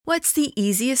What's the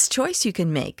easiest choice you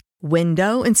can make?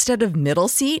 Window instead of middle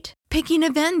seat? Picking a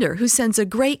vendor who sends a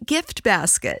great gift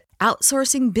basket?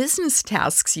 Outsourcing business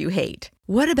tasks you hate?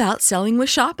 What about selling with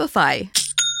Shopify?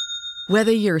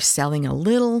 Whether you're selling a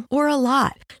little or a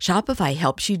lot, Shopify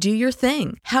helps you do your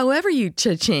thing, however you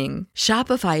cha-ching.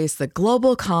 Shopify is the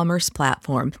global commerce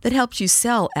platform that helps you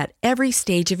sell at every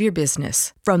stage of your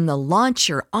business. From the launch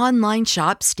your online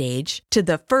shop stage to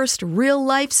the first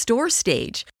real-life store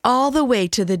stage, all the way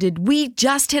to the did we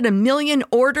just hit a million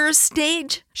orders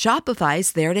stage.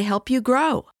 Shopify's there to help you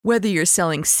grow. Whether you're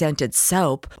selling scented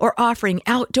soap or offering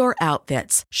outdoor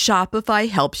outfits, Shopify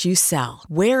helps you sell.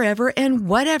 Wherever and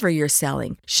whatever you're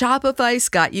selling, Shopify's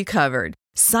got you covered.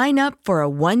 Sign up for a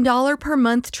 $1 per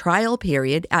month trial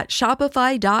period at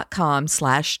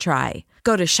shopify.com/try.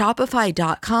 Go to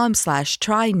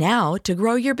shopify.com/try now to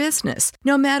grow your business,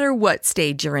 no matter what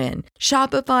stage you're in.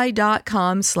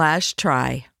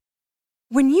 Shopify.com/try.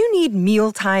 When you need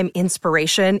mealtime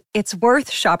inspiration, it's worth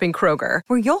shopping Kroger,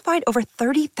 where you'll find over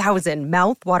 30,000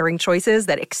 mouth-watering choices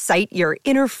that excite your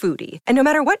inner foodie. And no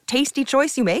matter what tasty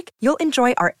choice you make, you'll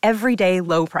enjoy our everyday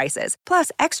low prices,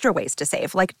 plus extra ways to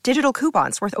save, like digital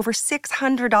coupons worth over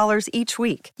 $600 each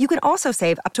week. You can also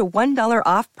save up to $1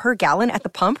 off per gallon at the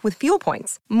pump with fuel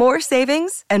points. More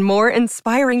savings and more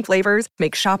inspiring flavors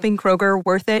make shopping Kroger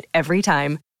worth it every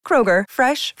time. Kroger,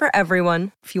 fresh for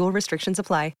everyone. Fuel restrictions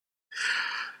apply.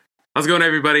 How's it going,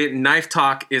 everybody? Knife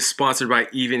Talk is sponsored by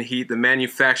Even Heat, the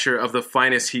manufacturer of the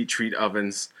finest heat treat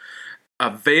ovens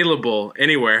available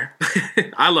anywhere.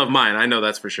 I love mine. I know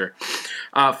that's for sure.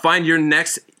 Find your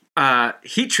next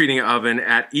heat treating oven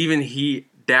at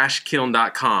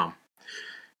evenheat-kiln.com.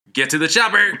 Get to the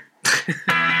chopper.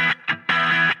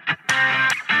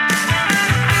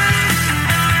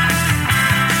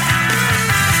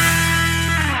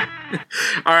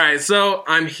 All right, so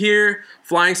I'm here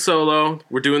flying solo.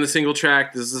 We're doing the single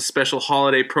track. This is a special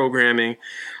holiday programming.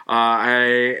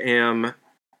 I'm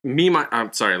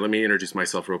sorry, let me introduce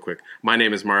myself real quick. My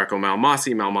name is Marco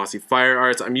Malmasi Fire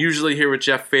Arts. I'm usually here with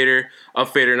Jeff Fader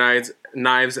of Fader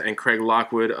Knives and Craig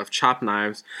Lockwood of Chop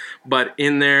Knives. But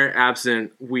in their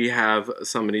absent, we have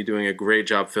somebody doing a great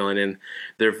job filling in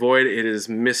their void. It is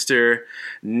Mr.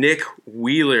 Nick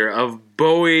Wheeler of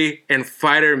Bowie and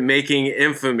Fighter Making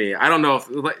Infamy. I don't know if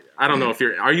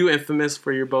are you infamous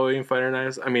for your Bowie and Fighter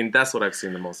knives? I mean, that's what I've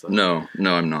seen the most of. No,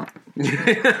 I'm not.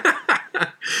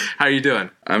 How are you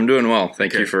doing? I'm doing well.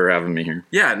 Thank you for having me here.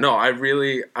 Yeah, no, I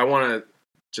really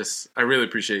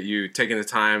appreciate you taking the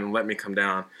time and letting me come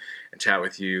down and chat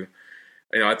with you.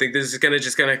 I think this is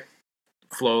gonna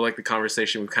flow like the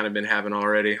conversation we've kind of been having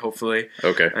already, hopefully.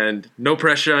 Okay. And no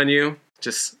pressure on you.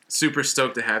 Just super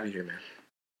stoked to have you here, man.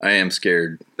 I am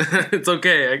scared. It's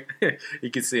okay.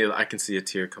 You can see it. I can see a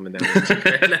tear coming down your cheek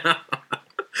right now.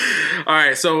 All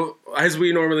right. So as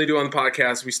we normally do on the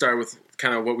podcast, we start with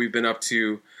kind of what we've been up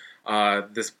to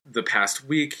the past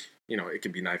week. It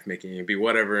can be knife making, it can be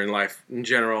whatever in life in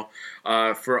general.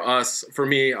 For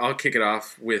me, I'll kick it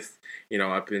off with,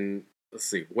 let's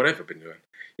see, what have I been doing?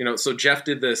 So Jeff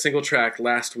did the single track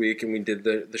last week, and we did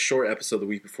the short episode the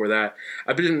week before that.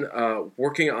 I've been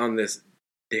working on this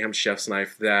damn chef's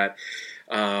knife that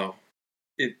I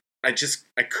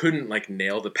couldn't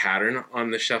nail the pattern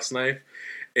on the chef's knife,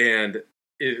 and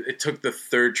it took the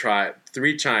third try,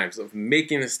 3 times of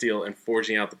making the steel and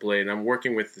forging out the blade. And I'm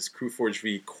working with this CrewForge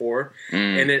V core,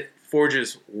 and it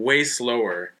forges way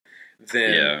slower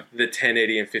than the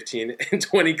 1080 and 15 and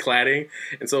 20 cladding.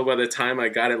 And so by the time I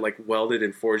got it welded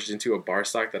and forged into a bar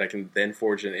stock that I can then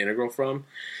forge an integral from,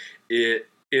 it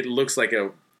looks like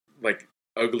a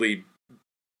ugly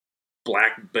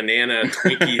black banana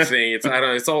Twinkie thing. It's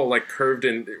all curved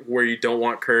and where you don't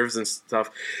want curves and stuff.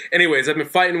 Anyways, I've been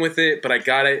fighting with it, but I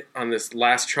got it on this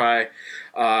last try.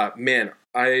 Man,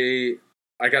 I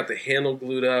got the handle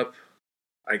glued up.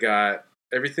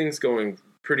 Everything's going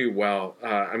pretty well.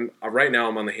 Right now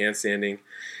I'm on the hand sanding,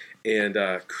 and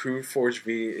CrewForge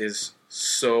V is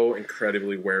so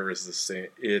incredibly wear resistant.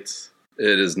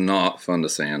 It is not fun to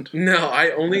sand. No,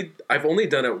 I've only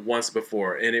done it once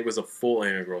before, and it was a full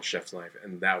integral chef's knife,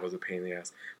 and that was a pain in the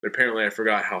ass. But apparently I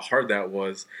forgot how hard that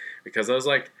was, because I was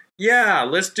like, yeah,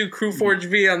 let's do CrewForge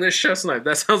V on this chef's knife.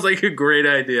 That sounds like a great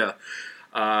idea.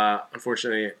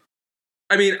 Unfortunately,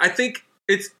 I mean, I think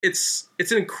it's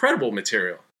an incredible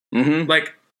material. Mm-hmm.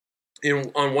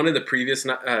 On one of the previous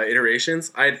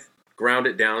iterations, I'd ground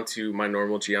it down to my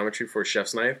normal geometry for a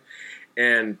chef's knife.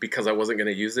 And because I wasn't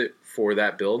going to use it for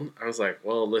that build, I was like,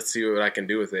 well, let's see what I can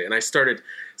do with it. And I started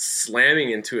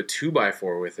slamming into a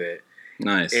 2x4 with it.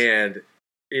 Nice. And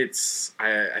I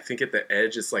think at the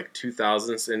edge, it's 2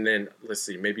 thousandths. And then, let's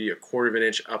see, maybe a quarter of an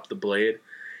inch up the blade.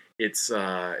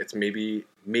 it's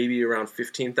maybe around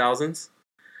 15 thousandths,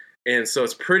 and so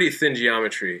it's pretty thin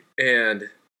geometry, and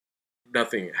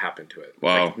nothing happened to it.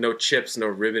 Wow. Like, no chips, no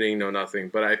riveting, no nothing.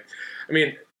 But I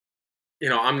mean,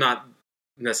 I'm not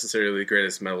necessarily the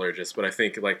greatest metallurgist, but I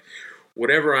think like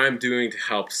whatever I'm doing to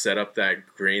help set up that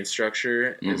grain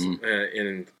structure is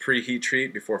in pre-heat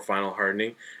treat before final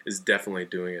hardening is definitely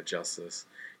doing it justice,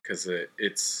 because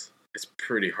it's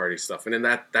pretty hardy stuff. And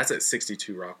then that's at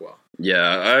 62 Rockwell. Yeah,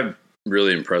 I'm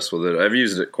really impressed with it. I've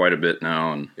used it quite a bit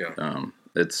now, and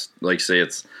it's like you say,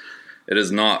 it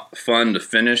is not fun to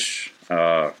finish.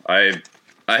 I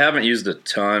haven't used a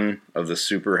ton of the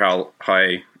super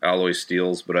high alloy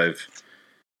steels, but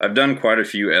I've done quite a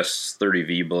few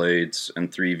S30V blades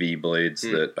and 3V blades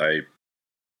that I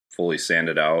fully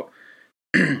sanded out.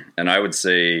 And I would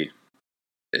say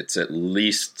it's at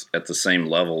least at the same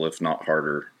level, if not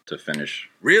harder, to finish.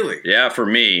 Really? Yeah, for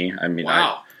me. I mean,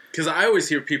 wow. Because I always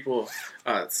hear people,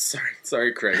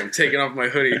 sorry, Craig, I'm taking off my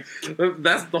hoodie.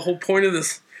 That's the whole point of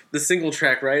the single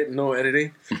track, right? No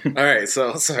editing. All right,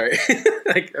 so sorry.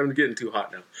 I'm getting too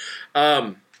hot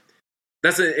now.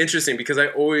 That's interesting, because I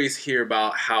always hear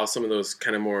about how some of those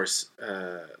kind of more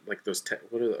like those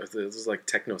what are those, like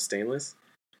techno stainless,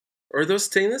 or are those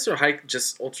stainless or high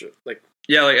just ultra like?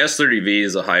 Yeah, like S30V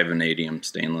is a high vanadium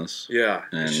stainless. Yeah,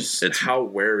 and it's how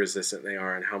wear resistant they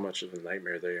are and how much of a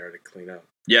nightmare they are to clean up.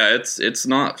 Yeah, it's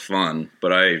not fun,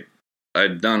 but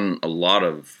I've done a lot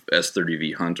of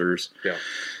S30V Hunters. Yeah,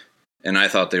 and I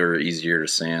thought they were easier to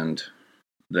sand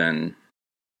than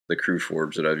the Crew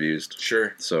Forge that I've used.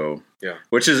 Sure. So yeah,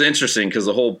 which is interesting, because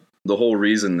the whole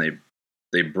reason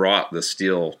they brought the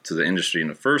steel to the industry in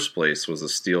the first place was a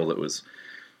steel that was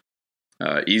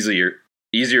easier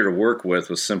to work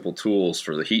with simple tools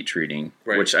for the heat treating.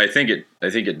 Right. Which I think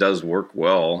it does work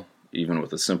well even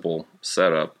with a simple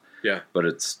setup. Yeah. But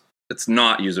it's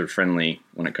not user friendly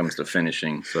when it comes to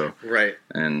finishing. So right.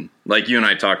 And like you and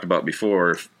I talked about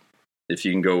before, if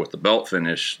you can go with the belt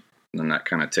finish, then that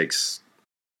kind of takes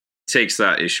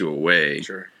that issue away.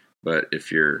 Sure. But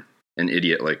if you're an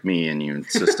idiot like me and you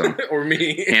insist on or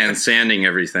me hand sanding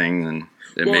everything, then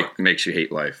it makes you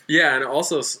hate life. Yeah, and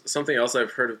also something else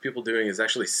I've heard of people doing is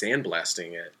actually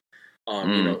sandblasting it.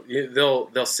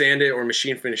 They'll sand it or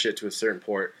machine finish it to a certain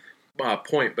point,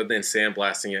 but then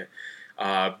sandblasting it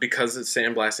because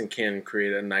sandblasting can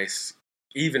create a nice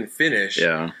even finish.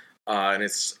 Yeah, and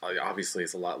it's obviously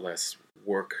it's a lot less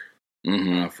work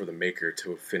for the maker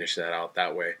to finish that out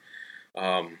that way.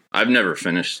 I've never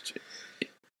finished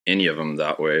any of them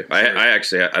that way.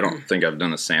 Sure. I don't think I've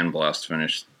done a sandblast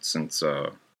finish since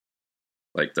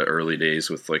like the early days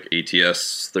with like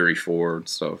ATS 34 and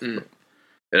stuff.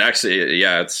 It actually,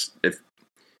 it's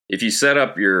if you set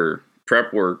up your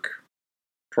prep work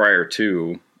prior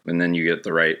to, and then you get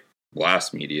the right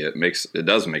blast media, it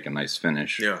does make a nice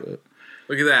finish. Yeah. But.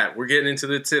 Look at that. We're getting into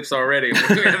the tips already. We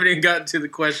haven't even gotten to the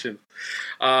question.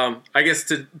 I guess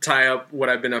to tie up what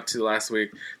I've been up to last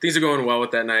week, things are going well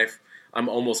with that knife.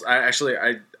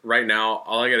 Right now,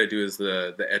 all I got to do is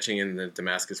the etching and the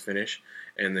Damascus finish,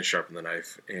 and then sharpen the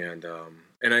knife. And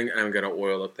I'm going to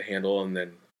oil up the handle, and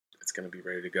then it's going to be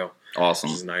ready to go. Awesome.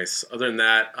 Which is nice. Other than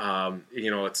that,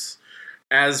 it's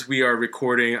as we are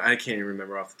recording, I can't even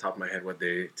remember off the top of my head what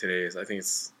day today is. I think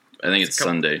it's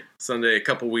Sunday. Sunday, a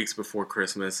couple weeks before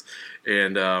Christmas.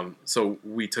 And so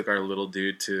we took our little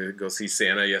dude to go see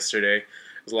Santa yesterday.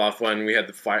 It was a lot of fun. We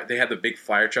had they had the big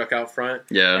fire truck out front.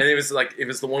 Yeah. And it was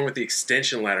the one with the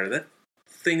extension ladder. That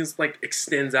thing is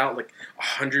extends out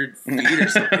 100 feet or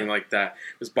something like that.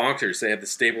 It was bonkers. They had the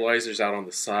stabilizers out on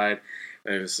the side.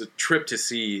 And it was a trip to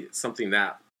see something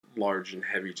that large and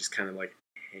heavy just kind of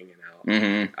hanging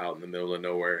out in the middle of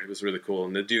nowhere. It was really cool.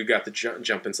 And the dude got to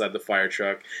jump inside the fire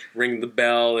truck, ring the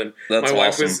bell, and my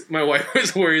wife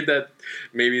was worried that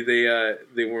maybe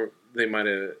they might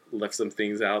have left some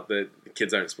things out that the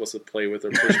kids aren't supposed to play with, or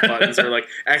push buttons, or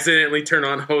accidentally turn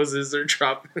on hoses or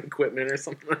drop equipment or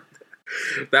something like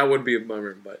that. That would be a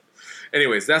bummer. But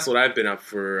anyways, that's what I've been up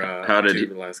for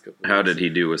the last couple of How did he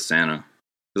do with Santa?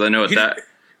 Because I know at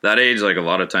that age, a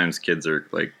lot of times kids are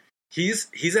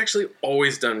He's actually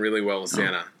always done really well with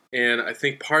Santa. And I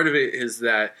think part of it is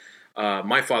that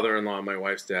my father-in-law and my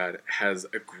wife's dad has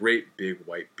a great big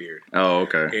white beard. Oh,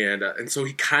 okay. And so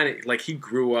he kind of, he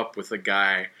grew up with a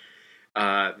guy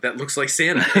that looks like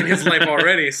Santa in his life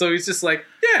already. So he's just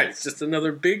it's just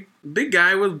another big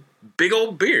guy with big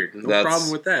old beard. No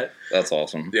problem with that. That's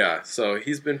awesome. Yeah, so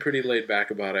he's been pretty laid back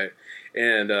about it.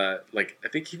 And I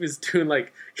think he was doing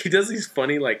he does these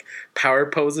funny power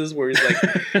poses where he's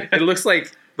it looks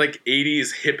like like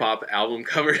 80s hip hop album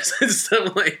covers and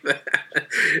stuff like that.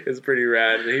 It's pretty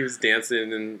rad. And he was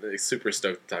dancing and like, super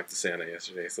stoked to talk to Santa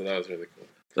yesterday. So that was really cool.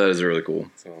 That is really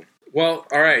cool. So, well,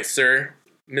 all right, sir,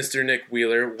 Mr. Nick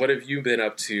Wheeler, what have you been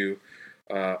up to?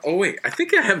 Oh wait, I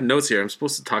think I have notes here. I'm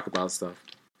supposed to talk about stuff.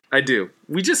 I do.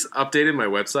 We just updated my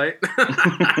website.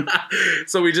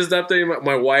 So we just updated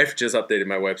my wife just updated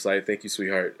my website. Thank you,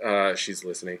 sweetheart. She's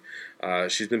listening.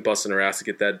 She's been busting her ass to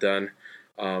get that done.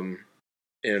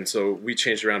 And so we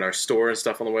changed around our store and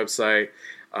stuff on the website.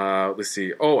 Let's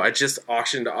see. Oh, I just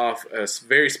auctioned off a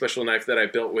very special knife that I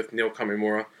built with Neil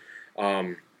Kamimura.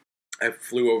 I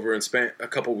flew over and spent a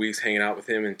couple weeks hanging out with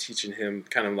him and teaching him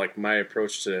kind of like my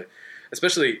approach to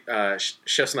especially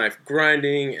chef's knife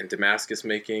grinding and Damascus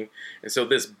making. And so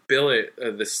this billet,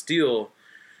 the steel,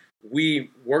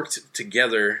 we worked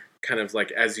together kind of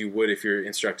like as you would if you're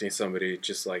instructing somebody,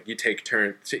 just like you take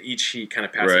turn to each sheet, kind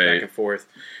of pass it back and forth.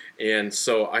 And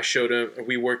so I showed him,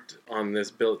 we worked on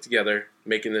this billet together,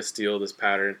 making this steel, this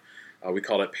pattern. We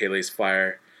called it Pele's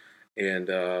Fire. And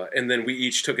then we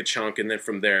each took a chunk, and then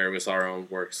from there it was our own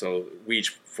work. So we each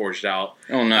forged out.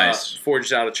 Oh, nice!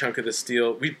 Forged out a chunk of the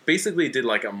steel. We basically did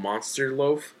like a monster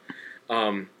loaf.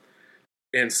 And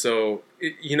so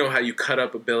you know how you cut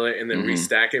up a billet and then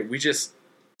restack it. We just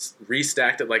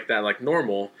restacked it like that, like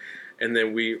normal, and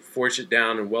then we forged it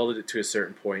down and welded it to a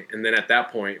certain point. And then at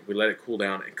that point, we let it cool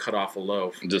down and cut off a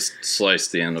loaf. Just slice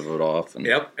the end of it off.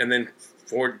 Yep, and then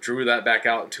drew that back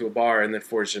out into a bar and then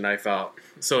forged a knife out.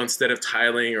 So instead of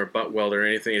tiling or butt weld or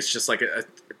anything, it's just like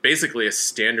basically a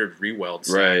standard re-weld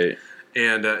set. Right.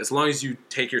 And as long as you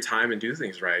take your time and do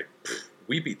things right,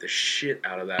 we beat the shit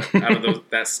out of that,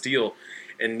 that steel.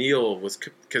 And Neil was,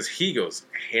 because he goes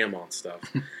ham on stuff.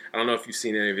 I don't know if you've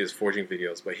seen any of his forging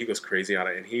videos, but he goes crazy on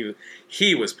it. And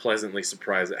he was pleasantly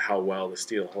surprised at how well the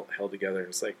steel held together. And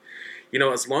it's like, you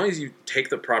know, as long as you take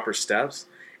the proper steps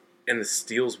and the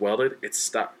steel's welded, it's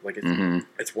stuck. Like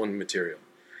it's one material.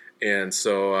 And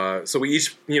so we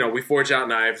each, you know, we forged out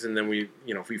knives, and then we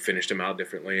finished them out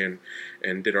differently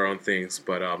and did our own things.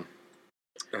 But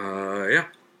yeah,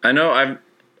 I know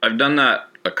I've done that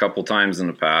a couple times in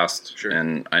the past, sure.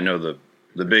 And I know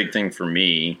the big thing for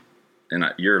me, and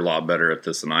you're a lot better at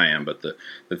this than I am, but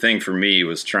the thing for me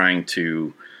was trying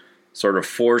to sort of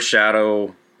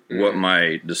foreshadow what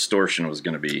my distortion was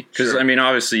going to be. Because, I mean,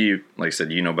 obviously, you, like I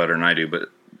said, you know better than I do, but,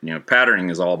 you know, patterning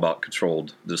is all about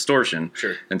controlled distortion.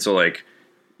 Sure. And so, like,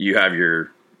 you have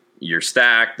your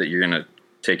stack that you're going to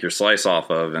take your slice off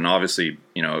of, and obviously,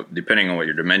 you know, depending on what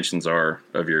your dimensions are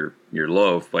of your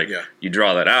loaf, like, you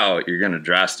draw that out, you're going to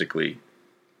drastically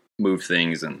move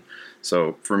things. And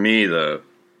so, for me, the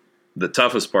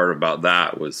toughest part about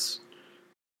that was,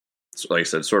 like I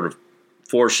said, sort of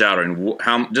foreshadowing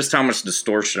how much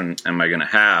distortion am I going to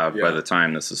have by the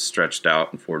time this is stretched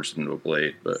out and forged into a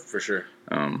blade. But for sure.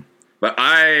 But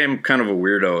I am kind of a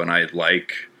weirdo, and I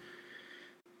like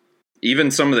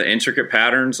even some of the intricate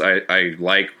patterns. I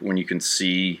like when you can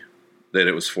see that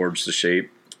it was forged to shape.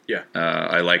 Yeah.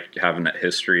 I like having that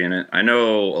history in it. I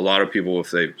know a lot of people,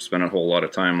 if they spend a whole lot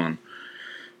of time on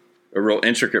a real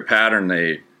intricate pattern,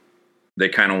 they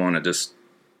kind of want to just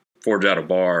forge out a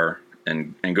bar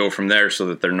and go from there so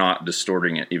that they're not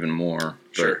distorting it even more.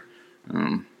 Sure. But,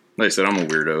 like I said, I'm a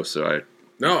weirdo, so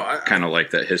I kind of like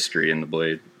that history in the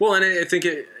blade. Well, and I think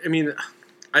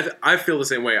I feel the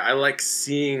same way. I like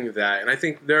seeing that, and I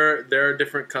think there are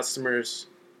different customers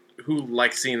who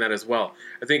like seeing that as well.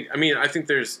 I think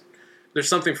there's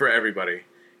something for everybody.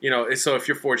 You know, so if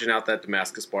you're forging out that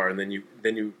Damascus bar and then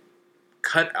you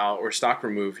cut out or stock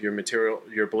remove your material,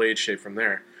 your blade shape from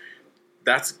there,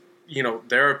 that's, you know,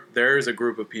 there is a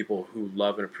group of people who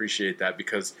love and appreciate that,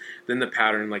 because then the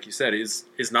pattern, like you said, is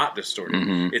not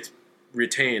distorted. It's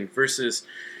retained, versus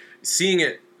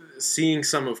seeing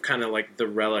some of kind of like the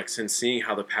relics and seeing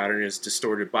how the pattern is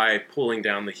distorted by pulling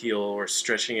down the heel or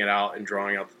stretching it out and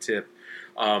drawing out the tip.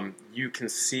 You can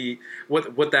see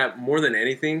what that more than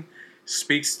anything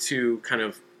speaks to kind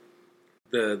of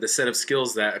the set of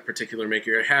skills that a particular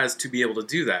maker has to be able to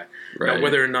do that. Right. Now,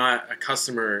 whether or not a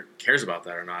customer cares about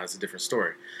that or not is a different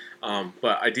story.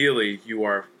 But ideally, you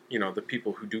are, you know, the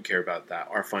people who do care about that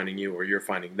are finding you, or you're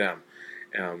finding them.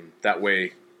 That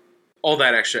way, all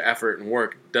that extra effort and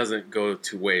work doesn't go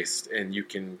to waste, and you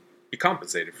can be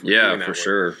compensated for doing that for work.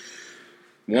 Sure.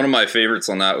 One of my favorites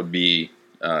on that would be,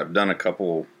 I've done a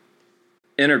couple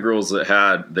integrals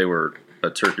that they were a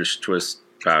Turkish twist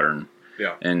pattern.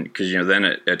 Yeah. And because, you know, then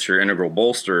at your integral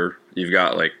bolster, you've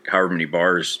got like however many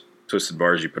twisted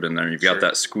bars you put in there. You've got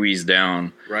that squeezed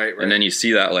down. Right. And then you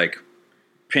see that like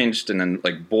pinched and then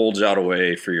like bulge out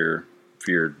away for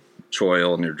your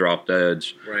choil and your dropped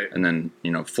edge, right? And then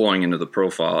flowing into the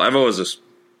profile. I've always just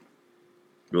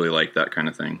really liked that kind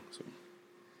of thing. So.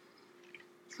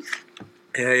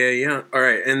 Yeah. All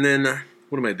right, and then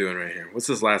what am I doing right here? What's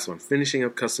this last one? Finishing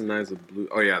up custom knives with blue.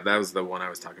 Oh yeah, that was the one I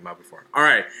was talking about before. All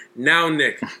right, now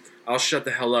Nick, I'll shut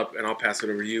the hell up and I'll pass it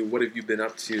over to you. What have you been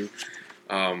up to?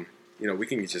 We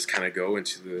can just kind of go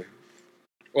into the.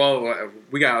 Well,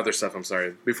 we got other stuff. I'm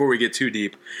sorry. Before we get too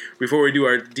deep, before we do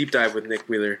our deep dive with Nick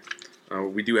Wheeler,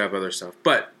 we do have other stuff.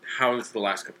 But how has the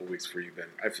last couple of weeks for you been?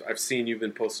 I've seen you've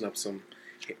been posting up some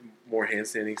more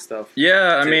handstanding stuff.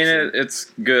 Yeah, I mean it's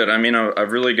good. I mean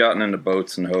I've really gotten into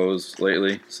boats and hose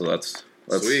lately, so that's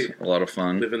Sweet. A lot of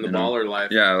fun. Living the baller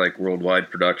life. Yeah, like worldwide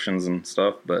productions and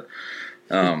stuff. But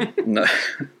no,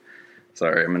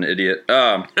 sorry, I'm an idiot.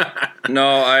 No,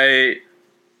 I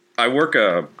work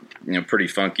a pretty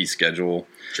funky schedule.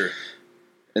 Sure.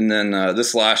 And then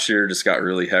this last year just got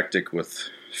really hectic with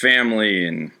family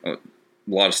and a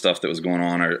lot of stuff that was going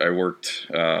on. I worked.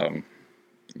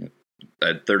 I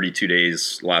had 32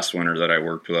 days last winter that I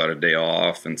worked without a day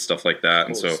off and stuff like that.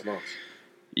 And so,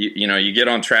 you get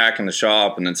on track in the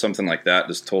shop and then something like that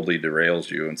just totally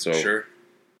derails you. And so sure.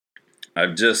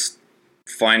 I've just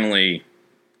finally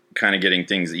kind of getting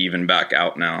things even back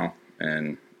out now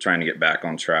and trying to get back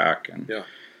on track. And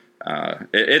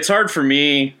it's hard for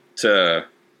me to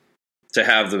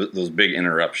have those big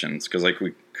interruptions because like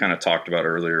we kind of talked about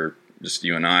earlier, just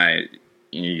you and I,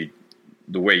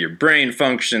 the way your brain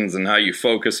functions and how you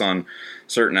focus on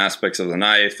certain aspects of the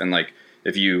knife. And like,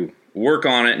 if you work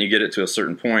on it and you get it to a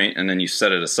certain point and then you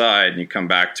set it aside and you come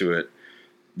back to it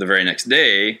the very next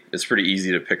day, it's pretty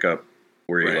easy to pick up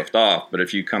where you left off. But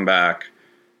if you come back,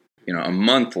 a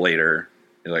month later,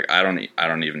 you're like, I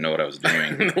don't even know what I was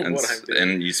doing.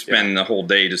 And you spend the whole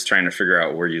day just trying to figure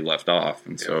out where you left off.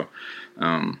 And so,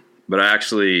 but I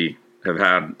actually have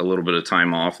had a little bit of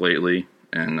time off lately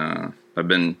and, I've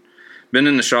been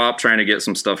in the shop trying to get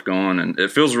some stuff going, and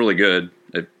it feels really good.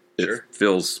 It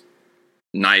feels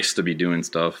nice to be doing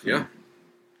stuff. Yeah.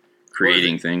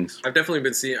 Creating things. I've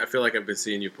definitely I feel like I've been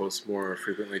seeing you post more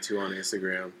frequently too on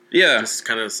Instagram. Yeah. Just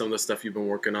kind of some of the stuff you've been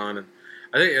working on. And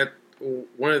I think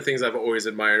one of the things I've always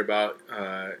admired about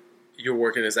your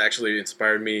work and has actually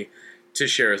inspired me to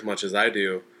share as much as I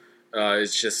do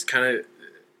is just kind of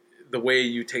the way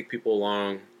you take people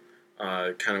along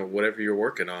kind of whatever you're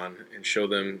working on and show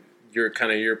them your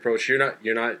approach.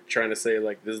 You're not trying to say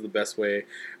like this is the best way,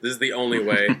 this is the only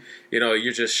way.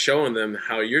 You're just showing them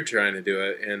how you're trying to do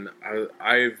it. And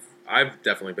I've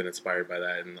definitely been inspired by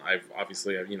that. And I've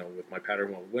obviously with my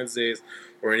Pattern Well Wednesdays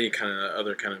or any kind of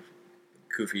other kind of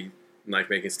goofy knife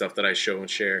making stuff that I show and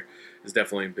share has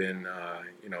definitely been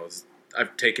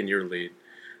I've taken your lead.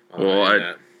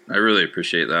 Well, I really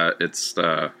appreciate that. It's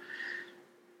Mareko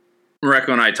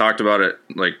and I talked about it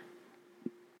like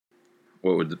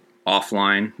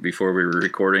offline before we were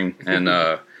recording, and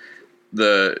that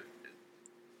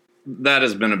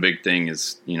has been a big thing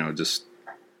is just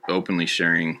openly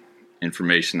sharing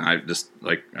information. I've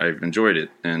enjoyed it,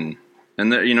 and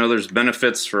there's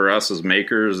benefits for us as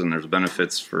makers, and there's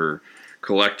benefits for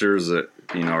collectors that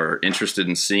are interested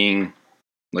in seeing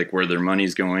like where their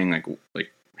money's going,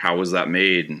 like how was that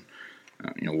made, and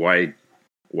why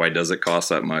does it cost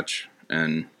that much,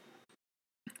 and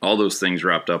all those things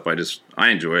wrapped up. I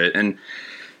enjoy it. And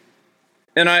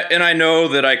I know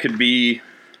that I could be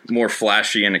more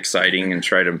flashy and exciting and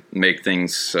try to make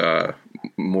things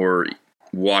more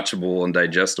watchable and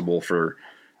digestible for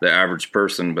the average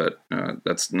person. But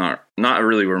that's not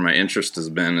really where my interest has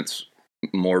been. It's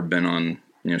more been on,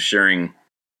 sharing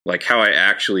like how I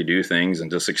actually do things and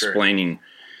just explaining. Sure.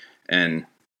 And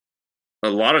a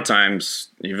lot of times,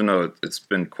 even though it's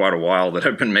been quite a while that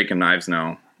I've been making knives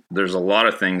now, there's a lot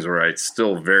of things where I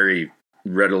still very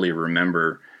readily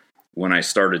remember when I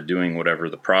started doing whatever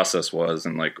the process was,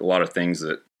 and like a lot of things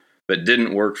that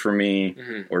didn't work for me,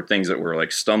 or things that were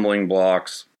like stumbling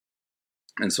blocks.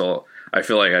 And so I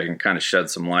feel like I can kind of shed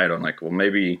some light on like, well,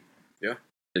 maybe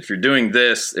if you're doing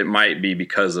this, it might be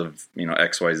because of,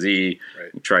 XYZ.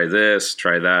 Right. Try this,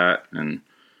 try that. And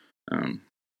I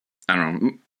don't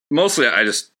know. Mostly I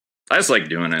just like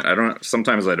doing it.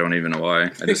 Sometimes I don't even know why.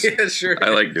 I just, yeah, sure. I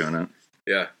like doing it.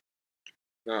 Yeah.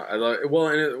 No, I love it. Well,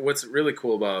 and what's really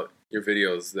cool about your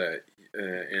videos that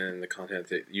and the content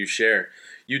that you share,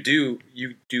 you do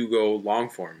go long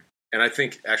form. And I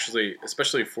think actually,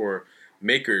 especially for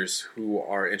makers who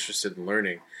are interested in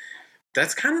learning,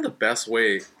 that's kind of the best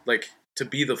way, like to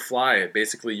be the fly.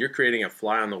 Basically, you're creating a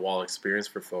fly on the wall experience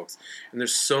for folks. And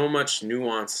there's so much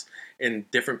nuance in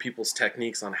different people's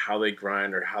techniques on how they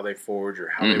grind or how they forge or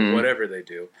how they whatever they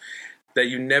do. that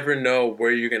you never know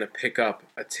where you're going to pick up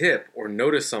a tip or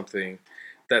notice something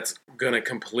that's going to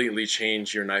completely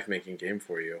change your knife making game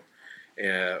for you.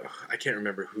 I can't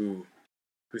remember who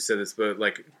said this, but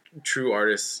like true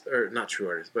artists, or not true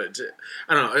artists, but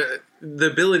I don't know,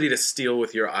 the ability to steal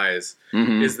with your eyes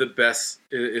is the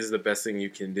best thing you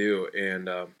can do. And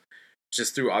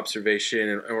just through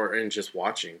observation and just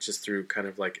watching, just through kind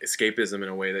of like escapism in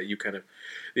a way that you kind of,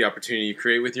 the opportunity you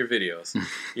create with your videos,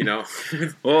 you know.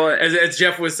 Well, as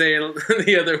Jeff was saying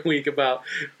the other week about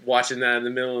watching that in the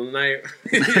middle of the night,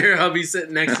 your hubby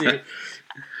sitting next to you.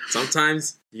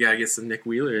 Sometimes you gotta get some Nick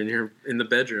Wheeler in the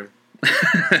bedroom.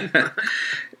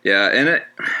 Yeah, and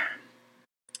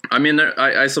I mean,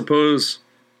 I suppose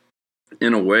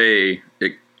in a way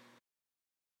it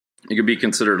could be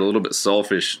considered a little bit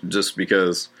selfish, just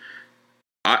because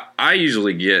I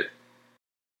usually get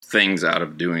things out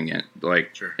of doing it.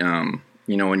 Like, sure.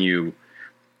 You know, when you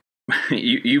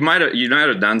might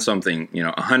have done something, you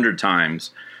know, 100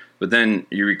 times, but then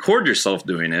you record yourself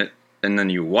doing it, and then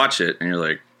you watch it, and you're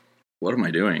like, what am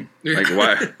I doing? Like,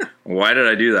 why did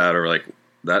I do that? Or like,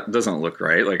 that doesn't look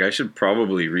right. Like, I should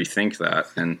probably rethink that.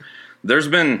 And there's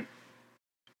been,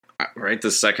 right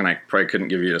this second, I probably couldn't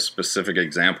give you a specific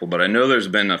example, but I know there's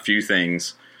been a few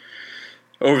things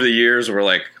over the years where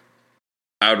like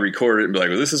I would record it and be like,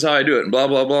 well, this is how I do it, and blah,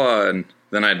 blah, blah. And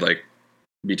then I'd like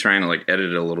be trying to like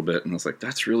edit it a little bit. And I was like,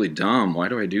 that's really dumb. Why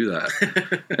do I do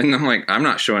that? And I'm like, I'm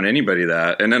not showing anybody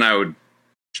that. And then I would,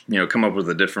 you know, come up with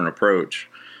a different approach.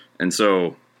 And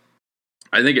so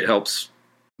I think it helps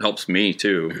me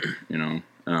too, you know.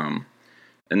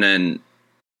 And then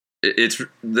it's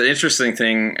the interesting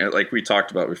thing, like we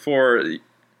talked about before,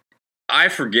 I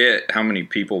forget how many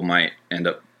people might end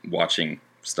up watching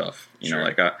stuff. You Sure. know,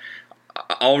 like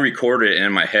I'll record it, and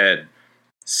in my head,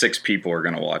 6 people are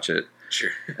going to watch it.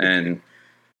 Sure. And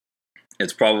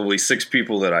it's probably 6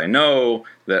 people that I know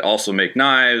that also make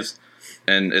knives,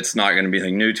 and it's not going to be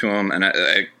anything new to them. And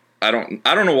I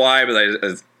don't know why,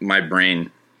 but my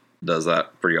brain does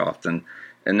that pretty often.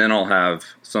 And then I'll have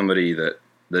somebody that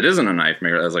isn't a knife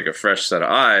maker, that has like a fresh set of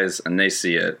eyes, and they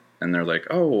see it and they're like,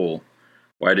 "Oh,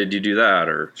 why did you do that?"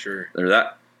 Or sure,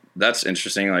 or that's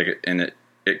interesting. Like, and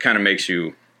it kind of makes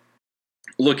you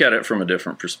look at it from a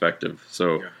different perspective.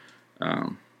 So, yeah.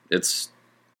 It's,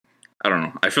 I don't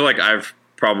know. I feel like I've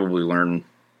probably learned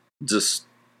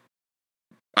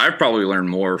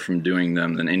more from doing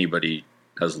them than anybody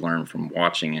has learned from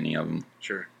watching any of them.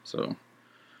 Sure. So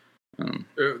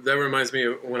that reminds me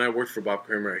of when I worked for Bob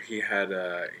Kramer. He had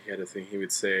a thing he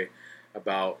would say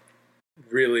about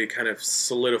really kind of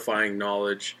solidifying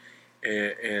knowledge,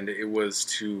 and it was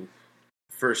to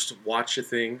first watch a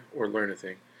thing or learn a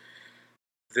thing,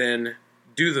 then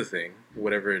do the thing,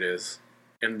 whatever it is,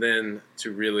 and then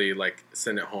to really like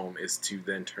send it home is to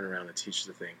then turn around and teach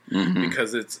the thing,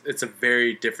 because it's a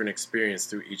very different experience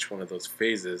through each one of those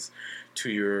phases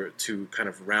to kind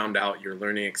of round out your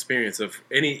learning experience of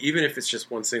even if it's just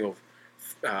one single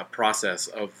process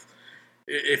of,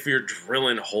 if you're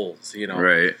drilling holes, you know,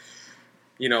 right,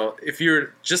 you know, if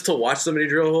you're just to watch somebody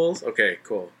drill holes, okay,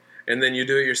 cool. And then you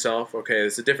do it yourself, okay,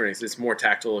 it's a different, it's more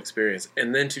tactile experience.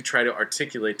 And then to try to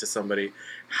articulate to somebody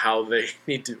how they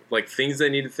need to, like, things they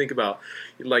need to think about,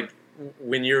 like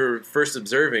when you're first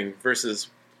observing versus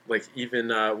like even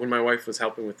when my wife was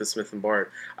helping with the Smith &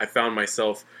 Bard, I found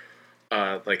myself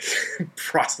like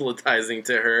proselytizing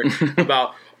to her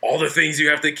about all the things you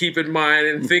have to keep in mind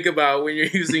and think about when you're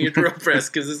using your drill press,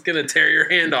 because it's going to tear your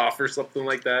hand off or something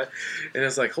like that. And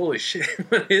it's like, holy shit,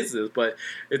 what is this? But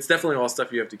it's definitely all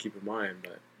stuff you have to keep in mind.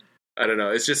 But I don't know.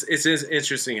 It's just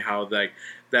interesting how like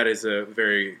that is a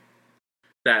very,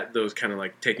 that those kind of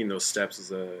like taking those steps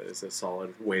is a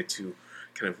solid way to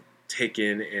kind of take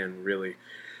in and really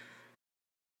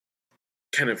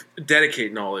kind of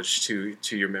dedicate knowledge to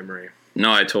your memory.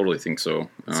 No, I totally think so.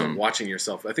 So watching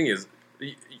yourself, I think, is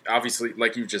obviously,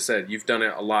 like you just said, you've done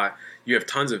it a lot. You have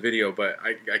tons of video, but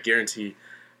I guarantee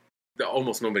that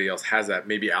almost nobody else has that.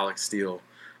 Maybe Alex Steele,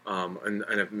 and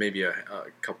maybe a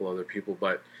couple other people.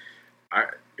 But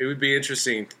it would be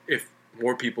interesting if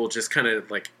more people just kind of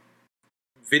like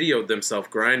videoed themselves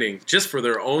grinding just for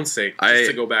their own sake, just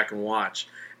to go back and watch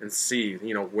and see,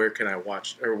 you know, where can I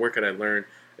watch or where can I learn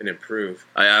and improve.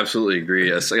 I absolutely agree.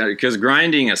 Yes, because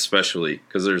grinding, especially,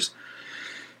 because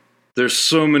there's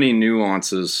so many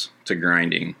nuances to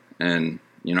grinding, and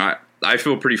you know, I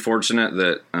feel pretty fortunate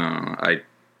that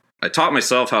I taught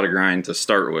myself how to grind to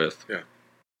start with. Yeah,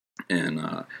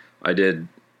 and I did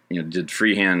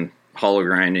freehand hollow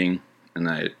grinding, and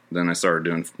then I started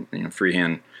doing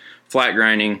freehand flat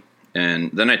grinding, and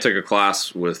then I took a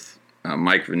class with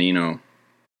Mike Venino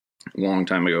a long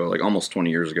time ago, like almost 20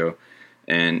 years ago.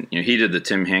 And he did the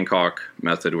Tim Hancock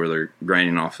method where they're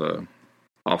grinding off of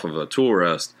a tool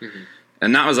rest. Mm-hmm.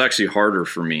 And that was actually harder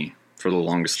for me for the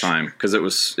longest time because it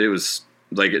was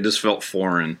like it just felt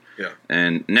foreign. Yeah.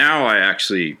 And now I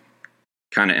actually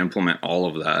kind of implement all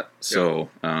of that. So,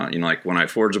 like when I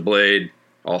forge a blade,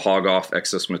 I'll hog off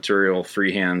excess material,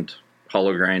 freehand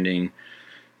hollow grinding,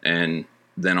 and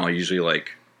then I'll usually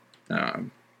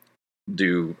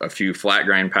do a few flat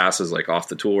grind passes like off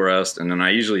the tool rest, and then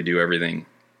I usually do everything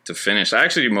to finish. I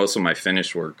actually do most of my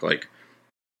finish work like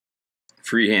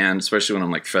freehand, especially when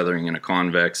I'm like feathering in a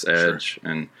convex edge,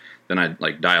 and then I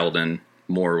like dialed in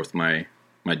more with my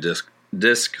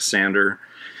disc sander.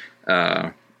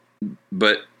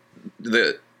 But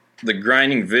the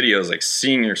grinding videos, like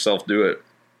seeing yourself do it,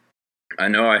 I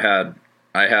know I had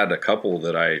a couple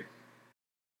that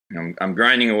I'm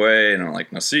grinding away, and I'm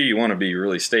like, now see, you want to be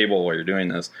really stable while you're doing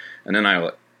this. And then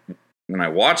I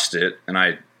watched it, and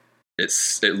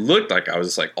it looked like I was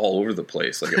just like all over the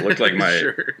place. Like it looked like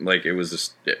like it was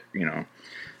just,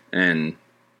 and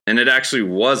it actually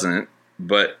wasn't,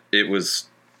 but it was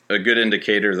a good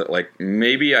indicator that like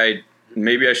maybe I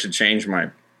should change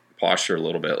my posture a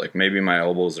little bit. Like maybe my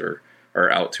elbows are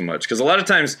out too much. Cause a lot of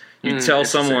times you tell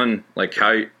someone like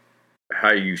how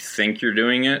you think you're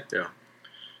doing it. Yeah.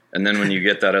 And then when you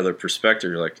get that other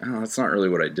perspective, you're like, oh, that's not really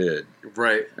what I did.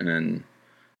 Right. And then,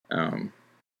 I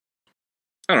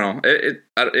don't know.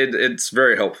 It's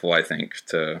very helpful, I think,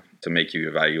 to make you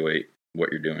evaluate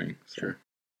what you're doing. So. Sure.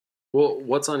 Well,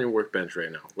 what's on your workbench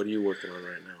right now? What are you working on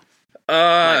right now?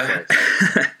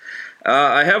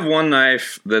 I have one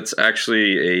knife that's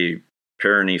actually a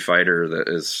Peroni fighter that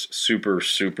is super,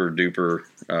 super duper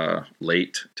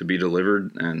late to be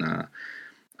delivered, and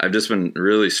I've just been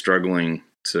really struggling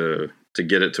to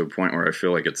get it to a point where I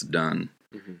feel like it's done.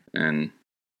 Mm-hmm. And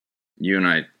you and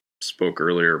I spoke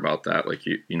earlier about that. Like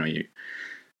you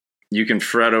can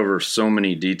fret over so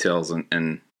many details,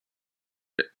 and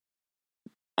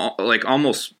like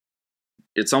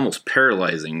it's almost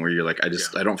paralyzing where you're like, I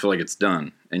don't feel like it's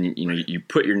done. And you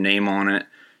put your name on it.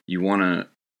 You want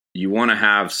to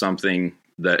have something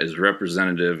that is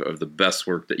representative of the best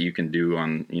work that you can do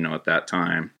on, at that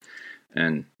time.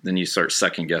 And then you start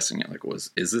second guessing it. Like,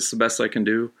 is this the best I can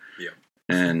do? Yeah.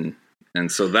 And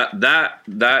so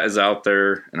that is out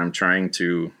there, and I'm trying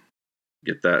to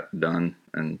get that done.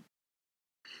 And,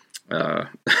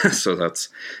 so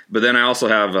but then I also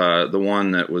have, the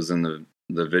one that was in the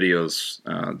videos.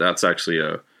 That's actually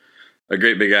a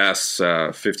great big ass,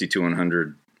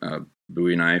 52-100,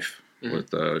 Bowie knife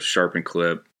with a sharpened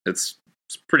clip. It's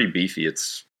pretty beefy.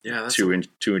 It's 2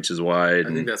 inches wide.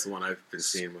 I think that's the one I've been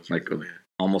seeing. Like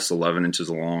almost 11 inches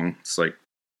long. It's like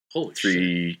holy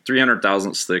 300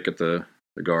 thousandths thick at the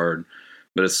guard.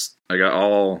 But I got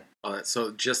all.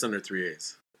 So just under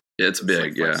 3/8. It's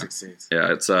big, like 5/16.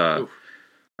 Yeah, it's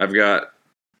I've got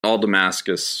all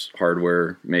Damascus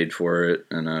hardware made for it,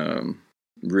 and a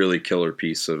really killer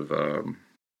piece of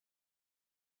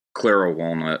Claro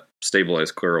walnut,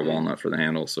 stabilized Claro walnut for the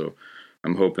handle. So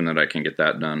I'm hoping that I can get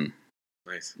that done.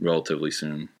 Nice. Relatively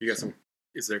soon. You got some?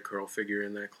 Is there curl figure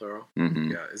in that Claro?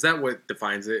 Mm-hmm. Yeah. Is that what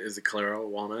defines it? Is it Claro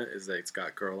walnut? Is that it's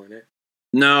got curl in it?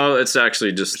 No, it's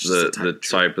actually just the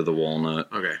type of the walnut.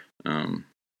 Okay.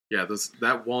 Yeah,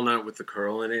 that walnut with the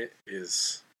curl in it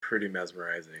is pretty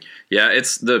mesmerizing. Yeah,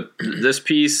 this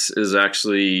piece is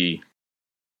actually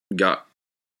got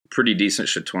pretty decent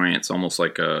chatoyant. It's almost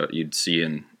like you'd see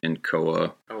in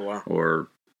Koa. Oh wow. Or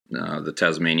the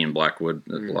Tasmanian blackwood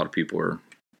that a lot of people are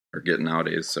getting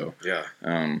nowadays. So yeah,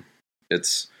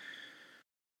 it's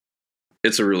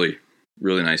a really,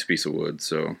 really nice piece of wood.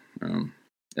 So and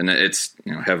it's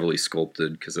heavily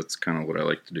sculpted because that's kind of what I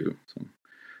like to do. So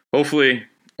hopefully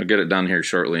I'll get it done here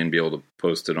shortly and be able to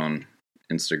post it on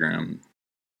Instagram.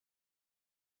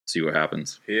 See what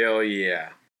happens. Hell yeah.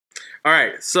 All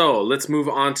right, so let's move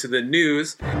on to the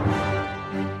news.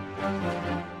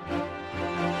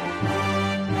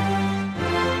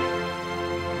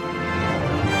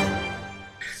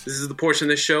 This is the portion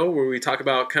of the show where we talk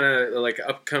about kind of like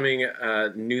upcoming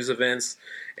news events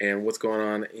and what's going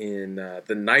on in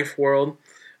the knife world.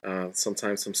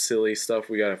 Sometimes some silly stuff.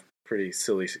 We got a pretty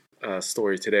silly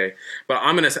story today. But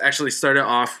I'm going to actually start it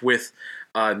off with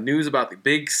news about the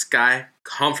Big Sky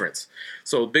Conference.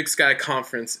 So Big Sky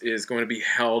Conference is going to be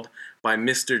held by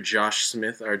Mr. Josh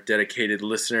Smith, our dedicated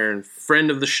listener and friend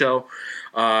of the show.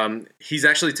 He's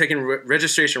actually taking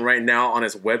registration right now on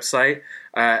his website.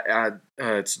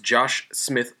 It's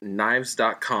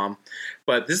joshsmithknives.com.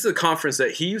 But this is a conference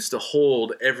that he used to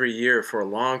hold every year for a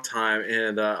long time.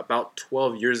 And about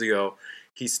 12 years ago,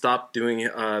 he stopped doing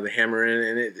the hammer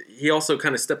in, and he also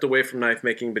kind of stepped away from knife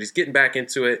making, but he's getting back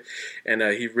into it, and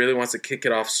he really wants to kick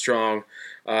it off strong.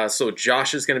 So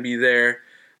Josh is going to be there,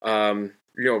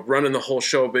 running the whole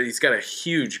show, but he's got a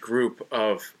huge group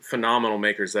of phenomenal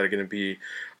makers that are going to be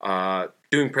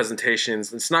doing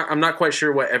presentations. I'm not quite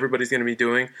sure what everybody's going to be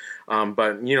doing,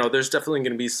 but there's definitely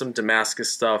going to be some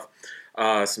Damascus stuff.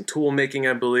 Some tool making,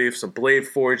 I believe, some blade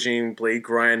forging, blade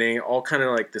grinding, all kind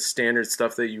of like the standard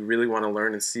stuff that you really want to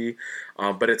learn and see.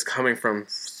 But it's coming from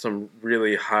some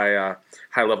really high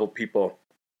level people.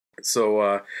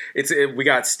 So we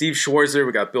got Steve Schwarzer,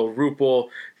 we got Bill Ruppel,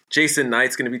 Jason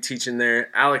Knight's going to be teaching there,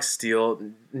 Alex Steele,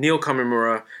 Neil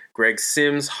Kamimura, Greg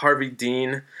Sims, Harvey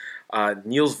Dean.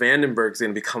 Niels Vandenberg's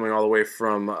going to be coming all the way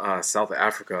from South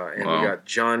Africa. And we got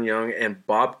John Young and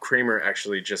Bob Kramer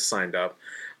actually just signed up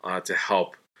to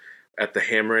help at the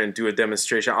hammer and do a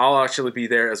demonstration. I'll actually be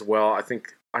there as well. I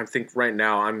think right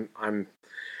now I'm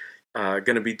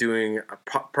going to be doing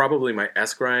probably my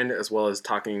S grind, as well as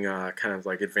talking kind of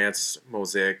like advanced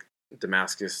mosaic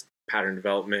Damascus pattern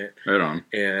development. Right on.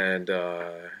 And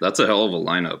that's a hell of a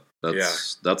lineup.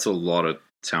 That's a lot of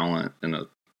talent in a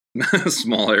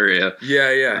small area.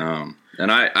 Yeah.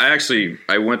 And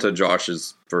I went to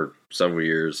Josh's for several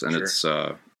years, and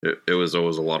sure. It was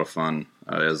always a lot of fun.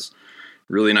 It's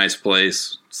a really nice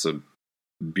place. It's a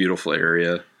beautiful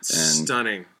area. And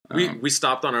stunning. We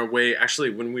stopped on our way.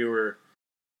 Actually, when we were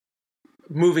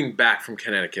moving back from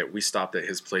Connecticut, we stopped at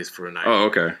his place for a night. Oh,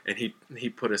 okay. And he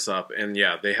put us up. And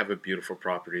yeah, they have a beautiful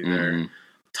property there. Mm-hmm.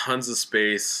 Tons of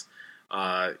space.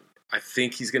 I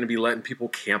think he's going to be letting people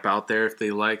camp out there if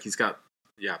they like. He's got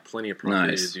plenty of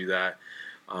property to do that.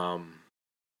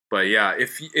 But yeah,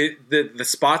 if the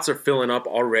spots are filling up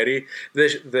already.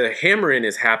 The hammer-in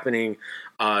is happening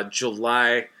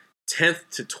July 10th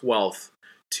to 12th,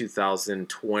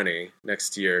 2020,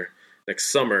 next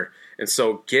summer. And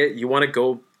so you want to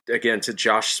go again to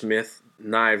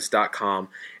joshsmithnKnives.com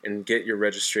and get your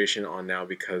registration on now,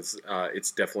 because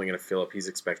it's definitely going to fill up. He's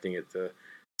expecting it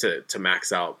to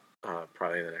max out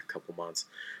probably in the next couple months.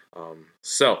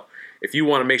 So if you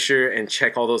want to make sure and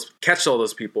catch all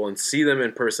those people and see them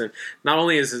in person, not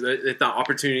only is it the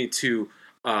opportunity to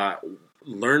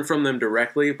learn from them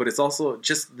directly, but it's also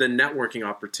just the networking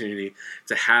opportunity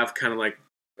to have kind of like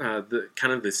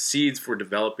the seeds for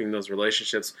developing those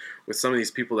relationships with some of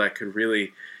these people that could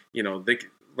really,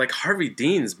 like Harvey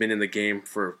Dean's been in the game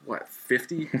for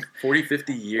 40,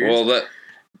 50 years. Well,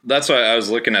 that's why I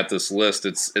was looking at this list.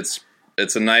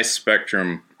 It's a nice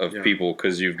spectrum of people,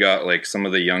 because you've got like some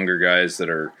of the younger guys that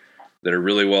are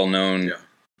really well known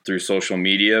through social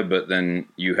media, but then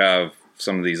you have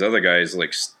some of these other guys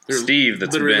like Steve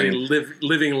that's been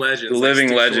living legends.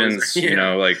 Living legends,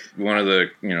 like one of the,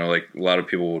 like a lot of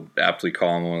people would aptly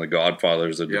call him one of the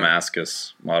godfathers of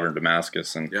Damascus, modern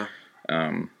Damascus. And,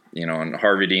 and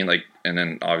Harvey Dean, and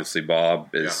then obviously Bob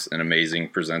is an amazing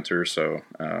presenter. So,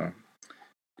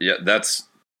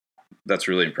 that's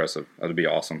really impressive. That would be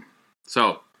awesome.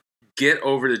 So get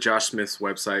over to Josh Smith's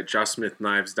website,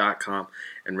 joshsmithnKnives.com,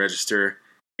 and register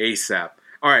ASAP.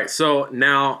 All right, so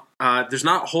now there's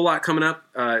not a whole lot coming up.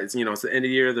 It's the end of the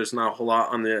year. There's not a whole lot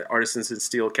on the Artisans in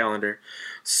Steel calendar.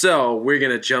 So we're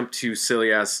going to jump to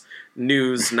silly-ass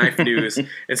news, knife news.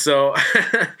 And so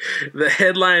the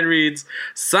headline reads,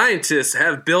 "Scientists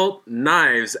have built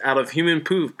knives out of human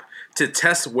poop to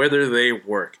test whether they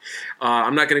work."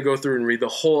 I'm not going to go through and read the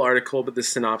whole article, but the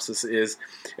synopsis is,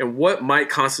 "And what might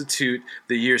constitute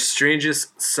the year's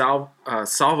strangest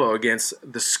salvo against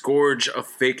the scourge of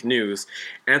fake news,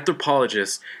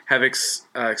 anthropologists have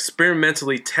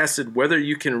experimentally tested whether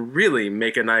you can really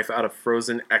make a knife out of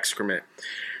frozen excrement.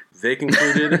 They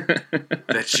concluded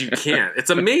that you can't." It's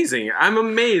amazing. I'm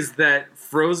amazed that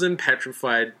frozen,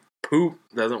 petrified poop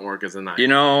doesn't work as a knife.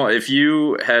 If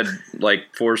you had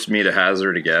forced me to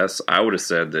hazard a guess, I would have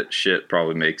said that shit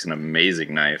probably makes an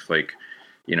amazing knife.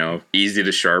 Easy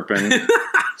to sharpen,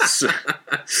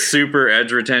 super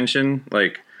edge retention,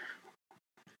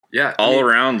 all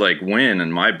around win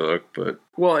in my book. But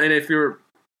and if you're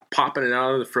popping it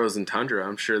out of the frozen tundra,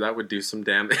 I'm sure that would do some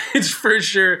damage for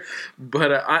sure.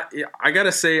 But I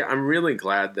gotta say, I'm really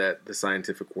glad that the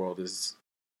scientific world is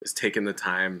taking the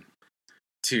time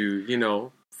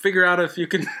to, figure out if you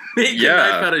can make a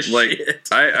knife out of shit.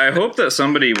 I hope that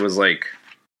somebody was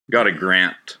got a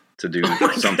grant to do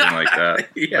something like that.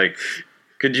 Yeah.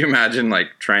 Could you imagine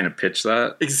trying to pitch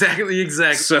that? Exactly.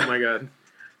 So, oh my God.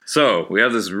 So we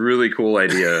have this really cool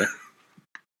idea.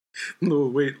 No,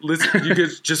 wait, listen, you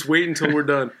guys just wait until we're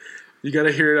done. You got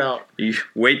to hear it out. You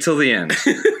wait till the end.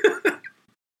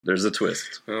 There's a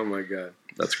twist. Oh my God.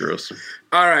 That's gross.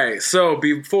 All right, so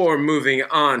before moving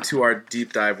on to our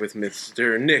deep dive with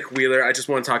Mr. Nick Wheeler, I just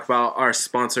want to talk about our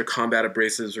sponsor, Combat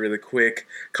Abrasives, really quick.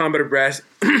 Combat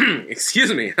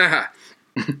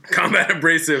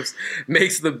Abrasives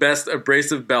makes the best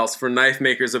abrasive belts for knife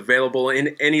makers available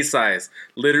in any size.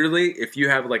 Literally, if you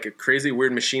have like a crazy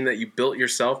weird machine that you built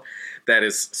yourself that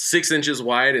is 6 inches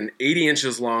wide and 80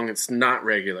 inches long, it's not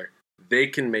regular. They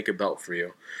can make a belt for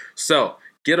you. So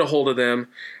get a hold of them.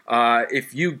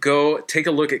 If you go take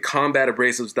a look at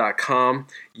combatabrasives.com,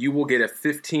 you will get a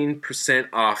 15%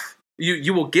 off.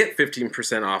 You will get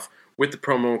 15% off with the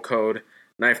promo code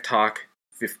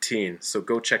KnifeTalk15. So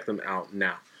go check them out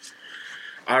now.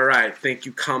 All right, thank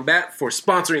you, Combat, for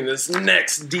sponsoring this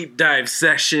next deep dive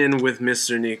session with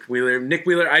Mr. Nick Wheeler. Nick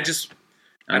Wheeler, I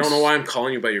don't know why I'm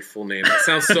calling you by your full name. That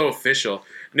sounds so official.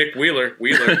 Nick Wheeler,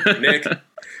 Nick.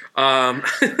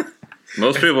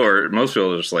 Most people are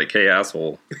just like, hey,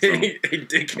 asshole. So, hey,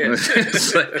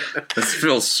 dickhead. This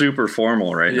feels super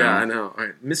formal right now. Yeah, I know. All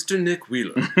right, Mr. Nick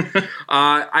Wheeler.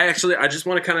 I just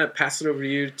want to kind of pass it over to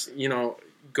you.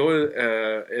 Go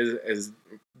as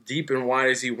deep and wide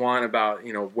as you want about,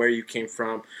 where you came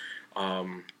from,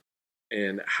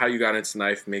 and how you got into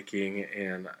knife making,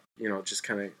 and just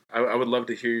kind of. I would love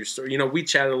to hear your story. We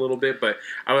chatted a little bit, but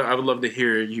I would love to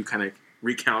hear you kind of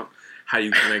recount how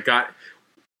you kind of got.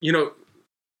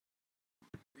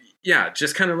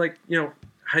 Just kind of like,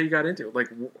 how you got into it. Like,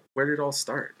 where did it all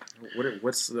start?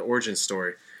 What's the origin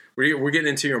story? We're getting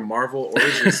into your Marvel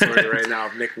origin story right now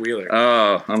of Nick Wheeler.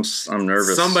 Oh, I'm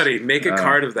nervous. Somebody make a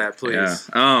card of that, please.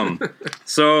 Yeah.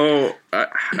 So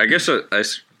I guess I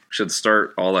should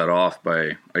start all that off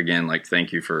by, again, like,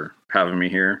 thank you for having me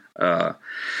here.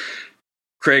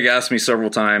 Craig asked me several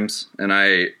times, and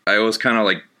I always kind of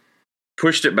like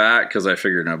pushed it back because I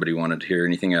figured nobody wanted to hear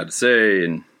anything I had to say.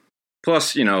 And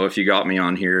plus, if you got me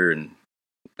on here and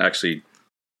actually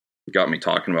got me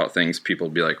talking about things, people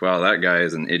would be like, wow, that guy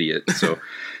is an idiot. So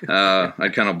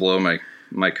I'd kind of blow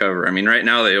my cover. I mean, right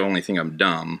now they only think I'm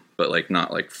dumb, but like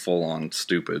not like full on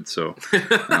stupid. So,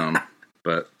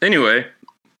 but anyway,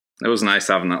 it was nice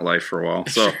having that life for a while.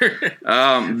 So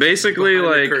basically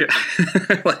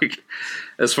like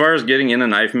as far as getting into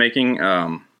knife making,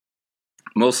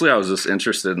 mostly I was just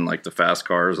interested in like the fast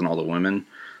cars and all the women.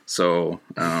 So,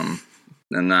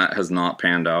 and that has not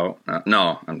panned out.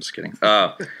 No, I'm just kidding.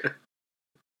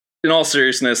 In all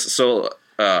seriousness, so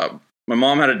my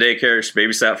mom had a daycare. She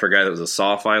babysat for a guy that was a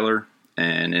saw filer,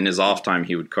 and in his off time,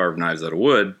 he would carve knives out of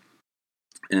wood.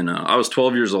 And I was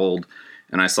 12 years old,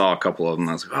 and I saw a couple of them.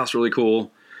 I was like, "Oh, that's really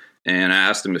cool." And I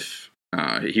asked him if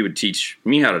he would teach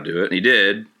me how to do it, and he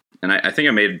did. And I think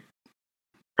I made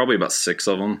probably about 6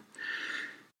 of them.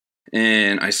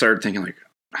 And I started thinking, like,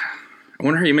 I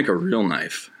wonder how you make a real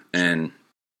knife. And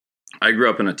I grew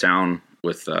up in a town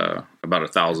with about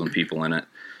 1,000 people in it.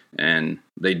 And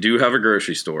they do have a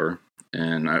grocery store.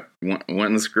 And I went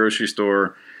in this grocery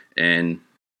store, and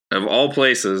of all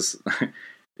places,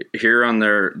 here on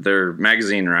their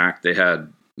magazine rack, they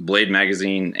had Blade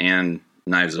Magazine and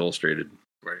Knives Illustrated.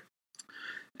 Right.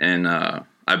 And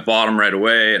I bought them right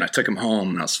away, and I took them home,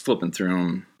 and I was flipping through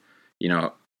them.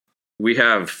 We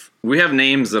have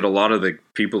names that a lot of the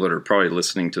people that are probably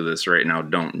listening to this right now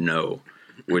don't know,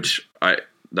 which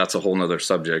that's a whole nother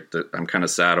subject that I'm kind of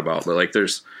sad about. But like,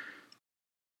 there's,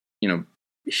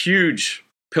 huge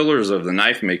pillars of the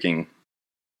knife making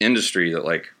industry that,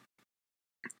 like,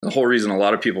 the whole reason a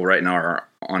lot of people right now are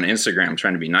on Instagram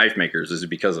trying to be knife makers is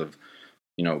because of,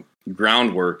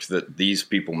 groundwork that these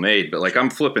people made. But like, I'm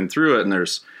flipping through it, and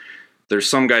there's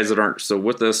some guys that aren't so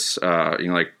with us,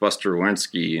 like Buster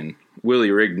Wensky and Willie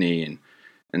Rigney,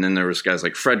 and then there was guys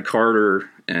like Fred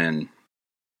Carter and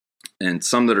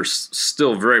some that are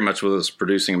still very much with us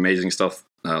producing amazing stuff,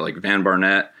 like Van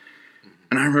Barnett.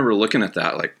 And I remember looking at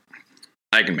that, like,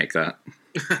 I can make that,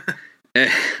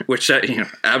 which I,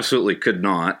 absolutely could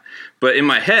not. But in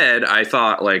my head, I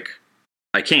thought, like,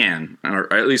 I can,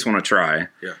 or I at least want to try.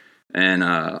 Yeah. And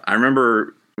I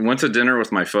remember went to dinner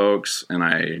with my folks, and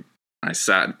we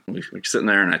were sitting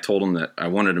there, and I told them that I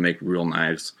wanted to make real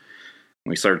knives. And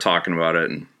we started talking about it,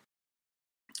 and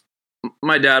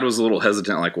my dad was a little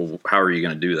hesitant, like, well, how are you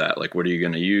going to do that? Like, what are you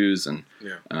going to use? And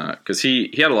because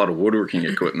he had a lot of woodworking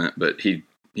equipment, but he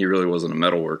really wasn't a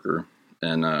metal worker.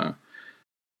 And I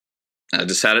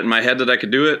just had it in my head that I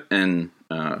could do it. And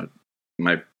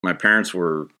my parents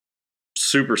were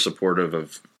super supportive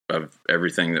of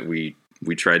everything that we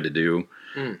tried to do.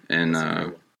 And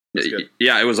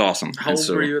it was awesome. How old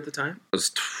were you at the time? I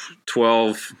was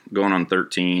 12, going on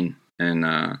 13,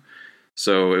 and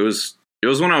so it was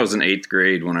when I was in 8th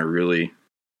grade when I really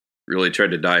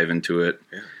tried to dive into it.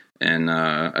 Yeah. And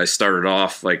I started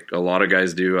off like a lot of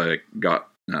guys do. I got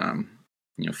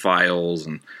files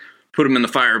and put them in the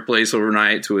fireplace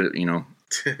overnight to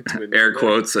air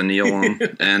quotes, anneal them,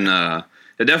 and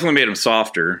it definitely made them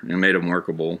softer and made them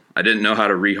workable. I didn't know how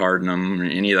to reharden them or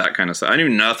any of that kind of stuff. I knew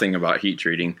nothing about heat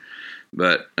treating,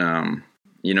 but and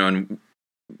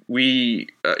we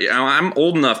I'm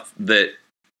old enough that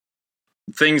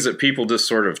things that people just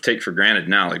sort of take for granted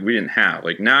now, like we didn't have.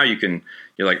 Like now you're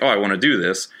like, oh, I want to do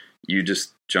this. You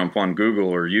just jump on Google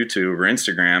or YouTube or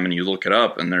Instagram and you look it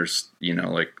up, and there's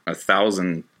like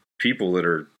 1,000 people that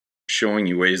are showing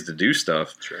you ways to do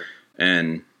stuff. Sure.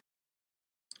 And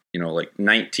like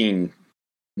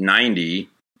 1990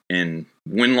 in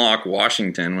Winlock,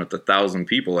 Washington, with 1,000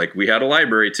 people, like we had a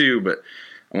library too, but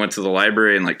I went to the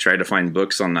library and like tried to find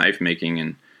books on knife making,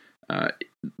 and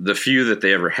the few that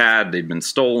they ever had, they'd been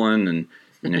stolen, and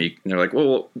they're like,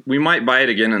 well, we might buy it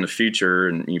again in the future,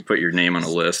 and you put your name on a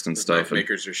list and stuff. Knife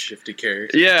makers are shifty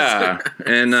characters. Yeah,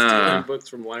 and stealing books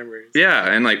from libraries.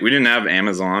 Yeah, and like we didn't have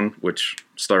Amazon, which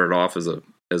started off as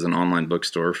an online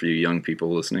bookstore for you young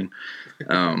people listening.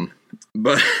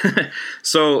 But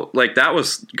so like that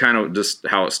was kind of just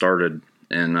how it started,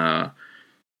 and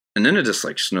then it just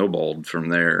like snowballed from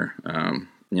there.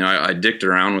 I dicked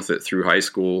around with it through high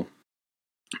school,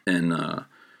 and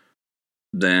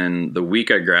then the week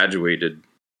I graduated,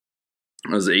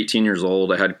 I was 18 years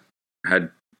old. I had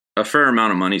a fair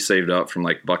amount of money saved up from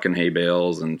like bucking hay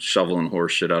bales and shoveling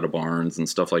horse shit out of barns and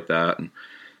stuff like that.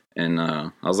 And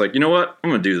I was like, you know what? I'm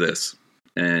going to do this.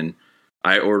 And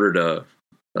I ordered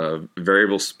a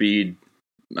variable speed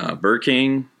Burr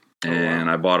King, and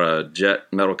I bought a jet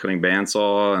metal cutting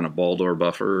bandsaw and a Baldor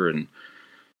buffer, and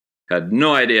had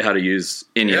no idea how to use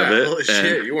any of it. Holy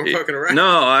shit, you weren't fucking around. No,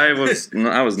 I was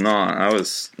not. I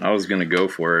was going to go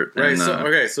for it. Right. And,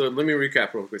 so let me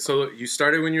recap real quick. So you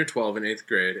started when you were 12 in 8th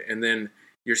grade, and then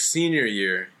your senior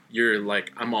year, you're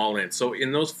like, I'm all in. So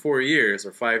in those 4 years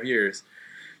or 5 years,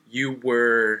 you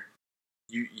were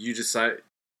just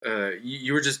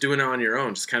doing it on your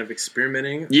own, just kind of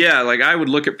experimenting. Yeah, like I would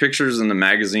look at pictures in the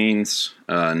magazines,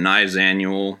 Knives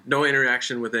Annual. No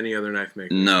interaction with any other knife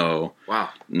makers. No.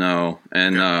 Wow. No,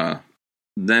 and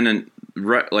then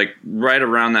right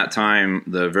around that time,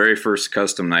 the very first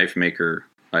custom knife maker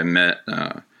I met,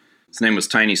 his name was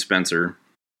Tiny Spencer.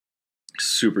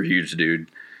 Super huge dude,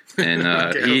 and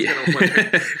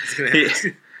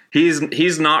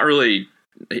he's not really.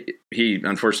 He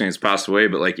unfortunately has passed away,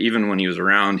 but like even when he was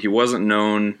around, he wasn't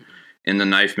known in the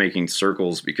knife making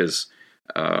circles because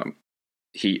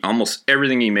he almost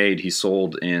everything he made he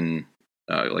sold in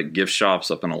like gift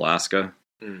shops up in Alaska,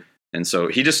 and so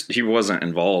he wasn't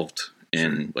involved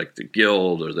in like the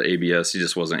guild or the ABS. He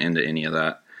just wasn't into any of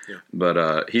that. Yeah.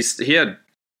 But he had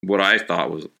what I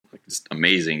thought was like just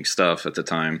amazing stuff at the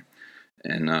time,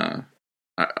 and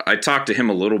I talked to him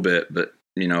a little bit, but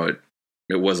it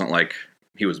wasn't like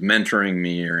he was mentoring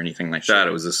me or anything like that.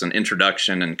 It was just an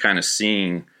introduction and kind of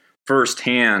seeing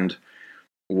firsthand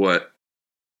what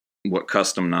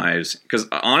custom knives, because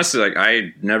honestly, like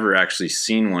I never actually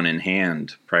seen one in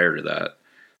hand prior to that.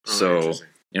 So,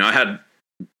 I had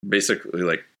basically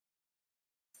like,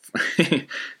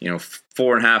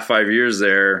 4.5, 5 years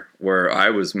there where I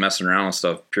was messing around with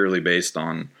stuff purely based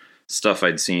on stuff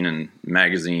I'd seen in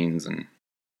magazines and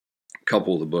a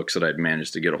couple of the books that I'd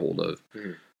managed to get a hold of.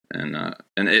 Mm-hmm. And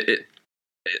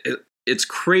it's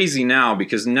crazy now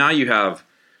because now you have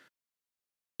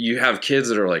kids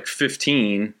that are like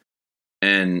 15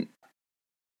 and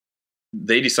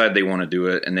they decide they want to do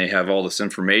it, and they have all this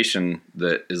information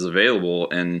that is available,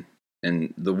 and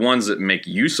the ones that make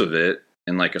use of it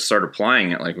and like start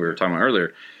applying it, like we were talking about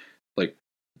earlier, like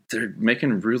they're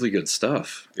making really good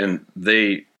stuff, and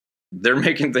they're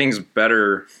making things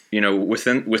better,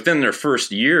 within their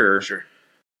first year. Sure.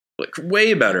 Like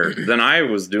way better than I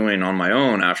was doing on my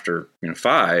own after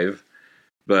 5,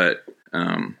 but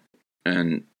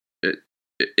and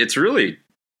it's really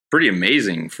pretty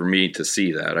amazing for me to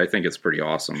see that. I think it's pretty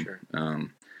awesome. Sure.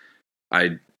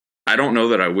 I don't know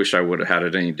that I wish I would have had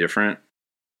it any different.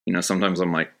 Sometimes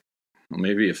I'm like, well,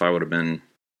 maybe if I would have been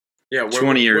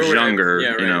 20 years younger,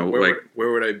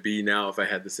 where would I be now if I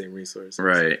had the same resources?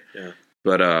 Right. Yeah.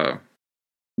 But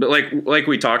like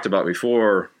we talked about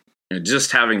before,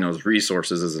 just having those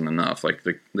resources isn't enough. Like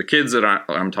the kids that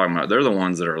I'm talking about, they're the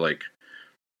ones that are like,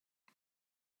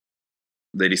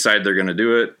 they decide they're going to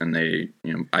do it, and they,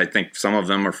 I think some of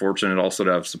them are fortunate also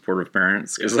to have supportive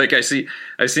parents. Because like I've seen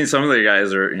some of the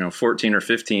guys are 14 or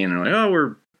 15, and they're like, oh,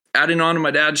 we're adding on to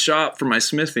my dad's shop for my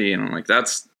smithy, and I'm like,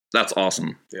 that's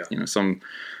awesome. Yeah. Some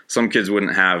kids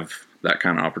wouldn't have that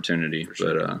kind of opportunity,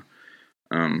 sure.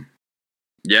 But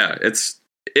Yeah,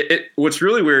 what's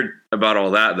really weird about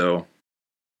all that though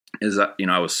is that,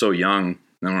 I was so young.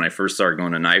 Then when I first started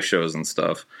going to knife shows and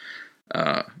stuff,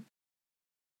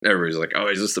 everybody's like, "Oh,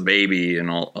 he's just a baby," and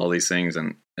all these things.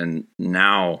 And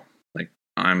now, like,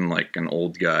 I'm like an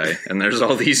old guy, and there's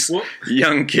all these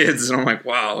young kids, and I'm like,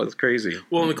 "Wow, it's crazy."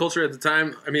 Well, in the culture at the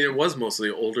time, I mean, it was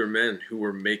mostly older men who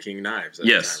were making knives at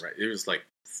the time, right? It was like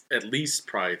at least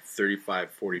probably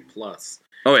 35, 40 plus.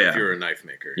 Oh yeah, if you're a knife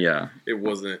maker. Yeah, it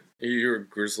wasn't. You're a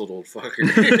grizzled old fucker.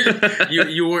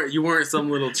 you weren't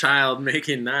some little child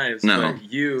making knives. No, but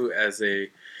you as a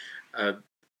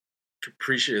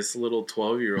capricious little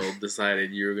 12-year-old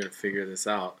decided you were going to figure this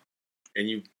out, and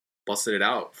you busted it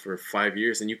out for 5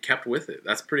 years, and you kept with it.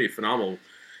 That's pretty phenomenal.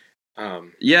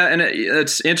 Yeah, and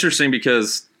it's interesting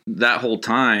because that whole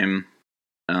time,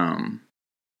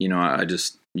 I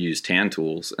just used hand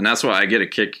tools, and that's why I get a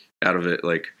kick out of it.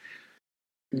 Like,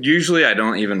 usually I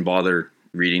don't even bother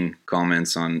reading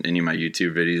comments on any of my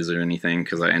YouTube videos or anything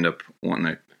because I end up wanting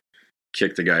to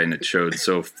kick the guy in the chode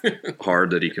so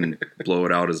hard that he can blow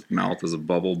it out his mouth as a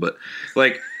bubble. But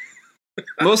like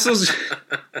most of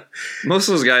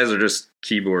those guys are just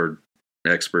keyboard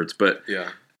experts. But yeah,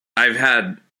 I've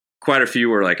had quite a few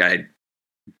where like I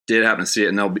did happen to see it,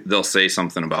 and they'll say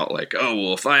something about like, "Oh,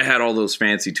 well, if I had all those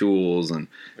fancy tools, and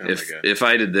if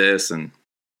I did this, and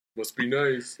must be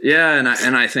nice." Yeah, and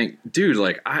I think, dude,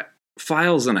 like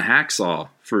files and a hacksaw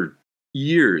for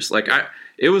years. Like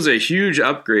it was a huge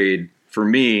upgrade for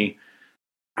me.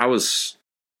 I was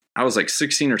like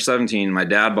 16 or 17. My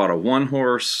dad bought a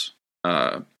 1-horse,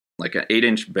 like an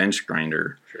 8-inch bench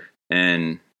grinder, sure.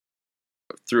 And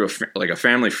through a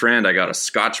family friend, I got a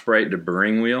Scotch-Brite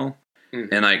deburring wheel,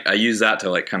 and I used that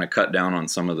to like kind of cut down on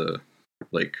some of the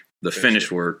like the finish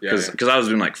work because I was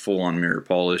doing like full on mirror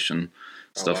polish and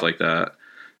stuff like that.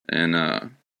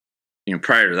 And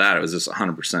prior to that, it was just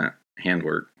 100%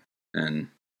 handwork, and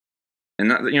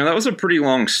that, that was a pretty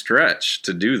long stretch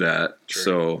to do that. Sure.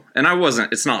 So, and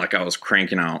it's not like I was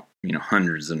cranking out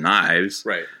hundreds of knives,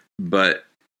 right? But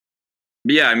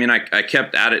yeah, I mean, I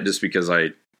kept at it just because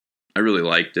I really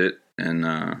liked it, and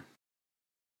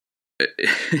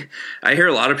I hear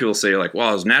a lot of people say like, "Well,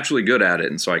 I was naturally good at it,"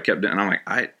 and so I kept it. And I'm like,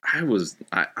 I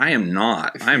am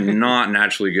not. I'm not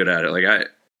naturally good at it. Like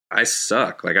I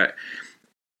suck. Like I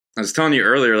was telling you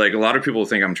earlier, like a lot of people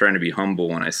think I'm trying to be humble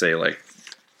when I say like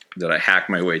that I hack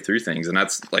my way through things, and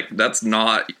that's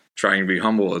not trying to be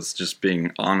humble. It's just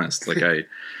being honest. Like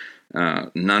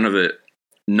none of it.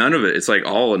 It's like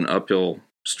all an uphill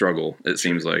struggle. It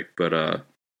seems like, but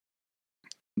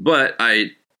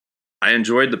I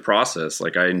enjoyed the process.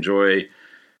 Like I enjoy.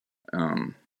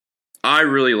 I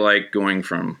really like going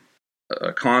from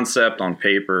a concept on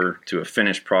paper to a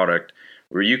finished product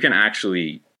where you can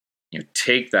actually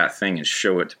take that thing and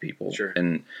show it to people. Sure.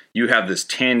 And you have this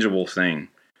tangible thing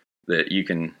that you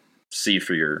can see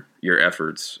for your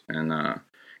efforts. And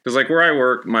because like where I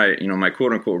work, my my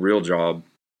quote unquote real job,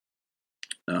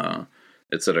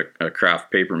 it's at a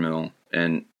craft paper mill,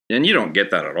 and you don't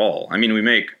get that at all. I mean, we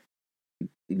make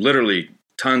literally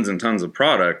tons and tons of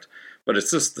product, but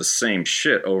it's just the same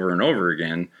shit over and over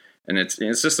again, and it's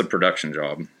just a production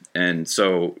job. And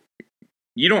so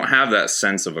you don't have that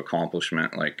sense of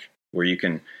accomplishment, like where you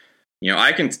can,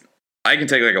 I can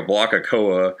take like a block of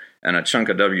Koa and a chunk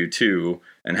of W2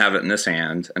 and have it in this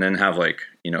hand, and then have like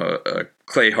a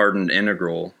clay hardened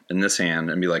integral in this hand,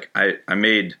 and be like, I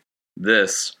made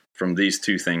this from these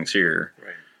two things here,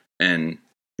 right? And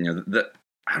that,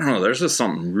 I don't know, there's just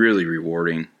something really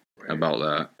rewarding about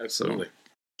that. Absolutely.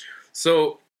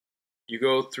 So you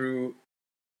go through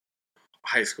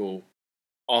high school,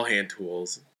 all hand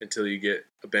tools, until you get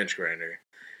a bench grinder.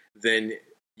 Then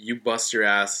you bust your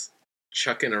ass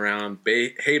chucking around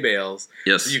hay bales.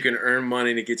 Yes. So you can earn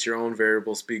money to get your own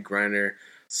variable speed grinder,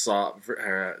 saw,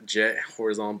 jet,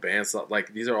 horizontal bandsaw.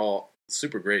 Like, these are all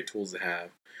super great tools to have.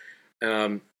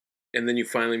 And then you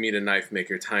finally meet a knife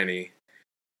maker, Tiny.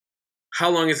 How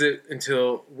long is it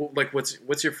until, like,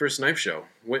 what's your first knife show?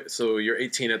 So you're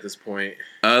 18 at this point.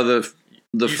 You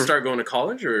start going to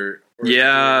college, or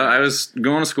yeah, I was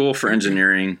going to school for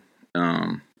engineering,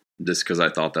 just because I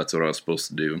thought that's what I was supposed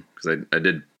to do. Because I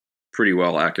did pretty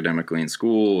well academically in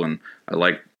school, and I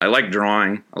like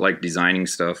drawing, I like designing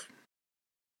stuff,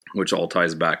 which all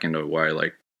ties back into why I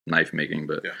like knife making.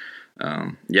 But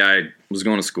I was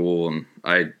going to school, and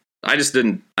I just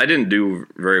didn't do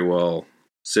very well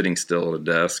sitting still at a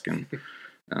desk, and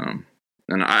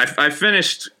I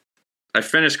finished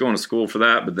going to school for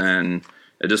that, but then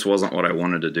it just wasn't what I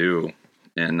wanted to do,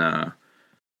 and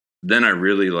then I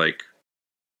really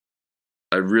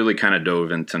kind of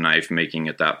dove into knife making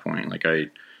at that point. Like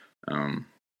I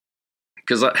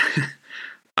because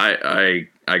I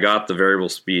got the variable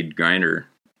speed grinder,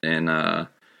 and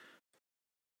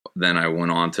then I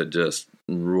went on to just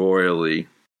royally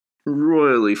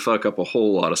fuck up a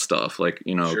whole lot of stuff. Like,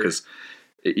 you know, because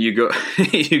you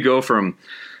go from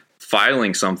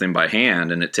filing something by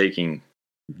hand and it taking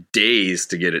days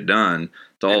to get it done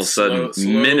to all of a sudden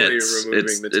minutes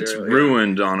it's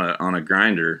ruined on a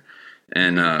grinder.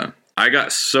 And I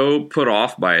got so put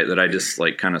off by it that I just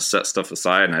like kind of set stuff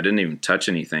aside, and I didn't even touch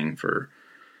anything for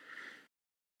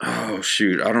I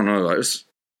don't know,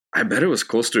 I bet it was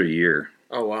close to a year.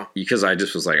 Oh wow. Because I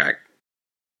just was like,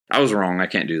 I was wrong, I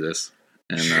can't do this.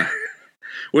 And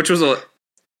which was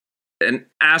an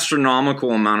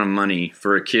astronomical amount of money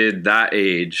for a kid that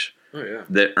age. Oh, yeah.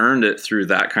 That earned it through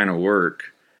that kind of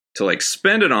work, to like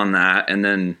spend it on that, and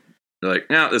then they're like,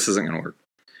 no, this isn't going to work.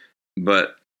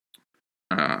 But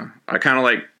I kind of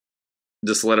like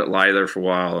just let it lie there for a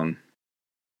while, and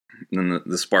then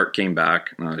the spark came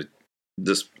back, and I was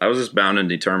just bound and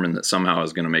determined that somehow I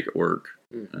was going to make it work.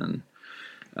 And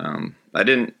I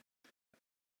didn't,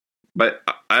 but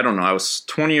I don't know. I was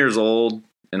 20 years old,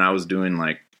 and I was doing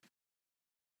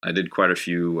I did quite a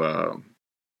few,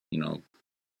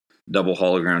 double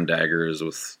hollow ground daggers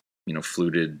with,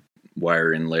 fluted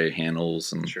wire inlay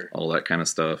handles and all that kind of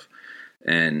stuff.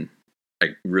 And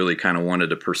I really kind of wanted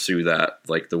to pursue that,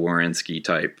 like the Warinsky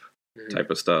type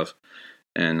of stuff.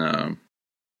 And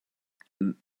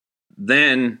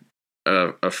then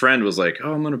a friend was like,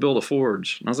 "Oh, I'm going to build a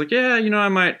forge." And I was like, "Yeah,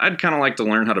 I'd kind of like to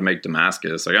learn how to make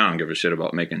Damascus. Like, I don't give a shit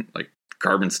about making like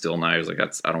carbon steel knives. Like,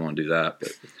 I don't want to do that."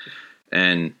 But,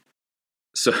 and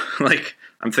so like,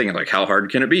 I'm thinking like, how hard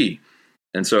can it be?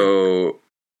 And so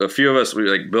a few of us, we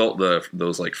like built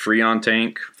those like Freon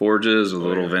tank forges with a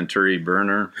little Venturi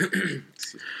burner.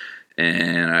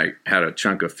 And I had a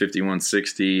chunk of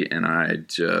 5160, and I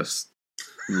just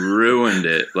ruined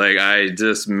it. Like, I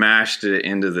just mashed it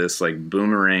into this like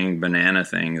boomerang banana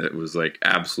thing that was like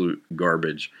absolute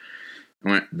garbage.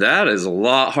 I went, that is a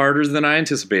lot harder than I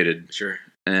anticipated. Sure.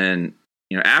 And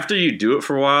after you do it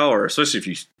for a while, or especially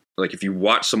if you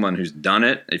watch someone who's done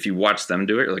it, if you watch them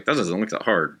do it, you're like, that doesn't look that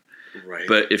hard. Right.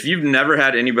 But if you've never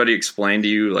had anybody explain to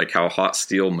you like how hot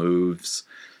steel moves,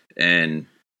 and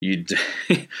you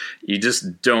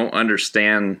just don't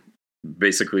understand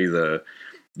basically the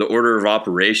order of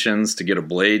operations to get a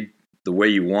blade the way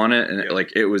you want it, and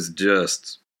it was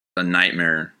just a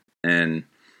nightmare. And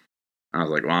I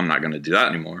was like, well, I'm not going to do that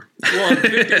anymore. Well,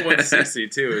 5160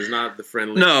 too is not the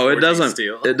friendly. No, it doesn't.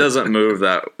 Steel. It doesn't move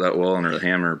that well under the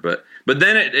hammer. But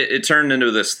then it turned into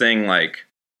this thing. Like,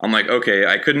 I'm like, okay,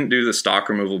 I couldn't do the stock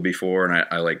removal before, and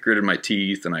I like gritted my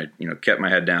teeth, and I kept my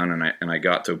head down, and I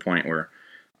got to a point where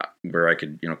I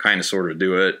could kind of sort of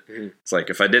do it. Mm-hmm. It's like,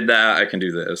 if I did that, I can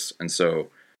do this. And so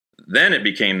then it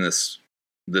became this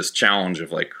challenge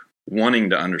of like wanting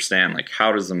to understand like,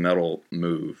 how does the metal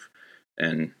move?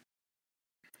 And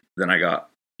then I got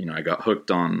hooked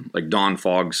on like Don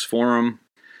Fogg's forum,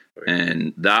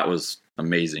 and that was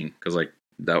amazing because like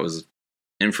that was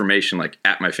information like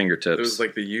at my fingertips. It was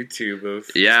like the YouTube of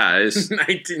it's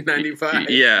 1995.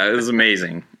 Yeah, it was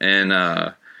amazing.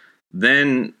 And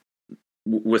then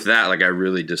with that, like I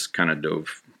really just kind of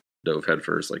dove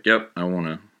headfirst. Like, yep,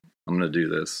 I'm gonna do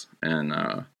this. And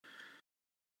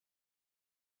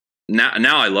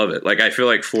now I love it. Like, I feel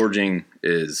like forging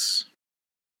is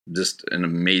just an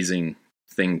amazing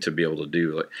thing to be able to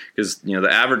do. Like, because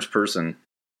the average person,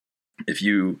 if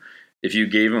you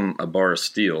gave them a bar of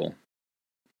steel,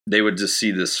 they would just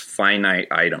see this finite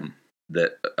item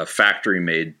that a factory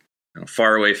made,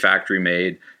 faraway factory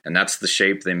made, and that's the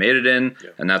shape they made it in,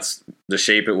 and that's the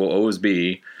shape it will always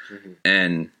be. Mm-hmm.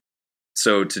 And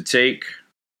so to take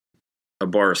a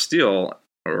bar of steel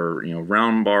or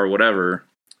round bar, whatever,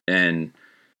 and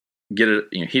get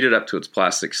it, heat it up to its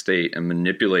plastic state and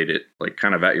manipulate it like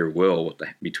kind of at your will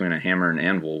between a hammer and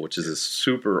anvil, which is a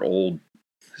super old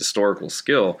historical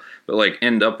skill, but like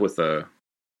end up with a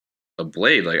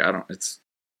blade. Like, I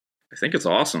think it's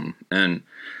awesome. And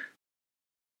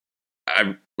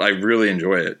I really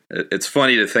enjoy it. It's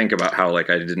funny to think about how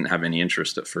like I didn't have any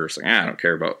interest at first. Like, I don't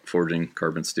care about forging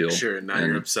carbon steel. Sure, now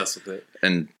you're obsessed with it.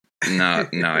 And now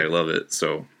I love it.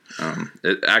 So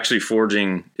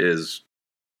forging is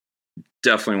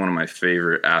definitely one of my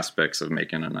favorite aspects of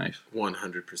making a knife.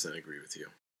 100% agree with you.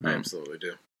 I absolutely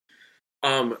do.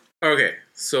 Okay,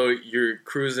 so you're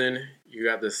cruising, you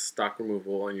got this stock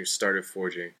removal, and you started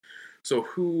forging. So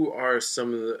who are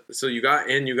some of the... So you got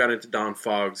into Don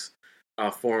Fogg's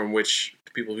forum, which,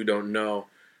 people who don't know,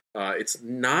 it's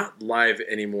not live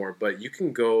anymore, but you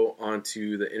can go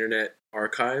onto the Internet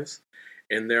Archives,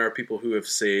 And there are people who have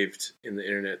saved in the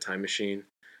Internet Time Machine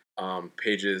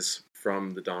pages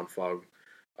from the Don Fogg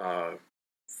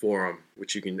forum,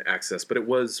 which you can access. But it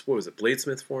was, what was it,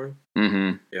 Bladesmith forum?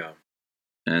 Mm-hmm. Yeah.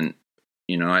 And,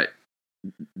 you know,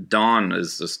 Don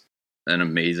is just an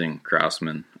amazing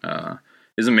craftsman.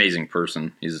 He's an amazing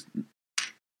person. He's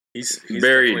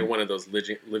very, definitely one of those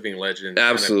living legends,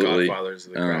 absolutely, kind of godfathers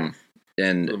of the craft,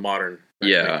 and the modern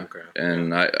craft.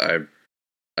 And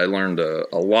I learned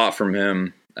a lot from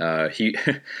him. I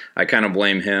kind of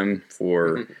blame him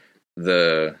for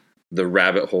the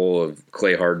rabbit hole of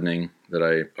clay hardening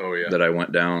that I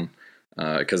went down,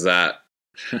 because that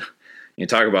you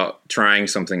talk about trying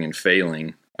something and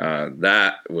failing.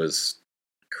 That was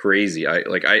crazy.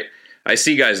 I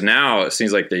see guys now, it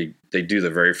seems like they do the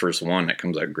very first one that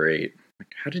comes out great.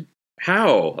 Like,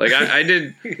 how? Like, I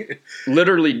did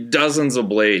literally dozens of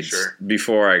blades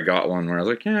before I got one where I was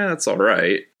like, yeah, that's all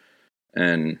right.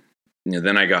 And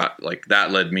then I got, like,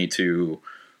 that led me to,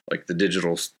 like, the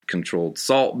digital controlled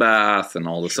salt bath and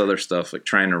all this other stuff, like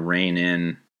trying to rein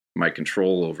in my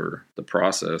control over the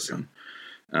process. And,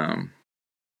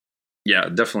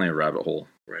 definitely a rabbit hole.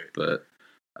 Right. But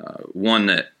one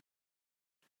that,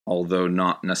 although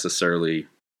not necessarily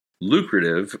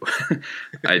lucrative,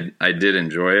 I did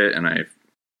enjoy it, and I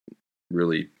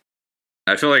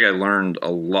feel like I learned a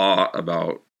lot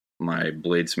about my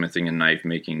bladesmithing and knife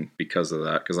making because of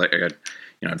that. Because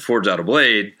I'd forge out a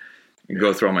blade and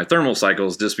go through all my thermal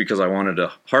cycles just because I wanted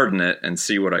to harden it and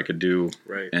see what I could do.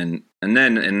 Right. And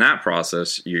then in that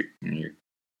process, you're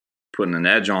putting an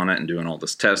edge on it and doing all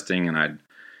this testing, and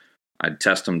I'd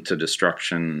test them to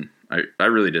destruction. I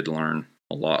really did learn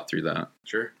a lot through that.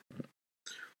 Sure.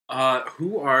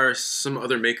 Who are some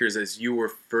other makers as you were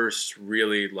first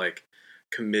really like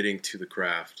committing to the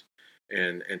craft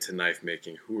and to knife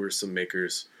making? Who were some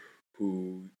makers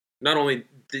who not only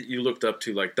that you looked up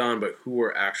to like Don, but who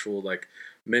were actual like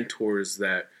mentors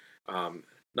that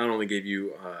not only gave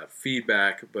you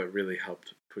feedback, but really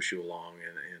helped push you along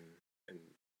and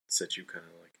set you kind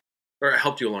of like, or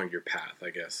helped you along your path, I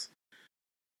guess?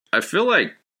 I feel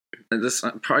like this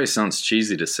probably sounds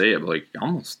cheesy to say it, but like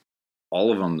almost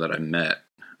all of them that I met,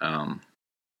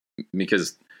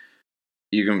 because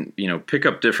you can, pick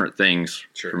up different things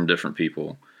from different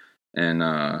people. And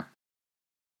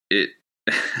it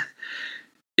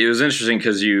was interesting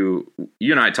because you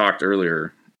and I talked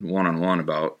earlier one-on-one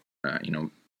about,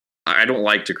 I don't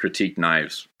like to critique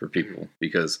knives for people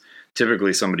because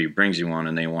typically somebody brings you one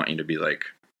and they want you to be like,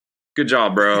 good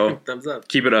job, bro. Thumbs up.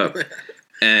 Keep it up.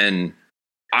 And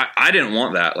I didn't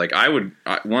want that. Like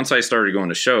once I started going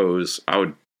to shows, I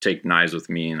would take knives with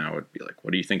me and I would be like,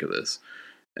 what do you think of this?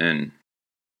 And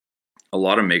a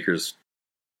lot of makers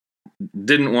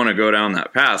didn't want to go down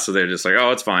that path. So they're just like,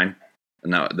 oh, it's fine.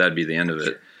 And that'd be the end of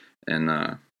it.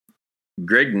 And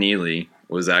Greg Neely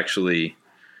was actually,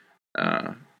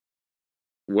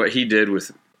 what he did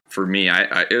for me,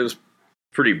 it was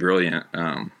pretty brilliant.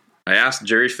 I asked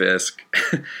Jerry Fisk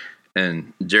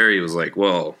and Jerry was like,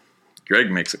 well,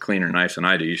 Greg makes a cleaner knife than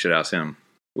I do. You should ask him,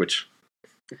 which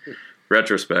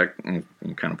retrospect and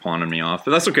kind of pawning me off,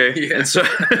 but that's okay. Yeah. And so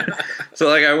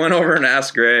like I went over and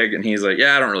asked Greg and he's like,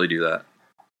 yeah, I don't really do that.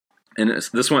 And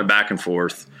this went back and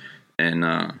forth. And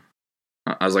I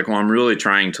was like, well, I'm really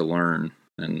trying to learn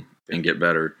and get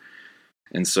better.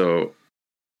 And so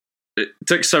it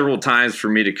took several times for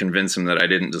me to convince him that I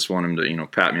didn't just want him to,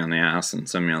 pat me on the ass and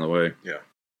send me on the way. Yeah.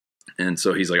 And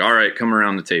so he's like, all right, come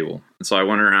around the table. And so I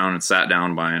went around and sat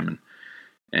down by him.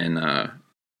 And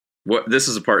this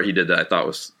is a part he did that I thought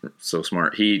was so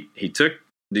smart. He took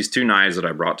these two knives that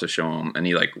I brought to show him, and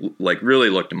he like really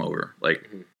looked them over, like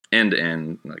end to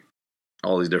end, like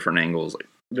all these different angles, like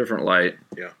different light.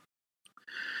 Yeah.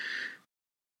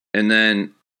 And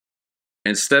then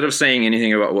instead of saying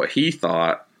anything about what he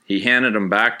thought, he handed them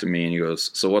back to me and he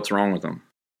goes, so what's wrong with them?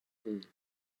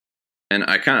 And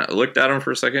I kind of looked at him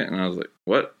for a second and I was like,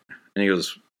 what? And he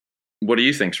goes, what do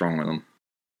you think's wrong with them?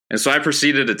 And so I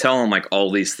proceeded to tell him like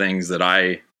all these things that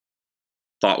I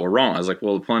thought were wrong. I was like,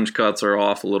 well, the plunge cuts are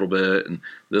off a little bit. And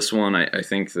this one, I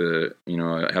think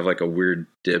I have like a weird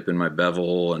dip in my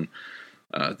bevel, and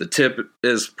the tip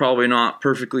is probably not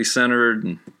perfectly centered.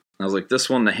 And I was like, this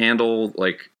one, the handle,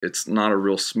 like it's not a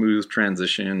real smooth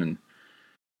transition. And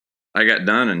I got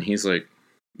done and he's like,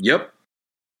 yep.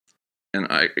 And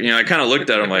I kind of looked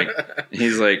at him like,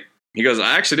 he goes,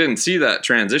 I actually didn't see that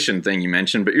transition thing you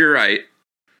mentioned, but you're right.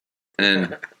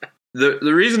 And the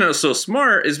reason it was so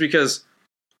smart is because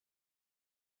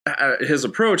his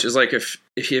approach is like, if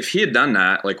he had done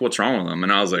that, like, what's wrong with them?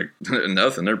 And I was like,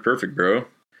 nothing, they're perfect, bro.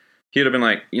 He'd have been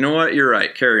like, you know what? You're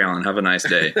right. Carry on. Have a nice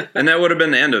day. And that would have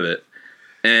been the end of it.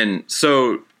 And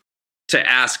so to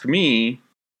ask me,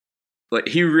 like,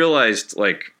 he realized,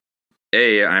 like,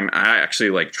 I'm actually,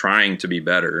 like, trying to be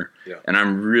better. Yeah. And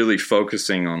I'm really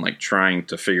focusing on, like, trying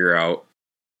to figure out,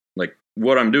 like,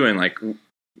 what I'm doing, like,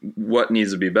 what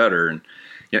needs to be better. And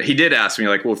he did ask me,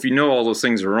 like, well, if you know all those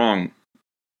things are wrong,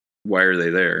 why are they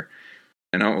there?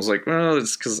 And I was like, well,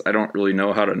 it's because I don't really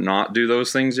know how to not do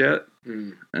those things yet.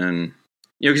 Mm. And,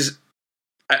 because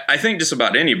I think just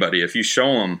about anybody, if you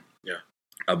show them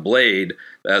a blade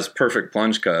that has perfect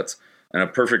plunge cuts and a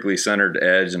perfectly centered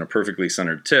edge and a perfectly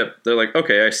centered tip, they're like,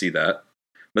 okay, I see that.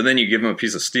 But then you give them a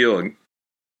piece of steel and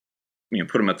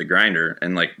put them at the grinder,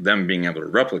 and like them being able to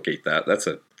replicate that's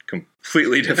a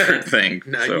completely different thing.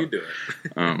 Now you do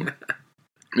it.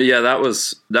 But yeah, that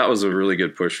was a really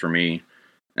good push for me.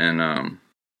 And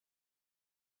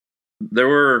there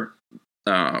were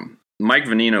Mike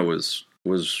Venino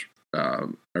was a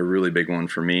really big one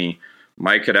for me.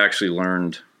 Mike had actually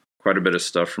learned quite a bit of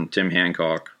stuff from Tim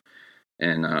Hancock,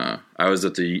 and I was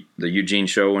at the Eugene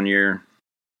show one year,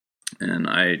 and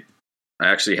I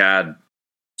actually had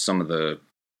some of the,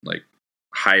 like,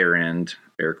 higher end,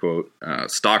 air quote,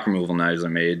 stock removal knives I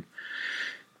made.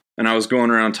 And I was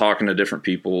going around talking to different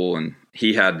people, and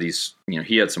he had these,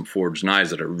 he had some forged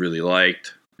knives that I really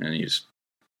liked, and he's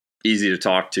easy to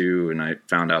talk to. And I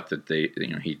found out that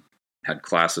he had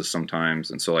classes sometimes.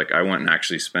 And so, like, I went and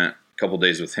actually spent a couple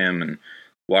days with him and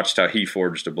watched how he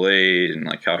forged a blade and,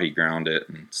 like, how he ground it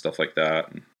and stuff like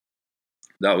that. And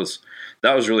that was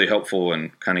really helpful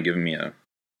and kind of giving me a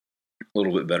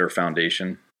little bit better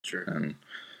foundation. Sure. And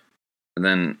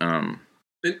then,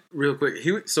 real quick,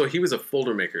 he was a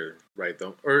folder maker, right?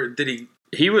 Though, or did he?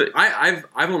 He would. I've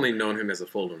only known him as a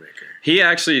folder maker. He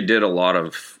actually did a lot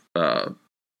of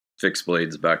fixed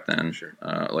blades back then, sure.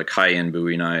 Like high end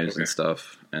Bowie knives and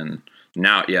stuff. And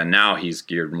now he's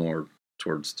geared more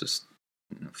towards just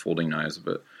folding knives.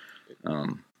 But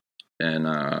I don't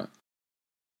know.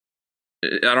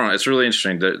 It's really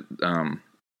interesting that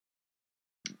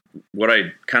what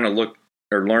I kind of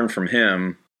learned from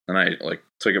him, and I like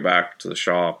took it back to the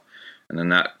shop, and then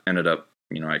that ended up,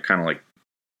 I kind of like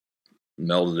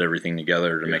melded everything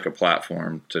together to make a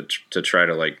platform to try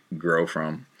to like grow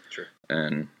from. Sure.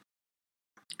 And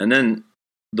then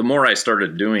the more I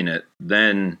started doing it,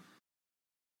 then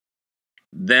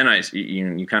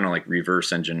you kind of like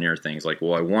reverse engineer things. Like,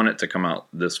 well, I want it to come out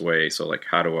this way, so like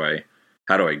how do I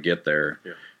get there?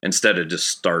 Yeah. Instead of just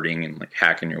starting and like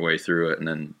hacking your way through it and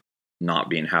then not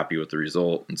being happy with the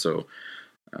result. And so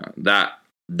that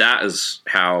is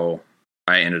how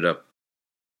I ended up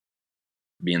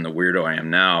being the weirdo I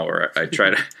am now, or I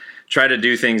try to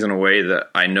do things in a way that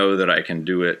I know that I can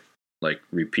do it like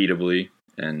repeatably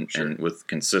and with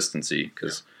consistency.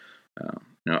 Because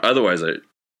otherwise,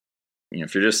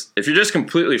 if you're just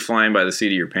completely flying by the seat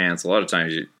of your pants, a lot of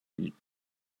times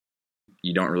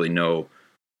you don't really know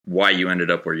why you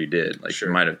ended up where you did. Like, you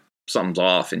might have something's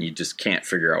off and you just can't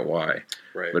figure out why.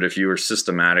 Right. But if you were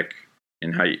systematic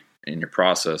in in your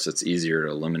process, it's easier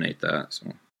to eliminate that.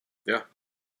 So yeah,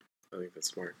 I think that's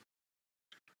smart.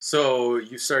 So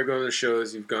you started going to the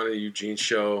shows. You've gone to the Eugene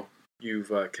show.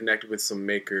 You've connected with some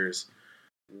makers.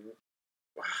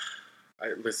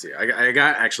 Let's see. I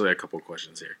got actually a couple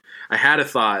questions here. I had a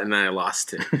thought and then I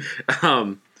lost it.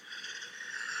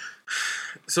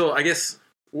 So I guess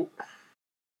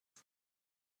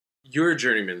you're a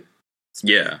journeyman.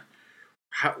 Yeah.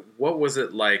 What was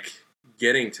it like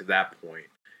getting to that point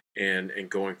and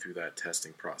going through that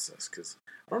testing process? Because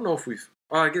I don't know if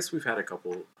I guess we've had a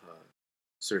couple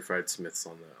certified smiths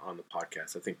on the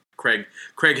podcast. I think Craig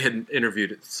had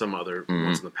interviewed some other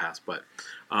ones in the past, but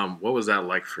what was that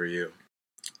like for you?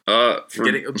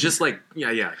 Building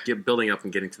up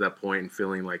and getting to that point and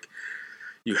feeling like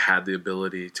you had the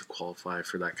ability to qualify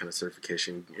for that kind of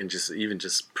certification and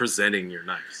just presenting your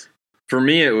knives. For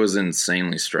me, it was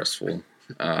insanely stressful.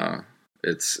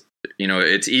 It's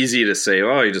easy to say,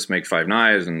 oh, you just make 5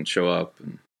 knives and show up,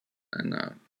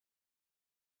 and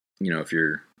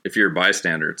if you're a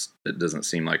bystander, it doesn't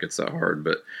seem like it's that hard.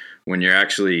 But when you're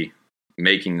actually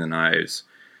making the knives,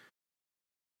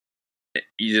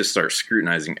 you just start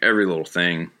scrutinizing every little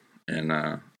thing. And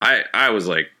I was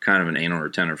like kind of an anal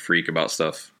retentive freak about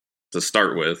stuff to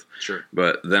start with. Sure.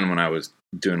 But then when I was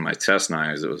doing my test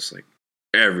knives, it was like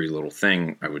every little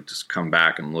thing I would just come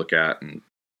back and look at and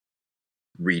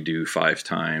redo 5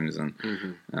 times. And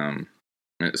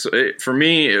for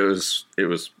me, it was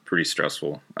pretty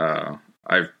stressful.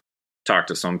 I've talked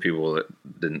to some people that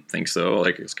didn't think so,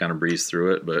 like it's kind of breezed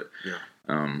through it. But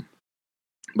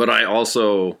but I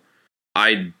also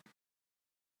I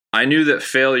knew that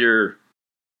failure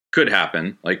could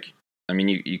happen. Like I mean,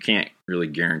 you can't really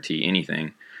guarantee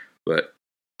anything, but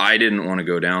I didn't want to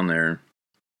go down there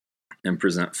and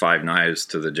present 5 knives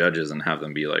to the judges and have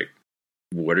them be like,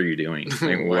 what are you doing?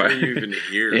 Like, why are you even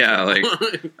here? Yeah. Like,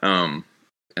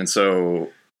 and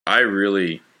so I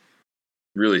really,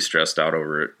 really stressed out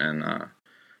over it. And, I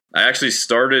actually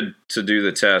started to do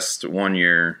the test one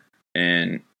year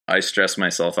and I stressed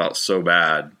myself out so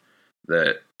bad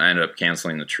that I ended up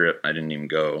canceling the trip. I didn't even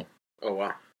go. Oh,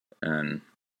 wow. And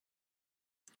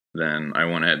then I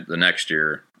went ahead the next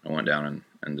year. I went down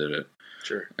and did it.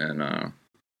 Sure. And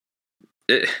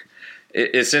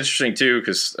it's interesting too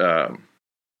because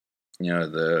you know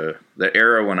the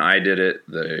era when I did it,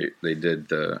 they did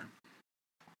the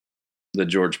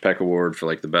George Peck Award for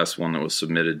like the best one that was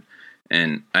submitted,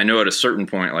 and I know at a certain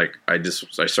point, like I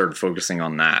started focusing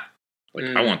on that. Like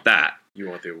I want that. You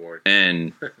want the award,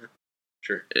 and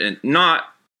sure, and not.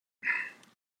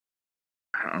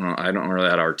 I don't know. I don't really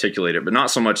know how to articulate it, but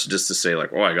not so much just to say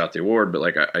like, "Oh, I got the award," but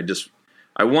like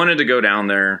I wanted to go down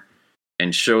there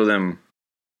and show them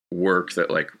work that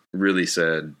like really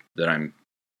said that I'm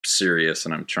serious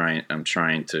and I'm trying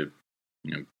to,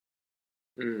 you know,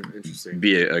 interesting,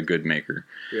 be a good maker.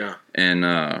 Yeah, and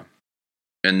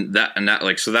that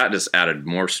like so that just added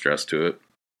more stress to it.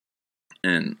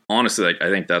 And honestly, like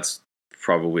I think that's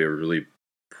probably a really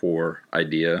poor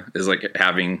idea. Is like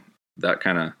having that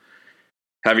kind of.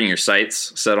 Having your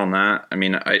sights set on that. I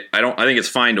mean, I think it's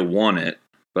fine to want it,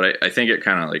 but I think it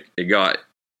kind of like it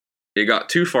got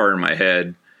too far in my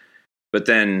head. But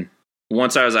then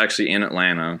once I was actually in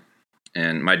Atlanta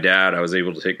and I was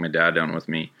able to take my dad down with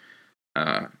me.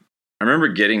 I remember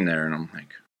getting there and I'm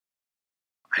like,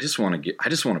 I just want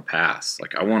to pass.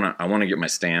 Like I want to get my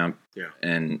stamp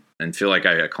and feel like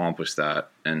I accomplished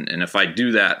that. And if I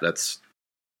do that, that's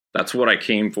what I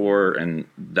came for. And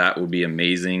that would be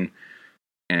amazing.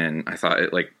 And I thought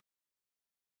it like,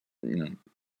 you know,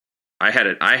 I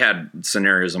had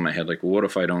scenarios in my head like, well, what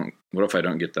if I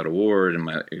don't get that award and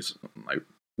my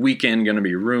weekend going to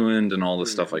be ruined and all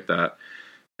this stuff like that.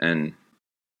 And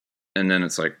then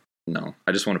it's like, no,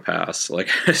 I just want to pass. Like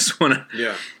I want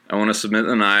to submit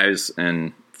the knives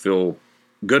and feel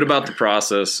good about the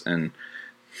process. And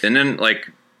then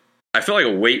like, I feel like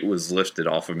a weight was lifted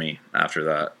off of me after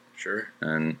that. Sure.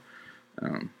 And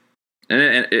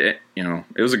it you know,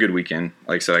 it was a good weekend.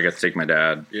 Like I said, I got to take my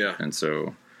dad. Yeah. And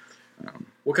so,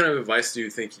 what kind of advice do you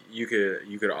think you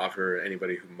could offer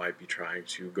anybody who might be trying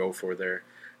to go for their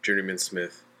journeyman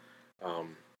smith?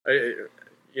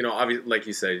 You know, obviously, like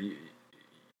you said,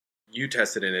 you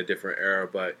tested in a different era,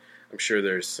 but I'm sure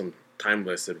there's some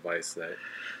timeless advice that,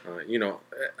 you know,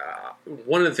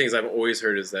 one of the things I've always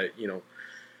heard is that, you know,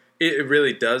 it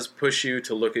really does push you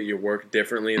to look at your work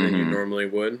differently than you normally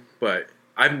would, but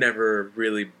I've never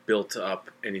really built up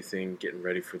anything getting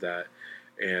ready for that.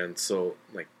 And so,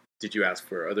 like, did you ask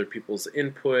for other people's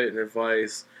input and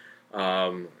advice?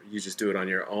 You just do it on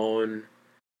your own?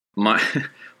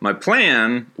 My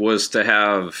plan was to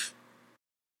have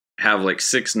like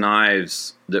 6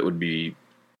 knives that would be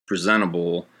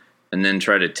presentable and then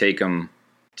try to take them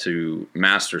to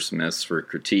mastersmiths for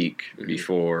critique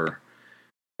before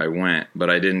I went, but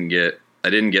I didn't get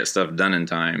stuff done in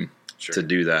time to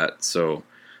do that. So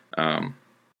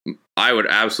I would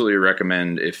absolutely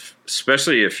recommend,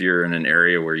 especially if you're in an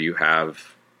area where you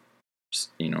have,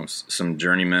 you know, some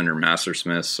journeymen or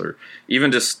mastersmiths, or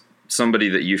even just somebody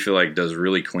that you feel like does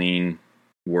really clean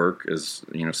work, as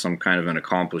you know, some kind of an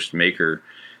accomplished maker,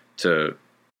 to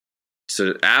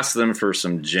ask them for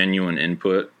some genuine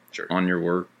input on your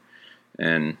work.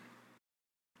 And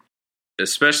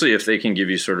especially if they can give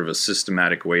you sort of a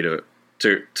systematic way to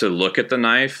look at the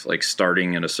knife, like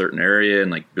starting in a certain area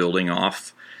and like building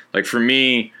off. Like for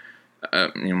me,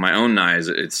 you know, my own knives,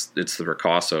 it's the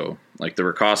Ricasso. Like the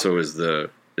Ricasso is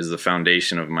the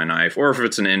foundation of my knife, or if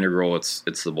it's an integral, it's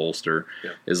the bolster.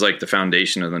 Is like the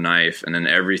foundation of the knife, and then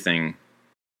everything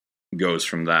goes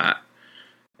from that.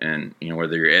 And you know,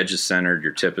 whether your edge is centered,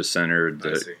 your tip is centered,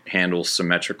 the handle's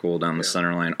symmetrical down the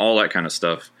center line, all that kind of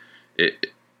stuff.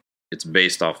 It's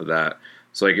based off of that.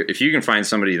 So like if you can find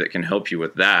somebody that can help you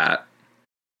with that,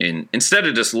 and instead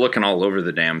of just looking all over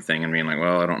the damn thing and being like,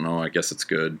 well, I don't know, I guess it's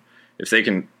good. If they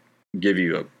can give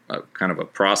you a kind of a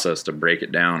process to break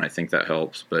it down, I think that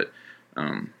helps. But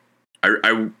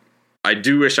I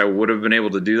do wish I would have been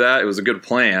able to do that. It was a good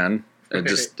plan. It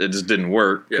just didn't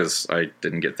work because I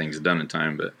didn't get things done in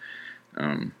time. But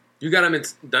you got them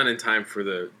done in time for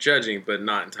the judging, but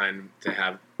not in time to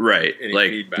have any like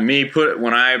feedback.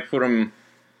 When I put them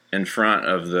in front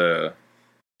of the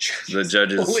the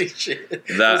judges. Holy shit!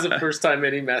 That was the first time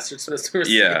any Master Smiths were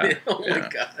seen. Oh my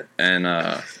god! And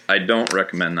I don't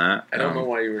recommend that. I don't know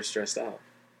why you were stressed out.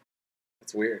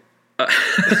 That's weird.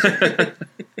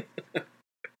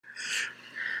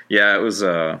 Yeah, it was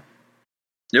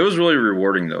really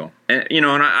rewarding though, and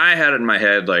and I had it in my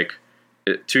head like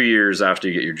 2 years after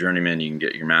you get your journeyman, you can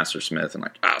get your Master Smith, and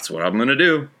like that's what I'm gonna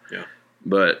do. Yeah,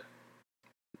 but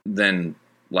then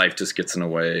life just gets in the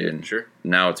way, and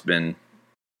now it's been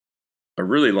a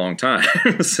really long time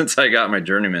since I got my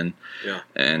journeyman. Yeah,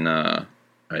 and I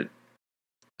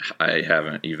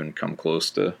haven't even come close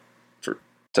to for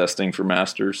testing for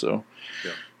master. So,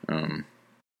 and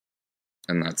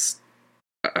that's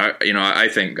I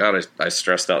think God I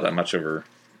stressed out that much over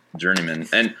journeyman.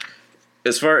 And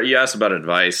as far you asked about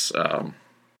advice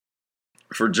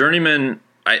for journeyman,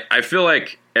 I feel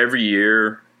like every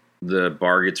year the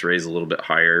bar gets raised a little bit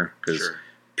higher because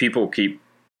people keep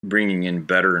bringing in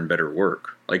better and better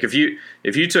work. Like if you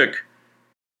took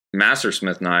Master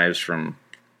Smith knives from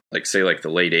like the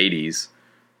late 80s,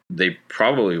 they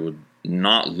probably would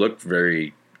not look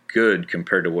very good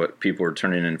compared to what people are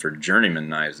turning in for journeyman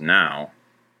knives now.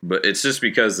 But it's just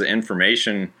because the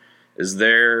information is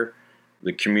there,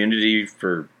 the community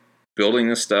for building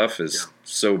this stuff is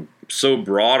so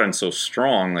broad and so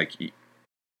strong. Like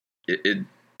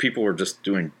people are just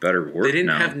doing better work. They didn't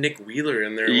now. Have Nick Wheeler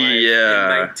in their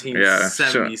life in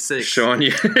 1976.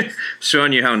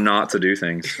 Showing you how not to do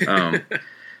things.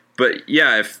 But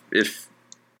yeah, if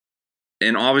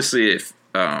and obviously if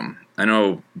I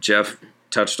know Jeff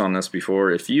touched on this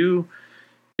before, if you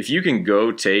can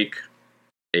go take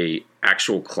a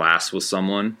actual class with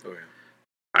someone,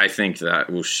 I think that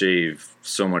will shave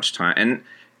so much time.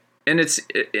 And it's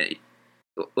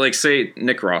like say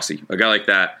Nick Rossi, a guy like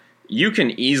that. You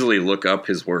can easily look up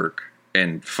his work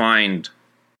and find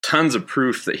tons of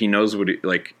proof that he knows what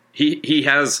he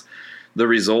has the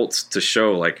results to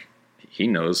show like he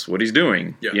knows what he's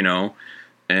doing,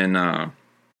 and I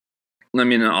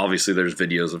mean, obviously there's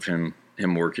videos of him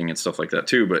working and stuff like that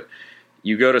too, but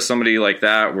you go to somebody like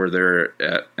that where they're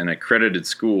at an accredited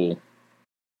school,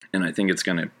 and I think it's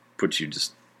going to put you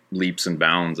just leaps and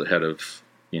bounds ahead of,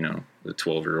 the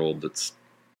 12-year-old that's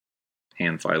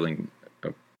hand filing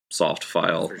soft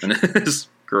file in his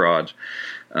garage.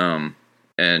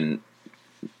 And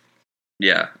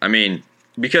yeah, I mean,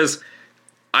 because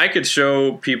I could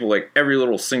show people like every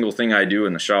little single thing I do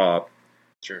in the shop,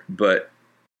 but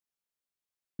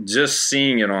just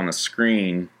seeing it on the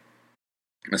screen,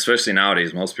 especially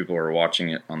nowadays, most people are watching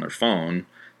it on their phone,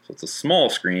 so it's a small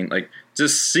screen. Like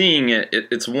just seeing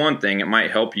it's one thing. It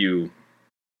might help you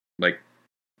like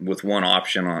with one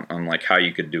option on like how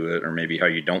you could do it or maybe how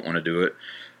you don't want to do it.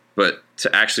 But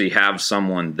to actually have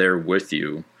someone there with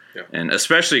you, and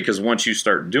especially because once you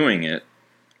start doing it,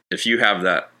 if you have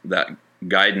that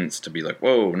guidance to be like,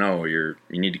 whoa, no, you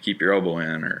need to keep your elbow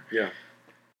in, or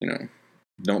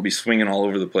don't be swinging all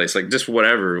over the place, like just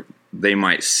whatever they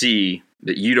might see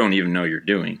that you don't even know you're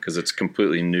doing because it's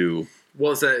completely new.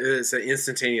 Well, it's an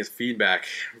instantaneous feedback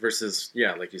versus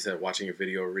like you said, watching a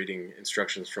video, reading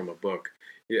instructions from a book.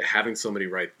 Having somebody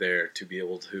right there to be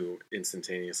able to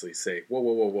instantaneously say,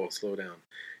 whoa, slow down.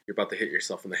 You're about to hit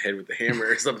yourself in the head with the hammer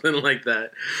or something like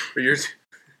that.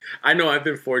 I know I've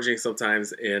been forging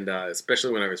sometimes, and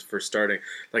especially when I was first starting,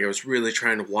 like I was really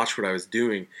trying to watch what I was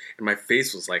doing, and my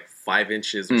face was like 5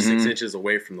 inches or 6 inches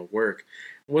away from the work.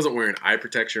 I wasn't wearing eye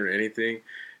protection or anything,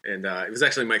 and it was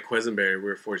actually Mike Quisenberry we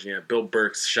were forging at Bill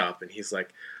Burke's shop, and he's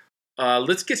like,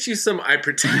 let's get you some eye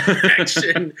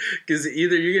protection, because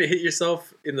either you're going to hit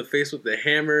yourself in the face with the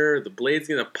hammer, or the blade's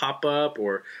going to pop up,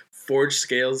 or forge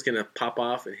scale's going to pop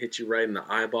off and hit you right in the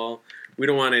eyeball. We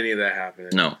don't want any of that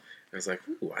happening. No. I was like,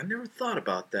 ooh, I never thought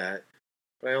about that.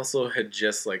 But I also had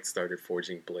just started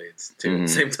forging blades too at the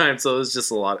same time, so it was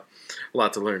just a lot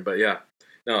to learn. But yeah,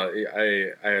 no,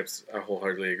 I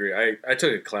wholeheartedly agree. I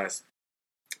took a class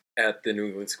at the New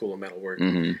England School of Metalwork,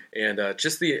 and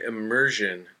just the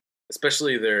immersion,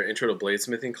 especially their Intro to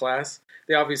Bladesmithing class.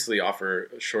 They obviously offer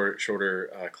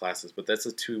shorter classes, but that's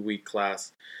a 2-week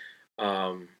class.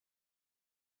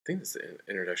 I think it's the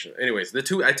introduction. Anyways, I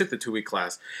took the 2-week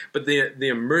class, but the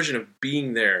immersion of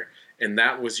being there, and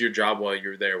that was your job while you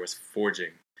were there, was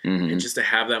forging. And just to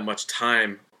have that much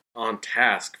time on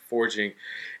task forging.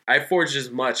 I forged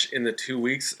as much in the 2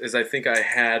 weeks as I think I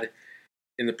had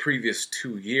in the previous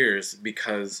 2 years,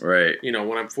 because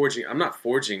when I'm forging, I'm not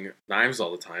forging knives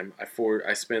all the time.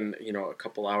 I spend a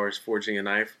couple hours forging a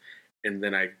knife, and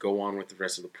then I go on with the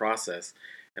rest of the process.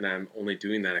 And I'm only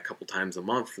doing that a couple times a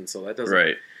month, and so that doesn't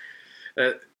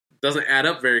doesn't add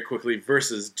up very quickly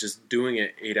versus just doing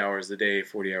it 8 hours a day,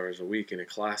 40 hours a week in a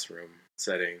classroom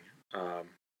setting.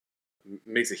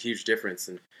 Makes a huge difference.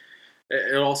 And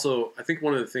it also, I think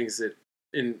one of the things that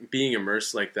in being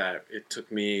immersed like that, it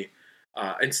took me,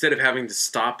 instead of having to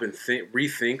stop and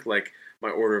rethink like my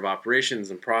order of operations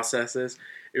and processes,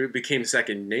 it became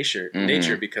second nature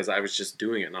because I was just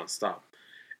doing it nonstop.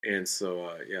 And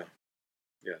so, yeah.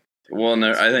 Well, and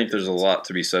I think there's a lot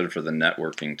to be said for the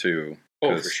networking too.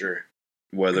 Oh, for sure.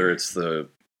 Whether it's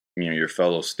your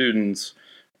fellow students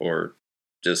or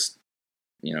just,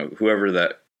 whoever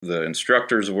that the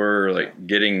instructors were, like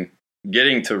getting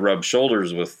to rub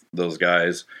shoulders with those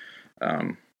guys,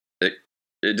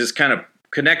 it just kind of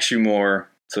connects you more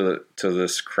to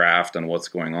this craft and what's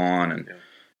going on,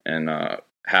 and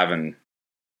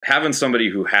having somebody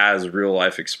who has real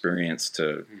life experience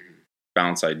to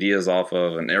bounce ideas off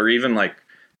of, or even like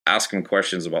ask them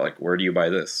questions about like, where do you buy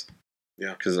this?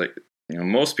 Yeah, because like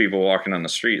most people walking on the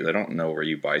street, they don't know where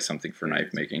you buy something for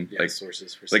knife making. Yeah, like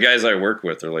sources for the guys I work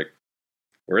with are like,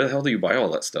 where the hell do you buy all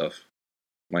that stuff?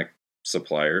 I'm like,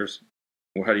 suppliers.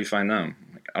 Well, how do you find them?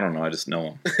 I'm like, I don't know. I just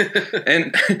know them.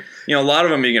 And a lot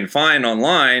of them you can find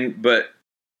online, but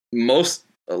a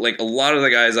lot of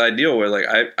the guys I deal with, like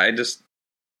I just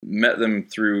met them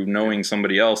through knowing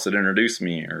somebody else that introduced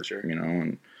me, or sure.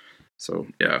 And so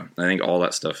yeah, I think all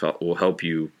that stuff will help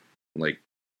you like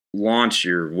launch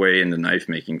your way into knife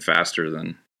making faster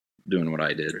than doing what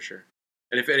I did. For sure.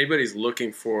 And if anybody's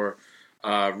looking for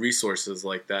resources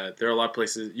like that, there are a lot of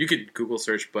places you could Google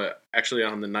search, but actually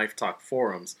on the Knife Talk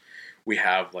forums, we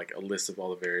have like a list of all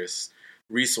the various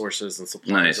resources and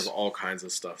supplies of all kinds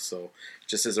of stuff. So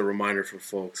just as a reminder for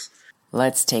folks,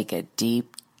 let's take a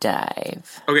deep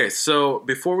dive. Okay, so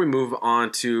before we move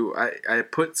on to, I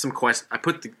put some I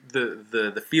put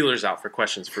the feelers out for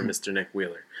questions for Mr. Nick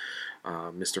Wheeler,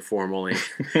 Mr. Formally,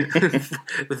 the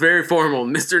very formal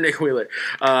Mr. Nick Wheeler.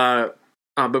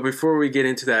 But before we get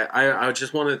into that, I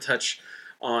just want to touch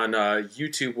on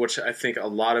YouTube, which I think a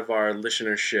lot of our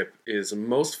listenership is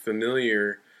most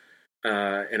familiar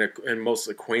and most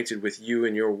acquainted with you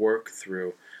and your work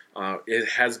through. It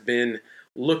has been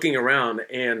looking around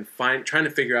and trying to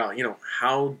figure out,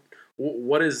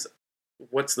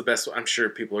 what's the best. I'm sure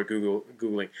people are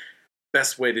googling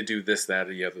best way to do this, that,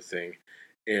 or the other thing,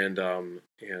 and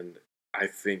I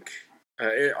think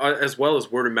as well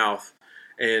as word of mouth,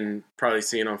 and probably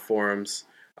seeing on forums,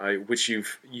 which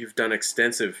you've done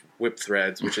extensive whip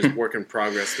threads, which is work in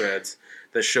progress threads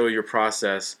that show your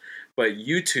process. But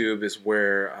YouTube is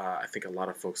where I think a lot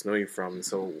of folks know you from.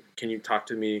 So can you talk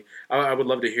to me? I would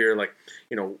love to hear,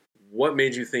 what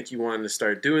made you think you wanted to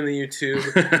start doing the YouTube?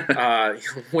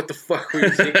 What the fuck were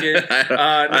you thinking?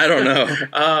 I don't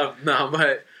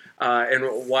know.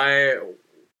 And why,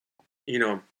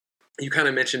 you kind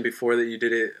of mentioned before that you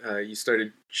did it, you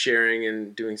started sharing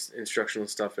and doing instructional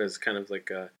stuff as kind of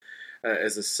like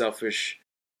as a selfish,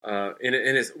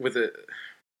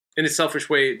 in a selfish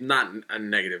way, not a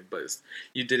negative, but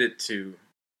you did it to,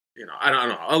 I don't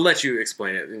know. I'll let you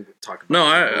explain it and talk about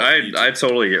it. No, I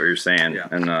totally get what you're saying, yeah.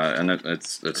 and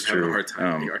it's I'm true. having a hard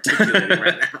time articulating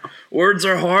right now. Words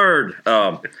are hard.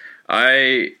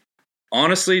 I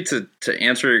honestly, to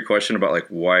answer your question about like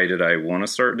why did I want to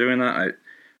start doing that,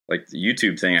 like the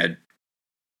YouTube thing, I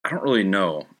don't really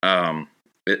know. I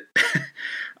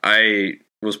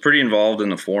was pretty involved in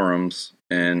the forums,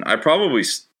 and I probably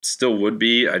still would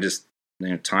be. I just,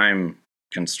 time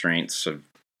constraints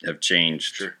have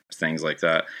changed, sure. Things like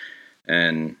that.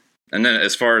 And then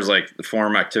as far as like the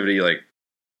forum activity, like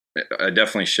I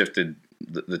definitely shifted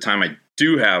the time I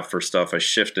do have for stuff. I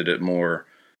shifted it more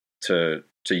to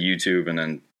YouTube and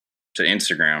then to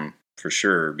Instagram for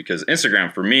sure, because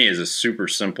Instagram for me is a super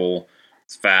simple,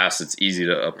 it's fast, it's easy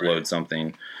to upload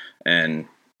something. And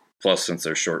plus, since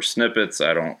they're short snippets,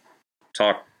 I don't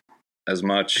talk as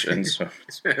much, and so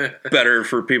it's better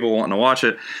for people wanting to watch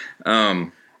it.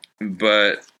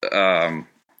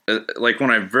 Like when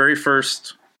I very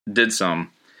first did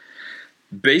some,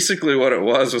 basically what it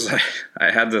was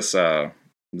I had this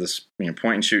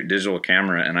point and shoot digital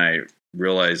camera, and I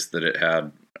realized that it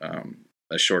had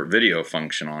a short video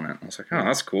function on it. I was like, oh,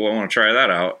 that's cool. I want to try that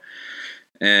out.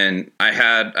 And I'd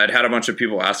had a bunch of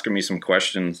people asking me some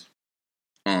questions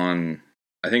on,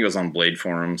 I think it was on Blade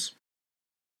forums.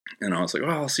 And I was like,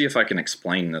 well, I'll see if I can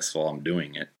explain this while I'm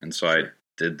doing it. And so I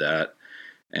did that.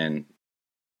 And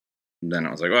then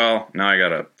I was like, well, now I got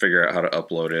to figure out how to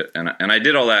upload it. And I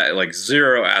did all that, like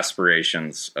zero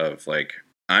aspirations of like,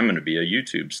 I'm going to be a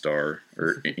YouTube star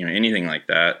or anything like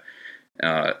that.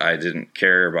 I didn't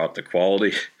care about the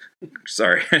quality.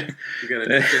 Sorry. You got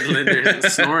a Linda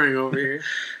snoring over here.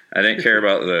 I didn't care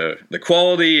about the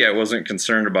quality. I wasn't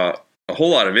concerned about a whole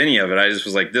lot of any of it. I just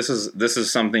was like, this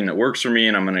is something that works for me,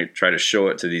 and I'm going to try to show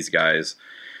it to these guys.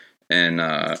 And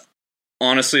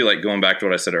honestly, like going back to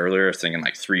what I said earlier, I was thinking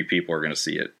like 3 people are going to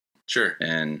see it. Sure.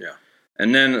 And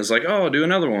then it was like, oh, I'll do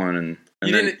another one. And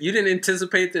you didn't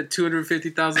anticipate that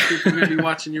 250,000 people were going to be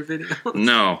watching your video?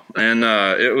 No. And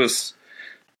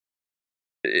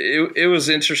it was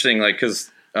interesting, like,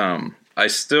 because I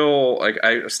still, like,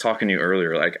 I was talking to you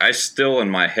earlier, like, I still in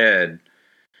my head,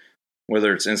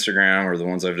 whether it's Instagram or the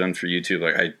ones I've done for YouTube,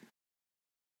 like,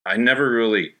 I never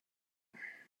really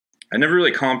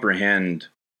comprehend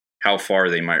how far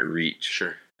they might reach.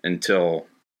 Sure. Until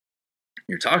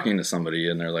you're talking to somebody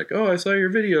and they're like, oh, I saw your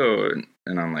video.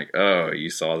 And I'm like, oh, you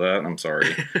saw that? I'm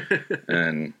sorry.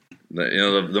 And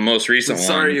the most recent one.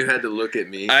 Sorry you had to look at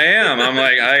me. I am. I'm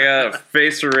like, I got a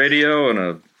face for radio and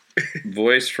a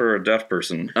voice for a deaf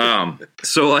person.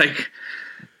 So like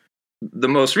the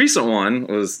most recent one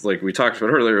was, like we talked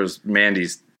about earlier, was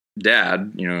Mandy's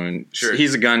dad, and sure.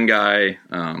 He's a gun guy.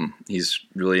 He's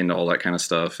really into all that kind of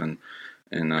stuff. And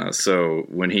so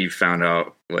when he found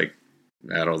out, like,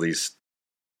 I had all these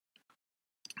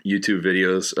YouTube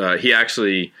videos, he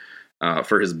actually,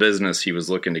 for his business, he was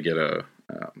looking to get a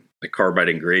carbide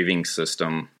engraving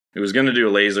system. He was going to do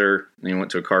a laser, and he went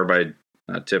to a carbide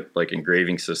tip, like,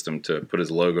 engraving system to put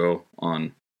his logo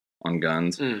on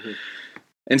guns. Mm-hmm.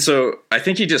 And so I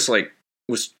think he just, like,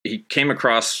 he came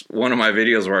across one of my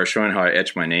videos where I was showing how I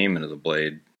etch my name into the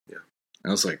blade. Yeah. And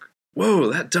I was like,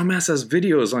 whoa, that dumbass has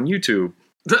videos on YouTube.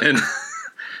 And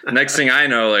next thing I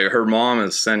know, like, her mom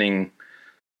is sending,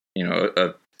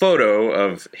 a photo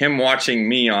of him watching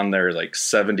me on their, like,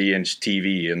 70-inch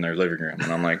TV in their living room.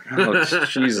 And I'm like, oh,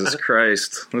 Jesus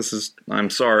Christ. I'm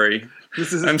sorry.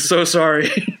 I'm so sorry.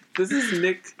 This is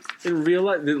Nick in real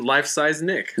life, life-size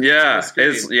Nick. Yeah.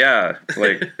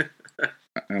 Like,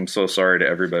 I'm so sorry to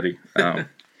everybody.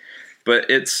 But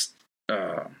it's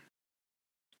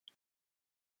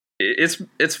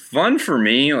fun for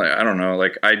me. Like, I don't know.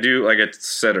 Like, I do, like I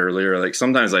said earlier, like,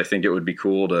 sometimes I think it would be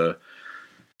cool to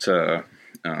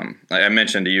like I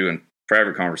mentioned to you in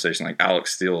private conversation, like,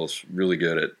 Alex Steele is really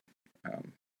good at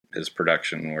his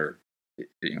production, where,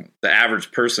 the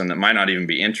average person that might not even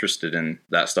be interested in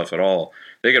that stuff at all,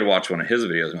 they could watch one of his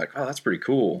videos and be like, oh, that's pretty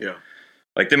cool. Yeah.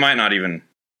 Like, they might not even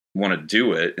want to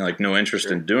do it, like, no interest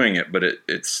in doing it, but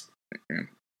it's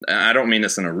I don't mean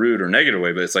this in a rude or negative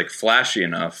way, but it's, like, flashy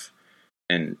enough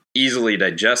and easily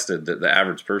digested that the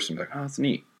average person be like, oh, that's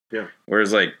neat. Yeah.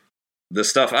 Whereas, like, the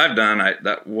stuff I've done,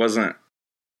 that wasn't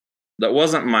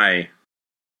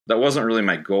really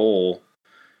my goal.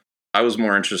 I was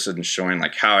more interested in showing,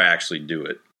 like, how I actually do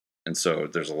it. And so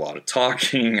there's a lot of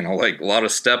talking and, like, a lot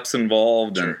of steps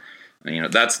involved. Sure.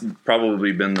 And that's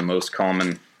probably been the most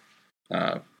common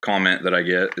comment that I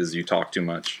get is, you talk too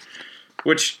much,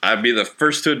 which I'd be the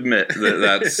first to admit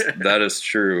that is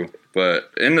true.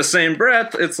 But in the same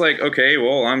breath, it's like, okay,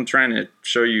 well, I'm trying to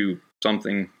show you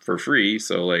something for free.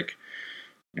 So, like,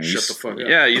 shut the fuck up.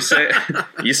 Yeah, you say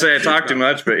I talk too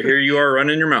much, but here you are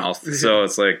running your mouth. So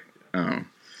it's like, oh,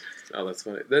 that's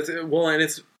funny.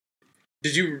 And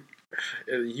did you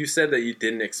said that you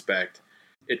didn't expect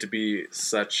it to be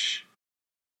such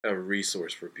a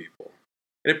resource for people.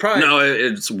 And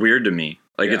it's weird to me.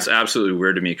 Like, it's absolutely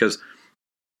weird to me because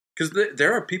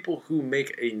there are people who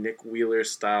make a Nick Wheeler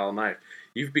style knife.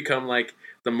 You've become like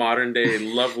the modern day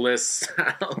Loveless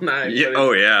style knife.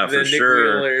 Yeah, for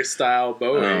sure. Nick Wheeler style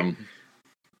Bowie.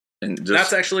 And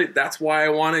that's why I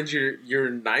wanted your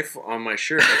knife on my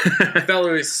shirt. I felt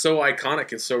it was so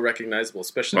iconic and so recognizable,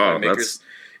 especially by makers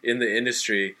in the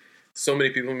industry. So many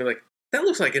people would be like, that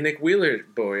looks like a Nick Wheeler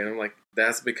Bowie. And I'm like,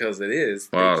 that's because it is.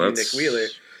 Wow, that's Nick Wheeler.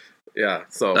 Yeah,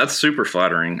 so that's super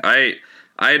flattering. I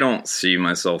don't see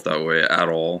myself that way at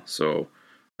all. So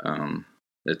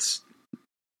it's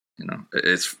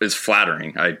it's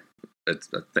flattering.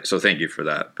 So thank you for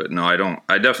that. But no, I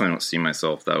definitely don't see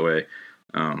myself that way.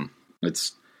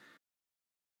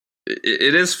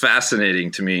 It is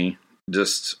fascinating to me.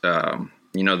 Just I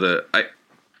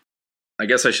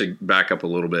guess I should back up a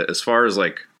little bit as far as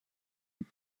like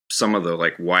some of the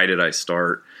like why did I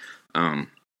start.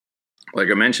 Like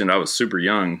I mentioned, I was super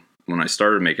young when I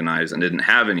started making knives and didn't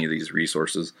have any of these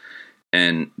resources.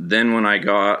 And then when I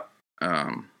got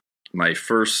my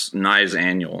first knives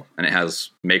annual, and it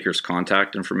has maker's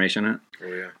contact information in it,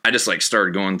 I just like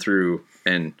started going through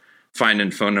and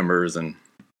finding phone numbers and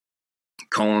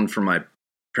calling from my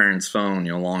parents' phone,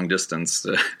 long distance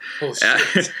to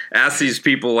ask these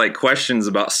people like questions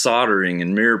about soldering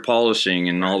and mirror polishing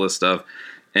and all this stuff.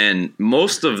 And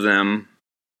most of them,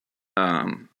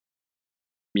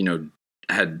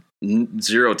 had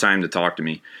zero time to talk to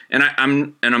me. And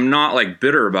I'm not like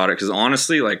bitter about it, because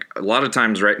honestly, like a lot of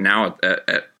times right now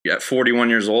at 41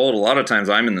 years old, a lot of times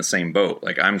I'm in the same boat.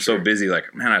 Like I'm so busy,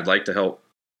 like, man, I'd like to help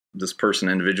this person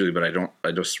individually, but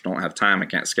I just don't have time. I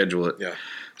can't schedule it. Yeah.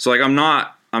 So like I'm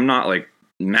not like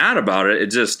mad about it.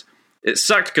 It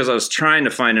sucked because I was trying to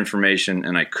find information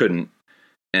and I couldn't.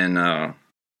 And I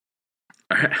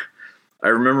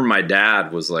remember my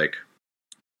dad was like,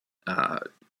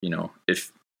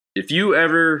 if you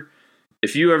ever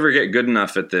get good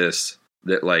enough at this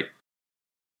that like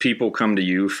people come to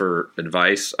you for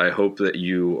advice, I hope that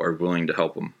you are willing to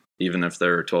help them, even if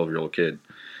they're a 12-year-old kid.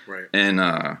 Right.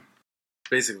 And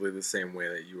basically the same way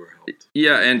that you were helped.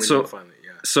 Yeah, and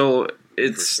so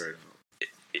it's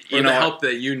the help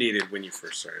that you needed when you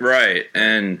first started. Right.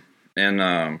 And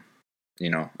I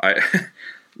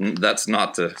that's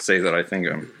not to say that I think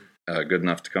I'm good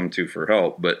enough to come to for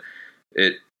help, but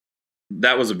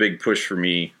that was a big push for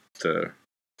me to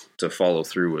follow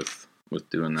through with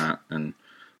doing that. And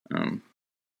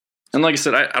like I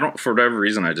said, I don't, for whatever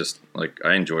reason, I just like,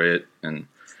 I enjoy it. And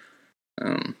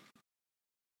I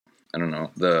don't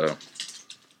know,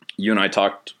 you and I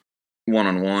talked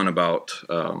one-on-one about,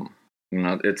 a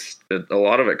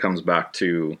lot of it comes back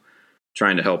to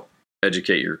trying to help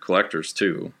educate your collectors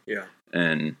too. Yeah.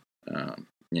 And,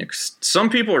 some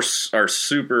people are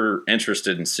super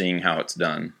interested in seeing how it's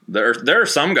done. There are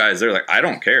some guys, they're like, I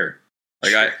don't care.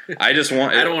 Like I just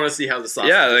want. I don't want to see how the sauce.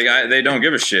 Yeah, like they don't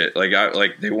give a shit. Like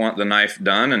they want the knife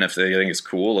done, and if they think it's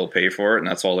cool, they'll pay for it, and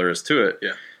that's all there is to it.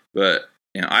 Yeah. But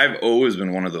I've always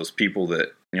been one of those people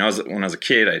that when I was a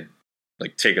kid, I'd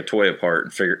like take a toy apart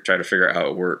and try to figure out how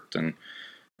it worked, and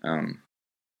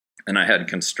I had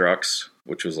Constructs,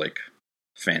 which was like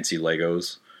fancy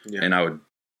Legos, and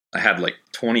I had like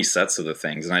 20 sets of the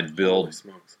things, and I'd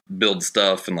build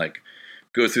stuff and like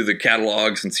go through the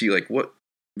catalogs and see like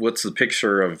what's the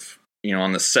picture of,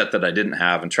 on the set that I didn't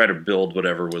have, and try to build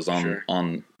whatever was on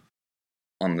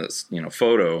this,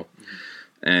 photo. Mm-hmm.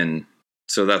 And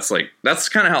so that's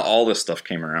kind of how all this stuff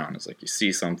came around. It's like you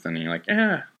see something and you're like,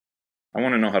 yeah, I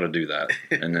want to know how to do that.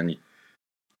 And then you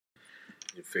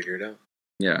figure it out.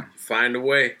 Yeah. You find a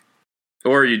way.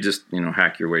 Or you just,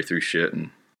 hack your way through shit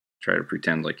and try to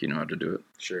pretend like you know how to do it.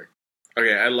 Sure.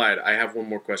 Okay, I lied. I have one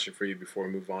more question for you before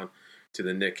we move on to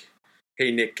the Nick. Hey,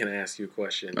 Nick, can I ask you a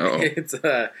question? It's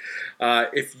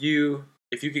if you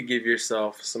could give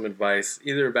yourself some advice,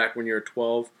 either back when you were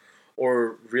 12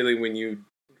 or really when you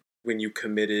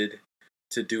committed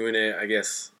to doing it, I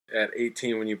guess at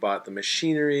 18 when you bought the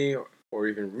machinery, or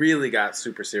even really got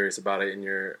super serious about it in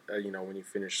your, when you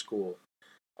finished school,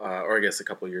 or I guess a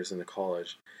couple years into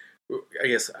college. I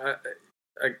guess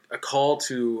a call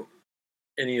to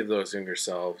any of those younger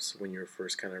selves when you were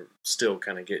first still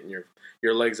getting your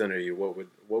legs under you,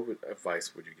 what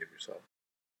advice would you give yourself?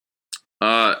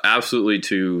 Absolutely,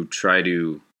 to try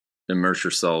to immerse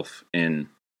yourself in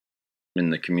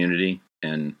the community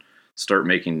and start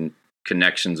making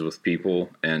connections with people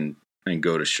and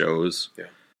go to shows. Yeah.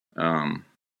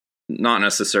 Not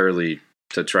necessarily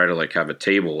to try to like have a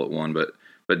table at one, but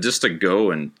just to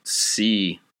go and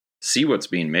see what's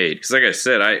being made. Because like I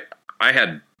said, I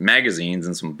had magazines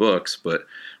and some books, but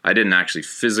I didn't actually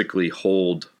physically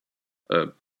hold a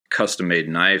custom-made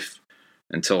knife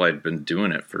until I'd been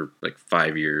doing it for like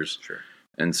 5 years. Sure.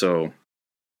 And so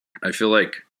I feel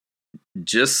like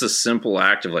just the simple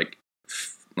act of like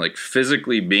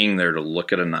physically being there to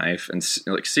look at a knife and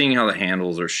like seeing how the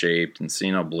handles are shaped and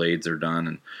seeing how blades are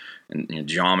done and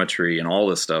geometry and all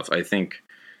this stuff, I think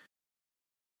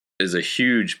is a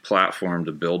huge platform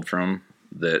to build from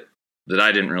that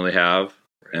I didn't really have.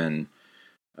 And,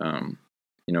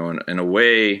 in a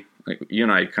way, like you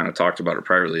and I kind of talked about it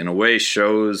privately, in a way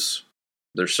there's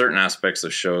certain aspects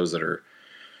of shows that are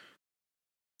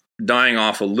dying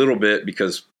off a little bit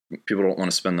because people don't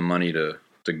want to spend the money to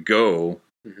go.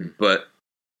 Mm-hmm. But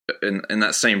in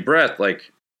that same breath,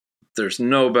 like there's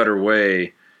no better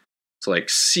way to like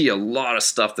see a lot of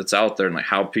stuff that's out there and like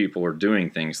how people are doing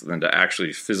things than to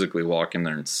actually physically walk in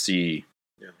there and see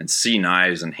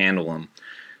knives and handle them.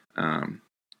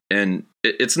 And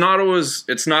it's not always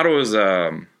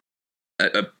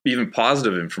even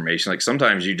positive information. Like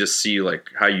sometimes you just see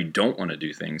like how you don't want to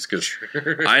do things. Cause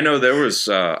I know there was,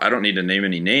 I don't need to name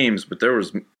any names, but there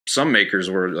was some makers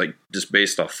where like just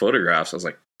based off photographs, I was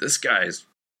like, this guy's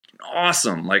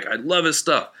awesome. Like I love his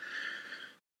stuff.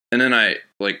 And then a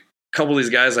couple of these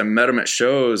guys, I met them at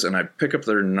shows and I pick up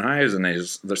their knives and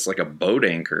there's like a boat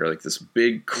anchor, like this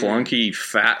big clunky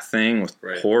fat thing with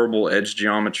horrible edge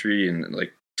geometry and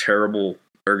like terrible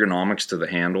ergonomics to the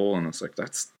handle. And it's like,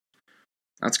 that's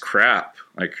crap.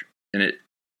 Like it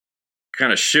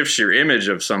kind of shifts your image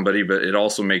of somebody, but it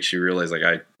also makes you realize like,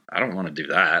 I don't want to do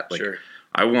that. Like Sure.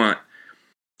 I want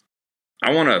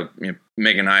to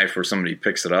make a knife where somebody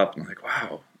picks it up and like,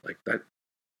 wow, like that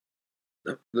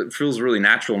feels really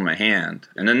natural in my hand.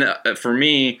 And then for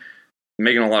me,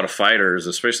 making a lot of fighters,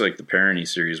 especially like the Perony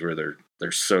series where they're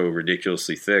so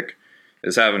ridiculously thick,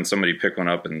 is having somebody pick one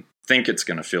up and think it's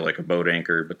going to feel like a boat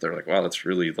anchor, but they're like, wow, that's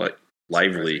really like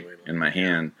lively in my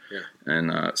hand. Yeah.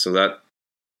 And so that,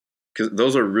 because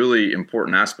those are really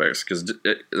important aspects, because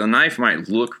the knife might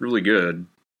look really good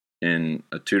in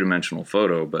a two-dimensional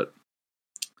photo, but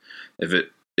if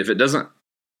it doesn't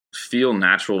feel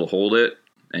natural to hold it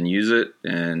and use it,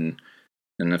 and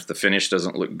if the finish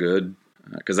doesn't look good,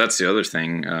 because that's the other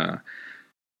thing,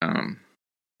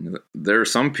 there are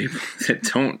some people that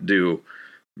don't do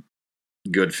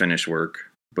good finish work,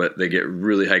 but they get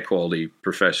really high quality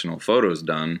professional photos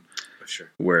done. Sure.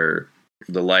 Where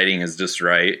the lighting is just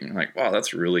right, and you're like, wow,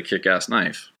 that's a really kick-ass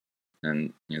knife.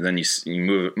 And then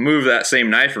you move that same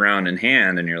knife around in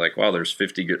hand, and you're like, wow, there's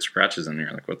 50 good scratches in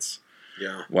there. Like,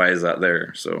 why is that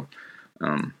there? So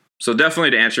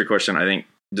definitely to answer your question, I think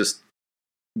just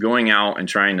going out and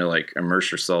trying to like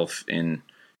immerse yourself in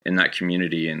that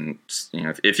community, and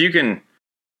if you could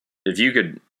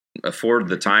afford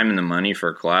the time and the money for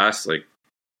a class, like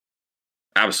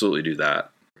absolutely do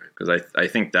that. Because I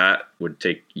think that would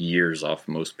take years off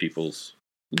most people's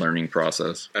learning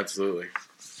process. Absolutely.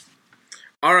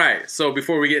 All right. So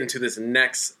before we get into this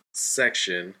next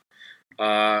section,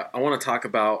 I want to talk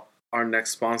about our next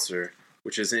sponsor,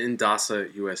 which is Indasa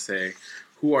USA,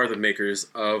 who are the makers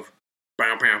of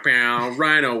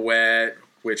Rhino Wet,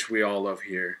 which we all love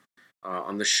here.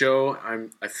 On the show,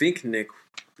 I think Nick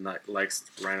likes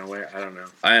Rhino Wet. I don't know.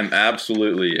 I am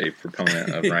absolutely a proponent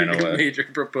of Rhino Wet. Major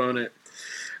proponent.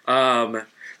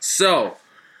 So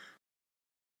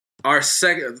our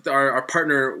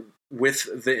partner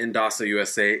with the Indasa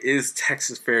USA is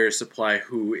Texas Farrier Supply,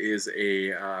 who is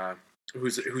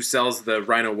who sells the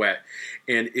Rhino Wet.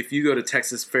 And if you go to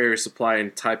Texas Farrier Supply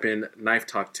and type in Knife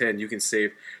Talk 10, you can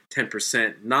save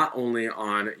 10% not only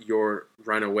on your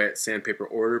Rhino Wet sandpaper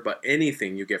order, but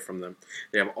anything you get from them.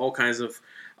 They have all kinds of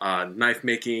knife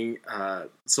making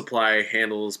supply,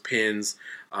 handles, pins,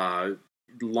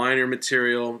 liner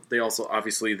material. They also,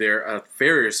 obviously, they're a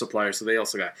farrier supplier, so they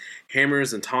also got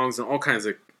hammers and tongs and all kinds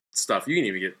of stuff. You can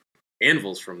even get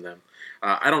anvils from them.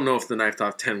 I don't know if the Knife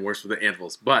Talk 10 works with the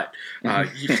anvils, but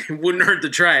it wouldn't hurt to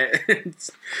try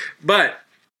it. But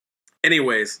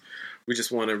anyways, we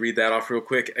just want to read that off real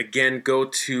quick. Again, go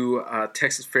to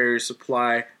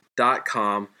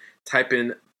TexasFarrierSupply.com, type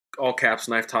in all caps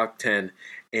Knife Talk 10,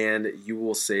 and you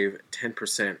will save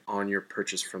 10% on your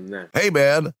purchase from them. Hey,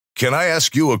 man, can I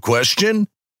ask you a question?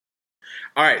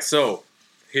 All right, so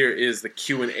here is the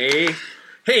Q&A.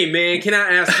 Hey, man, can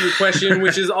I ask you a question?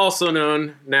 Which is also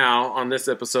known now on this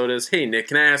episode as, hey, Nick,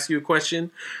 can I ask you a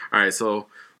question? All right, so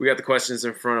we got the questions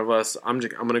in front of us. I'm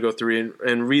going to go through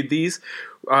and read these.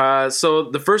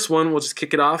 So the first one, we'll just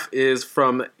kick it off, is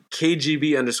from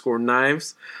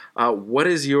KGB_knives. What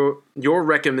is your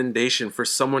recommendation for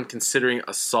someone considering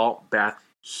a salt bath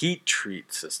heat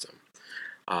treat system?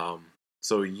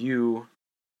 So you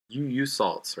use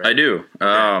salts, right? I do.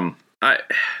 Okay.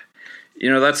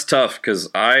 That's tough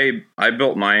because I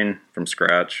built mine from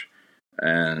scratch,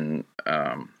 and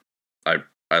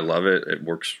I love it. It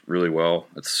works really well.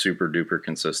 It's super duper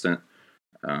consistent.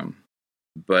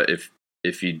 But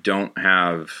if you don't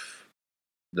have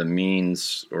the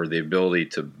means or the ability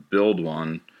to build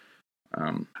one,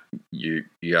 you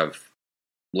have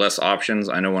less options.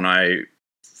 I know when I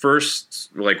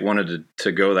first wanted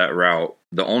to go that route,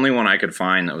 the only one I could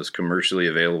find that was commercially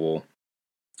available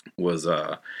was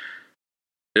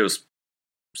it was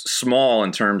small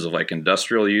in terms of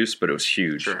industrial use, but it was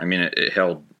huge. Sure. I mean, it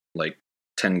held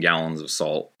 10 gallons of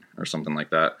salt or something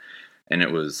like that, and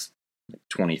it was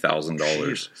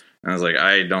 $20,000. And I was like,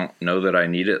 I don't know that I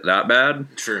need it that bad.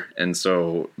 Sure. And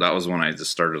so that was when I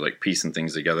just started piecing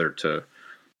things together to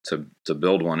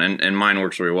build one, and mine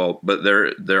works really well. But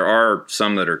there are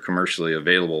some that are commercially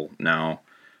available now.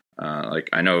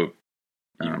 I know.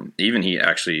 Even he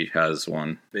actually has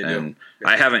one, and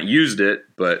I haven't used it,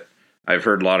 but I've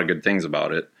heard a lot of good things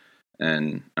about it.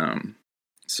 And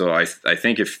so I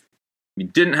think if you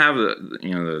didn't have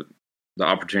the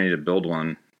opportunity to build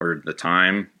one or the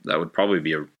time, that would probably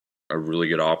be a really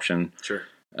good option. Sure.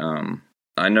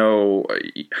 I know.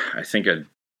 I think I'd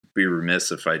be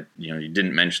remiss if you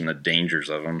didn't mention the dangers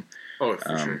of them. Oh,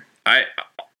 for sure. I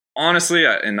honestly,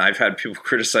 and I've had people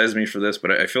criticize me for this,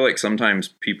 but I feel like sometimes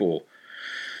people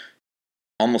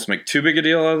almost make too big a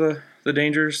deal out of the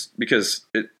dangers because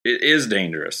it is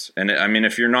dangerous. And I mean,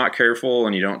 if you're not careful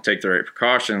and you don't take the right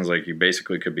precautions, like you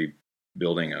basically could be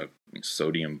building a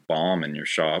sodium bomb in your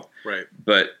shop. Right.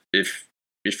 But if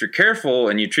you're careful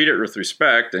and you treat it with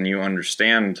respect and you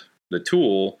understand the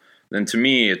tool, then to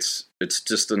me it's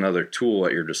just another tool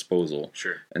at your disposal.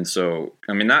 Sure. And so,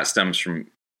 I mean, that stems from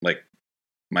like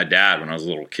my dad when I was a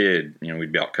little kid. You know,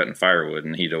 we'd be out cutting firewood,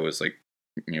 and he'd always like,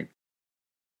 you know,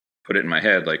 put it in my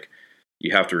head like,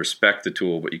 you have to respect the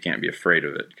tool, but you can't be afraid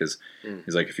of it, because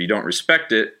he's like, if you don't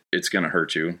respect it, it's going to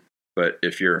hurt you. But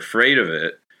if you're afraid of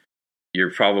it,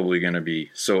 you're probably going to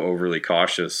be so overly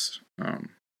cautious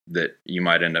that you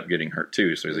might end up getting hurt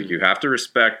too. So he's like, you have to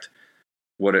respect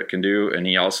what it can do. And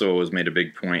he also has made a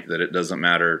big point that it doesn't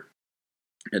matter.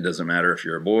 It doesn't matter if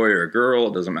you're a boy or a girl.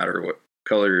 It doesn't matter what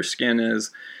color your skin is.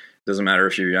 It doesn't matter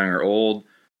if you're young or old.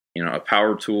 You know, a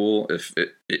power tool, if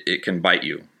it can bite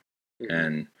you.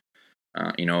 And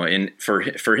you know, and for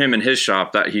him in his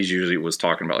shop, that he's usually was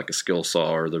talking about like a skill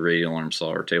saw or the radial arm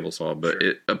saw or table saw, but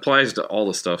it applies to all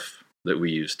the stuff that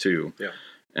we use too. Yeah.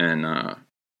 And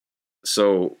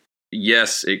so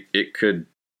yes, it could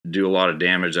do a lot of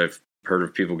damage. I've heard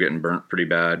of people getting burnt pretty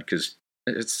bad because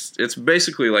it's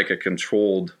basically like a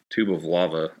controlled tube of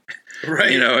lava,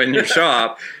 right? You know, in your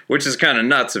shop, which is kind of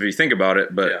nuts if you think about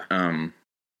it. But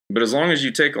but as long as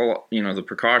you take all, you know, the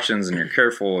precautions and you're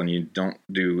careful and you don't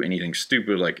do anything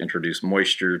stupid like introduce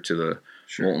moisture to the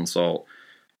molten salt,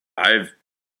 I've,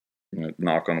 you know,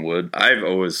 knock on wood, I've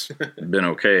always been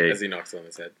okay. As he knocks on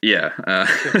his head. Yeah.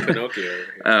 Pinocchio over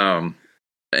here.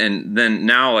 And then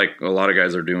now, like, a lot of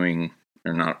guys are doing,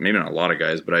 or not, maybe not a lot of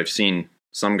guys, but I've seen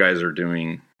some guys are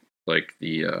doing like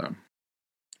the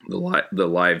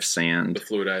live sand, the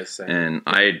fluidized sand. And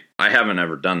I haven't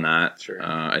ever done that. Sure.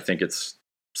 I think it's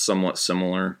somewhat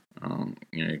similar.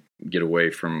 You know, get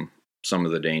away from some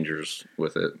of the dangers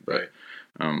with it, but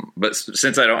but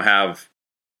since I don't have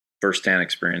firsthand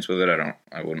experience with it,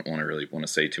 I wouldn't really want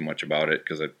to say too much about it,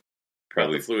 because I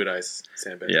probably the fluidized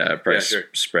sandbag. Yeah, probably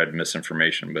spread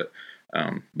misinformation. But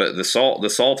the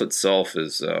salt itself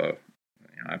is, you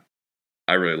know,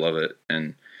 I really love it,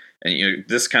 and you know,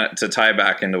 this kind of, to tie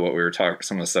back into what we were talking,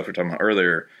 some of the stuff we were talking about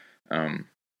earlier.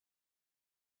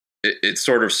 It's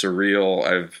sort of surreal.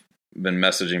 I've been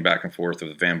messaging back and forth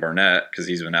with Van Barnett because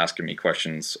he's been asking me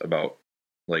questions about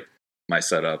like my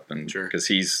setup, and because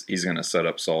he's going to set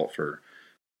up salt for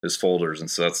his folders,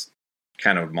 and so that's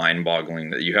kind of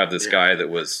mind-boggling that you have this guy that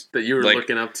you were like,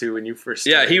 looking up to when you first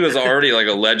started. Yeah, he was already like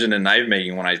a legend in knife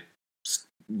making when I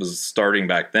was starting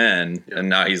back then, and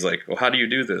now he's like, well, how do you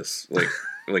do this?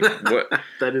 Like what?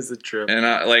 That is a trip. And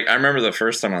I remember the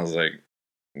first time I was like,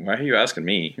 why are you asking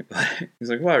me? He's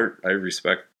like, well, I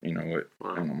respect, you know, what.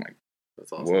 Wow. And I'm like,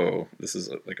 that's awesome. Whoa, this is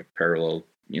like a parallel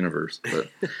universe. But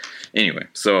anyway,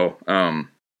 so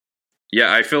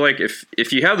yeah, I feel like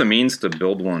if you have the means to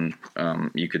build one,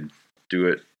 you could do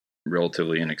it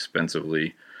relatively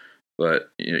inexpensively.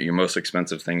 But you know, your most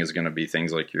expensive thing is going to be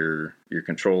things like your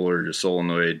controller, your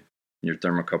solenoid, your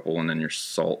thermocouple, and then your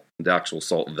salt, the actual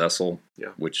salt vessel,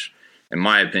 which in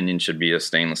my opinion should be a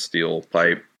stainless steel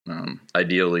pipe.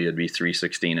 Ideally it'd be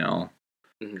 316L,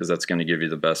 because that's going to give you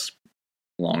the best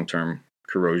long-term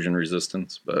corrosion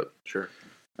resistance. But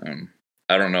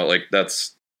I don't know, like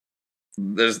that's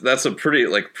a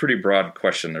pretty broad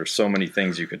question. There's so many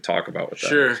things you could talk about with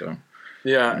that. So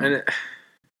and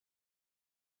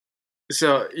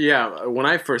so when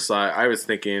I first saw it, I was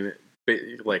thinking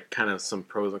like kind of some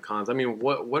pros and cons. I mean,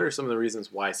 what are some of the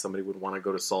reasons why somebody would want to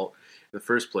go to salt in the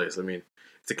first place? I mean,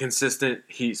 it's a consistent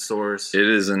heat source. It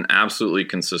is an absolutely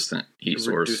consistent heat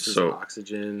source. Reduces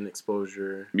oxygen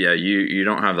exposure. Yeah, you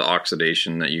don't have the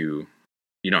oxidation that you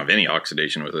don't have any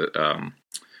oxidation with it.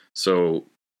 So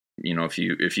you know, if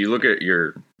you look at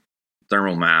your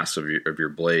thermal mass of your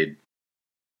blade,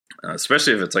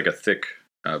 especially if it's like a thick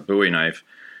Bowie knife,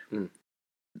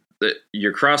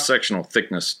 your cross sectional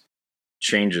thickness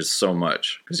changes so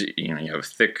much, because you know, you have a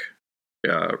thick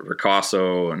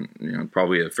ricasso and, you know,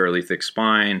 probably a fairly thick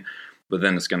spine, but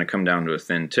then it's going to come down to a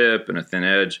thin tip and a thin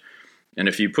edge. And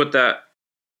if you put that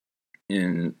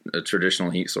in a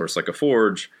traditional heat source like a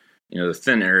forge, you know, the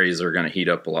thin areas are going to heat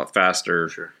up a lot faster.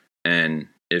 Sure. And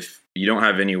if you don't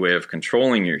have any way of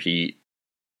controlling your heat,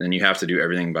 then you have to do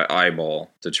everything by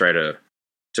eyeball to try to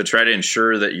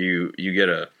ensure that you get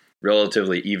a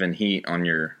relatively even heat on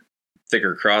your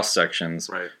thicker cross sections,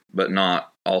 but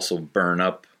not also burn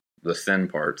up the thin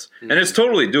parts. And it's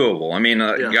totally doable. I mean,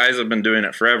 guys have been doing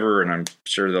it forever, and I'm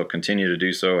sure they'll continue to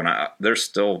do so. And there's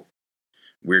still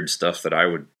weird stuff that I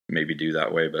would maybe do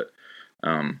that way, but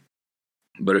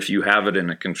if you have it in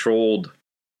a controlled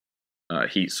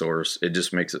heat source, it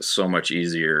just makes it so much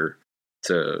easier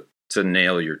to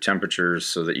nail your temperatures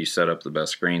so that you set up the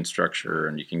best grain structure,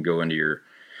 and you can go into your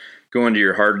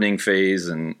hardening phase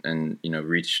and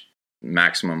reach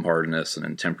maximum hardness and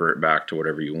then temper it back to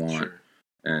whatever you want. Sure.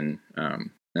 And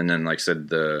then, like I said,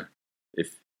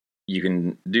 if you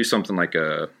can do something like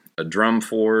a drum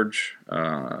forge,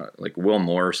 like Will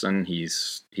Morrison,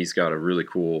 he's got a really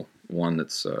cool one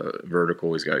that's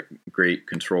vertical. He's got great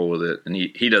control with it, and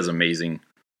he does amazing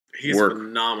work.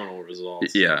 Phenomenal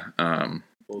results. Yeah.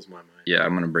 Blows my mind. Yeah,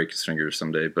 I'm gonna break his fingers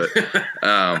someday, but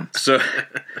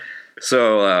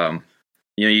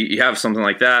you have something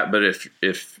like that. But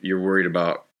if you're worried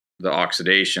about the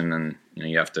oxidation, then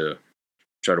you have to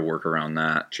try to work around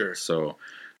that. Sure. So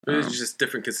there's just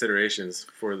different considerations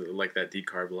for like that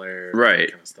decarb layer, right?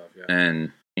 That kind of stuff. Yeah.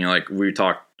 And like we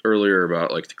talked earlier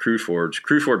about like the Crew Forge.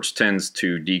 Crew Forge tends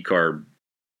to decarb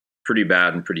pretty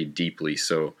bad and pretty deeply.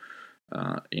 So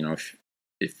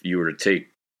if you were to take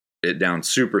it down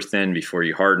super thin before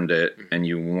you hardened it, and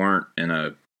you weren't in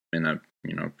a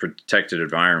protected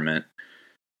environment,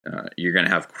 you're going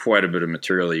to have quite a bit of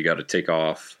material you got to take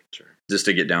off just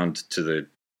to get down to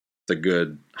the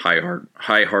good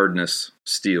high hardness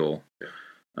steel. Yeah.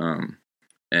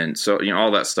 And so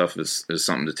all that stuff is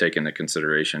something to take into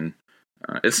consideration.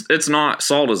 It's not,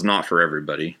 salt is not for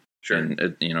everybody. Sure.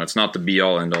 And it's not the be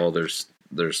all end all. There's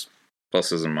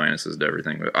pluses and minuses to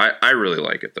everything, but I really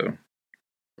like it though.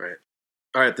 Right.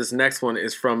 All right. This next one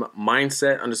is from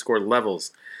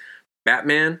mindset_levels.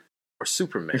 Batman or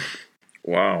Superman?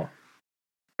 Wow.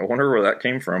 I wonder where that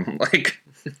came from. Like,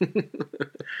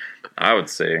 I would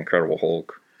say Incredible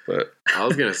Hulk, but I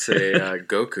was gonna say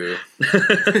Goku,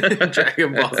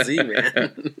 Dragon Ball Z,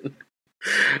 man.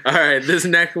 All right, this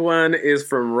next one is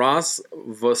from Ross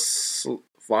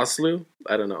Voslu.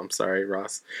 I don't know. I'm sorry,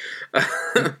 Ross.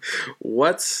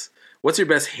 What's your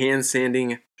best hand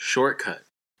sanding shortcut?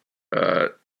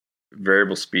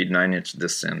 Variable speed 9-inch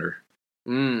disc sander.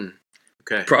 Okay.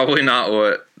 Probably not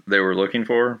what they were looking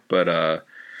for, but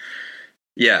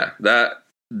yeah, that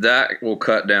will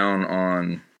cut down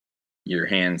on your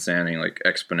hand sanding like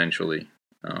exponentially.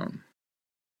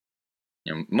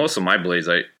 Most of my blades,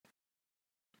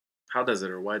 how does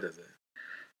it or why does it?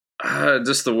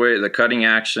 Just the way the cutting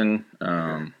action,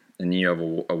 and you have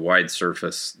a wide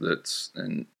surface that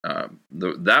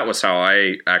was how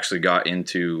I actually got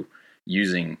into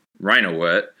using Rhino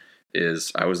Wet.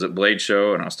 Is I was at Blade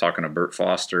Show and I was talking to Bert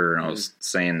Foster, and I was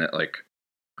saying that like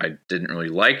I didn't really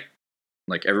like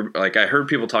I heard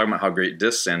people talking about how great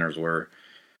disc sanders were,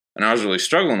 and I was really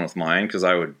struggling with mine because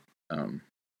I would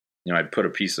I'd put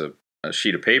a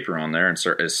sheet of paper on there, and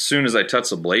as soon as I touched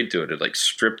the blade to it, it'd like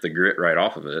strip the grit right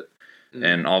off of it,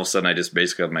 and all of a sudden I just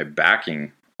basically had my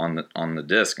backing on the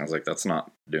disc. I was like, that's not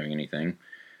doing anything.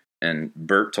 And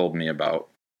Bert told me about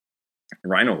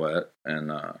Rhino Wet,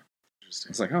 and I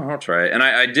was like, oh, I'll try it. And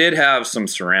I did have some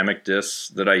ceramic discs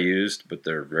that I used, but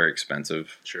they're very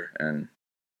expensive. Sure. And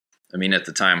I mean, at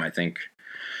the time, I think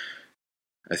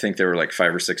they were like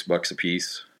 $5 or $6 a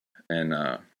piece. And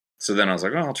so then I was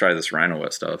like, oh, I'll try this Rhino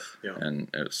Wet stuff. Yeah. And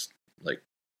it was like,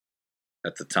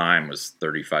 at the time, was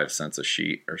 35 cents a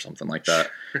sheet or something like that.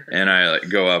 And I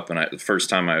go up, and the first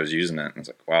time I was using it, I was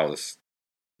like, wow, this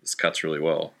cuts really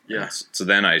well. Yeah. So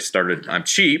then I'm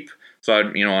cheap. So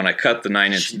when I cut the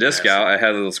 9-inch disc out, I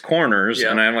had those corners,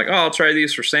 and I'm like, oh, I'll try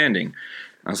these for sanding.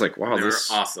 I was like, wow,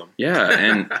 this are awesome.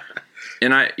 Yeah,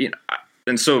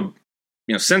 and so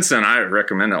since then I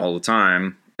recommend it all the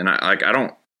time, and I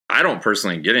don't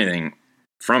personally get anything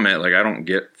from it. Like I don't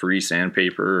get free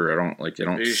sandpaper, or I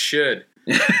don't. You should.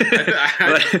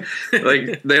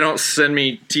 like they don't send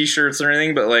me T-shirts or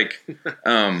anything, but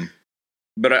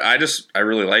but I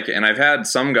really like it, and I've had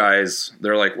some guys.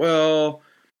 They're like, well,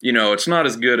 it's not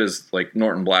as good as like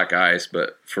Norton Black Ice,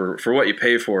 but for what you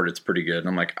pay for it, it's pretty good. And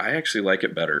I'm like, I actually like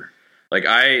it better. Like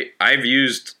I've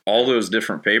used all those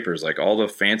different papers, like all the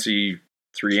fancy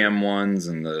 3M ones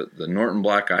and the Norton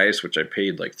Black Ice, which I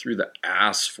paid like through the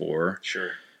ass for.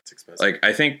 Sure, it's expensive. Like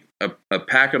I think a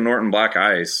pack of Norton Black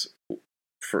Ice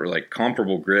for like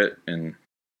comparable grit and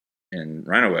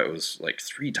Rhino Wet was like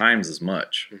 3 times as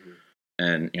much. Mm-hmm.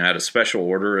 And I had to special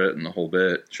order it and the whole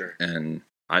bit. Sure. And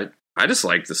I just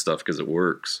like this stuff because it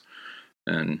works.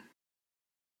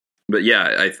 But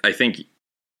yeah, I think,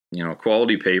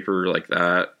 quality paper like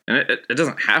that, and it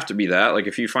doesn't have to be that. Like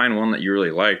if you find one that you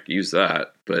really like, use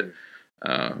that. But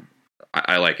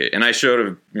I like it. And I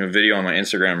showed a video on my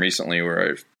Instagram recently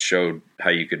where I showed how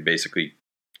you could basically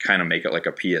kind of make it like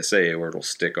a PSA where it'll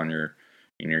stick on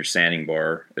your sanding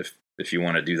bar if you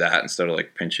want to do that instead of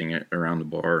like pinching it around the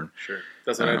bar. Sure.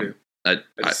 That's what I do. I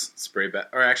just spray back,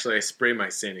 or actually I spray my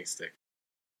sanding stick.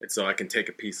 And so I can take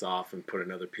a piece off and put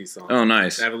another piece on. Oh,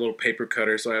 nice. I have a little paper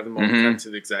cutter, so I have them all cut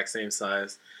to the exact same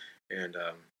size. And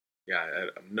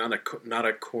not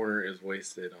a corner is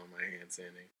wasted on my hand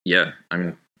sanding. Yeah,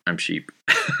 I'm cheap.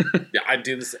 Yeah, I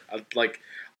do this.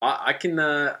 I can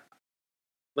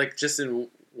just in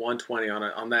 120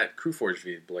 on that Crewforge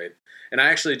V blade. And I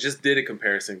actually just did a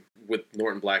comparison with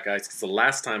Norton Black Ice, because the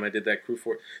last time I did that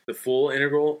the full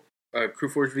integral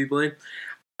Crewforge V blade,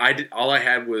 all I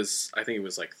had was, I think it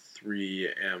was like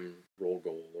 3M roll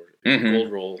gold or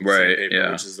gold roll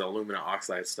sandpaper, which is the aluminum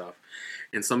oxide stuff.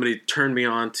 And somebody turned me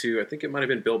on to, I think it might have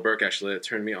been Bill Burke actually, that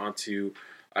turned me on to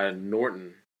a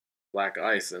Norton Black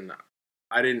Ice, and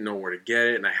I didn't know where to get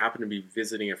it. And I happened to be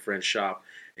visiting a friend's shop,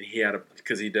 and he had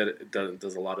because he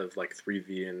does a lot of like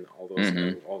 3V and all those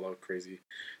all that crazy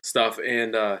stuff,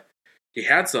 and he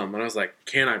had some, and I was like,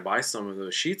 can I buy some of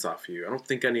those sheets off you? I don't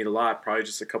think I need a lot, probably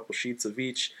just a couple sheets of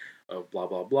each of blah,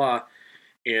 blah, blah.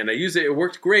 And I used it. It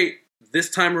worked great. This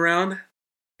time around,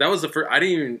 that was the first, I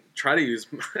didn't even try to use,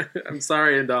 I'm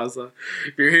sorry, Indasa,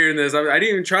 if you're hearing this, I didn't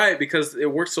even try it because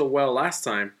it worked so well last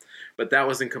time, but that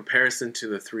was in comparison to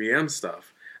the 3M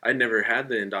stuff. I'd never had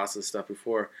the Indasa stuff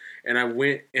before. And I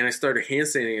went and I started hand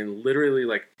sanding, and literally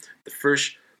like the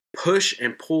first push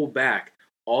and pull back,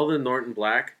 all the Norton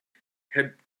Black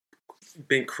had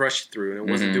been crushed through, and it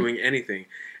wasn't doing anything.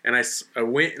 And I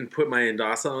went and put my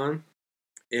Indasa on,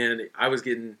 and I was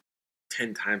getting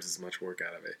 10 times as much work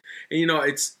out of it. And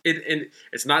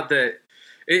it's not that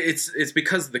it's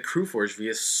because the Crewforge V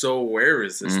is so wear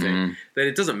resistant that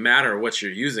it doesn't matter what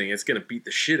you're using, it's going to beat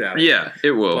the shit out of it. Yeah,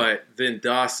 it will. But the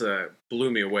Indasa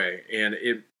blew me away, and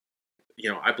it,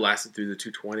 I blasted through the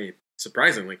 220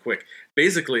 surprisingly quick,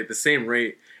 basically at the same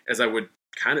rate as I would.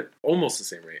 Kind of almost the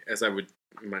same rate as I would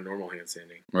my normal hand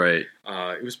sanding. Right.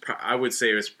 It was. I would say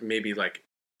it was maybe like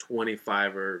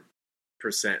 25%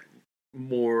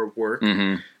 more work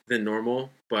than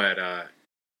normal, but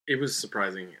it was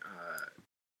surprising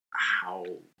how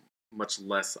much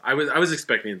less. I was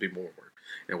expecting it to be more work.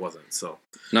 It wasn't. So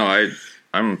no,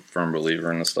 I'm a firm believer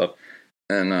in this stuff,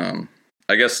 and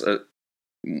I guess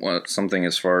something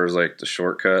as far as like the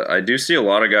shortcut, I do see a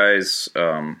lot of guys.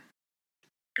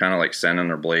 Kind of like sanding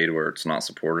their blade where it's not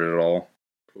supported at all.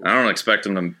 Cool. I don't expect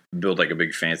them to build like a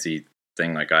big fancy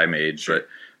thing like I made, but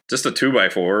just a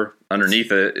 2x4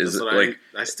 underneath it is like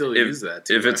I still use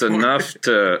that. If it's enough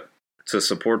to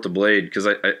support the blade, because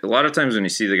a lot of times when you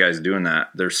see the guys doing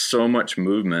that, there's so much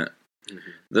movement.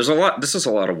 There's a lot. This is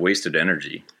a lot of wasted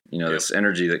energy. This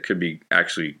energy that could be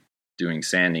actually doing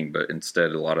sanding, but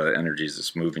instead a lot of the energy is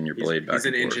just moving your blade back. He's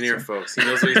an engineer, folks. He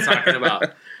knows what he's talking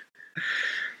about.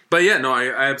 But yeah, no, I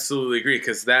absolutely agree,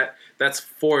 because that's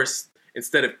force,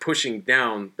 instead of pushing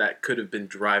down, that could have been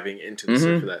driving into the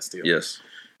surf of that steel. Yes.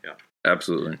 Yeah.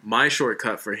 Absolutely. My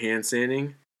shortcut for hand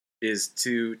sanding is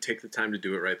to take the time to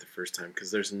do it right the first time,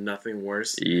 because there's nothing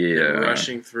worse than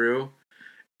rushing through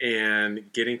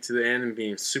and getting to the end and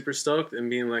being super stoked and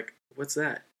being like, what's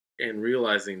that? And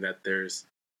realizing that there's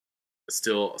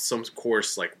still some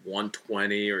course like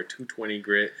 120 or 220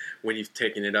 grit when you've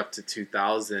taken it up to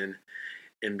 2000.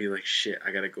 And be like, shit, I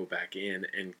got to go back in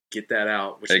and get that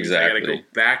out, which means I got to go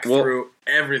back through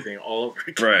everything all over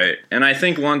again. Right. And I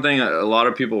think one thing a lot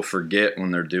of people forget when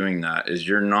they're doing that is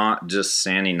you're not just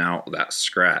sanding out that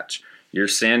scratch. You're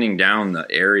sanding down the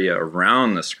area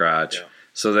around the scratch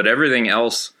so that everything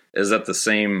else is at the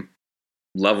same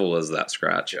level as that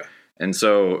scratch. Yeah. And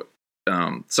so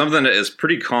something that is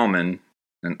pretty common,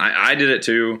 and I did it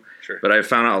too, but I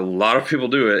found out a lot of people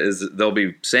do it, is they'll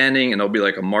be sanding and there'll be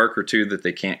like a mark or two that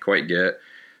they can't quite get.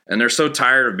 And they're so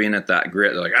tired of being at that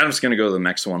grit. They're like, I'm just going to go to the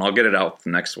next one. I'll get it out with the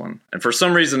next one. And for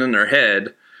some reason in their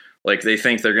head, like they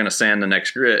think they're going to sand the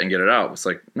next grit and get it out. It's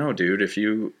like, no, dude, if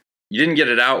you didn't get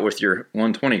it out with your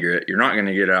 120 grit, you're not going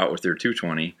to get it out with your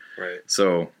 220. Right.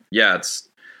 So yeah, it's,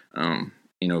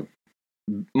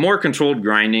 more controlled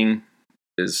grinding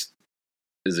is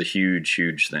a huge,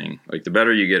 huge thing. Like the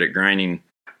better you get at grinding,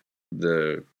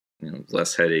 the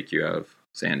less headache you have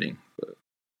sanding. But.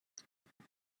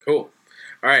 Cool.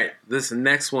 All right. This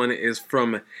next one is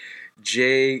from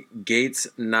Jay Gates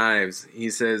Knives. He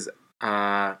says,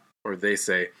 or they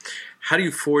say, how do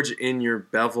you forge in your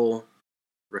bevel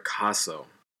ricasso?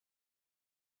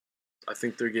 I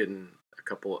think they're getting a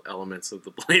couple elements of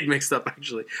the blade mixed up,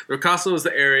 actually. The ricasso is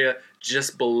the area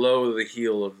just below the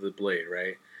heel of the blade,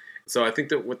 right? So I think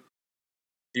that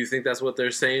do you think that's what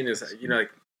they're saying is,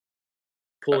 like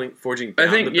forging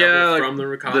down the bevel from the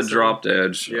ricasso? The dropped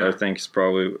edge, I think is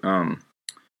probably,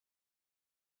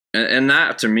 and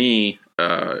that to me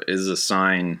is a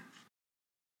sign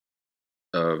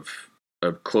of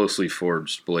a closely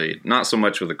forged blade. Not so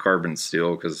much with a carbon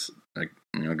steel, because like,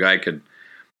 you know, a guy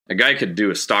could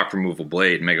do a stock removal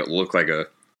blade and make it look like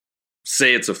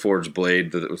say it's a forged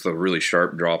blade with a really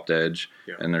sharp dropped edge,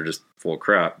 and they're just full of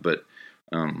crap. But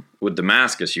with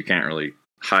Damascus, you can't really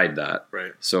hide that.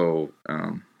 Right. So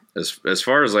as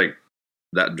far as like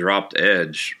that dropped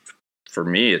edge, for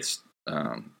me, it's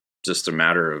just a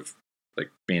matter of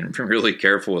like being really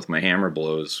careful with my hammer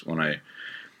blows when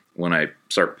I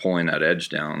start pulling that edge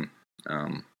down.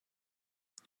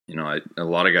 You know, a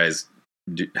lot of guys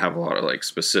have a lot of like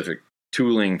specific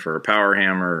tooling for a power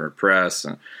hammer or press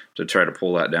to try to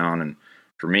pull that down. And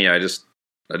for me, I just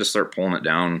start pulling it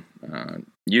down.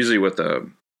 Usually with the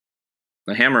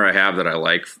hammer I have that I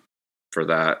like for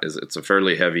that is it's a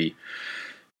fairly heavy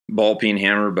ball peen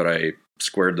hammer, but I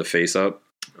squared the face up.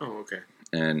 Oh, okay.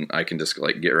 And I can just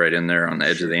like get right in there on the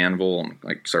edge of the anvil and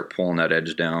like start pulling that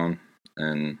edge down.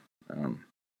 And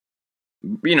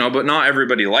you know, but not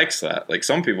everybody likes that. Like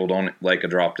some people don't like a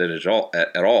dropped edge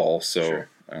at all. So,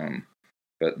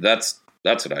 but that's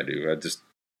what I do. I just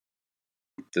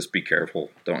be careful.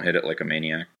 Don't hit it like a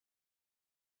maniac.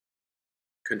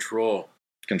 Control.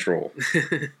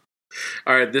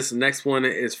 All right, this next one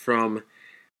is from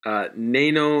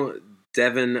Nano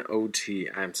Devon OT.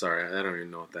 I'm sorry, I don't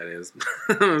even know what that is.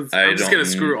 I'm just going to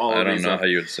screw all of these up. I don't know how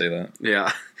you would say that.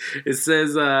 Yeah. It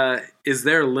says, is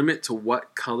there a limit to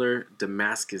what color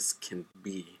Damascus can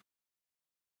be?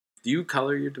 Do you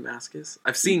color your Damascus?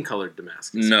 I've seen colored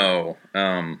Damascus. No.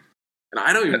 And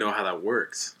I don't even know how that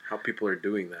works, how people are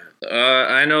doing that.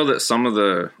 I know that some of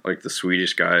the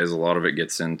Swedish guys, a lot of it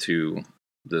gets into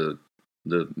the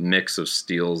mix of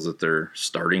steels that they're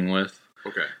starting with.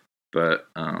 Okay. But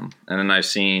and then I've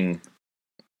seen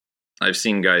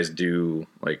guys do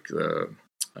like the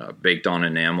baked on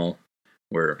enamel,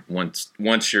 where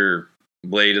once your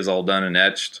blade is all done and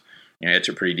etched, you etch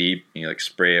it pretty deep. You like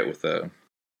spray it with a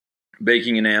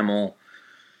baking enamel,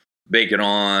 bake it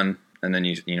on, and then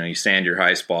you sand your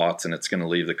high spots, and it's going to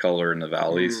leave the color in the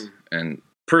valleys. And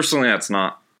personally, that's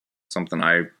not something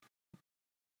I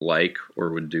like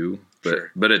or would do,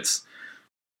 but it's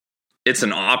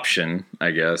an option,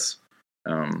 I guess.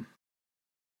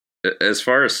 As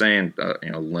far as saying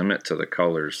limit to the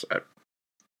colors,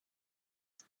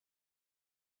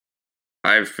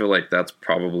 I feel like that's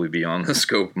probably beyond the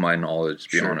scope of my knowledge,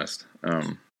 to be honest.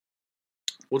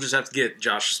 We'll just have to get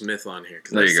Josh Smith on here,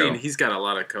 because he's got a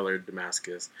lot of colored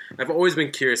Damascus. I've always been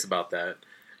curious about that,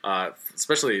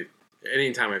 especially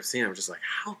anytime I've seen it, I'm just like,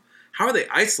 how are they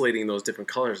isolating those different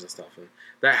colors and stuff? And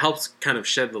that helps kind of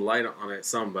shed the light on it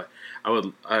some. But I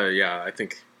would, I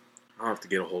think I'll have to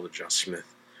get a hold of Josh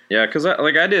Smith. Yeah, because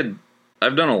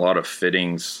I've done a lot of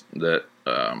fittings that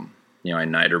I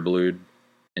niter blued,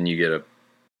 and you get a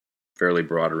fairly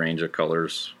broad range of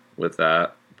colors with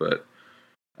that. But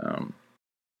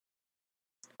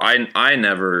I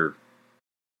never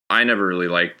really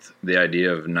liked the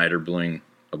idea of niter bluing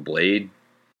a blade,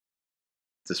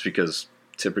 just because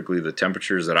typically the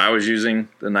temperatures that I was using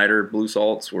the niter blue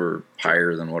salts were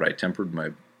higher than what I tempered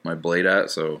my blade at,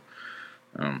 so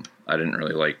I didn't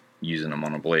really like using them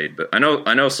on a blade. But I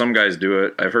know some guys do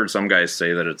it. I've heard some guys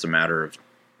say that it's a matter of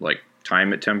like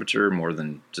time at temperature more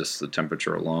than just the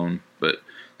temperature alone. But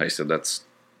like I said, that's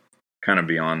kind of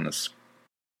beyond the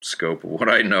scope of what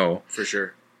I know. For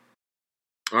sure.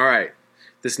 All right.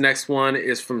 This next one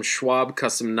is from Schwab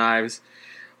Custom Knives.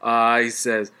 He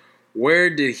says, where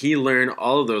did he learn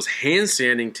all of those hand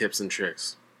sanding tips and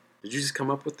tricks? Did you just come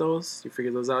up with those? You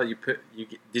figured those out?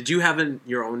 Did you have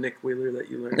your own Nick Wheeler that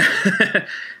you learned?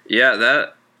 Yeah,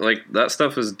 that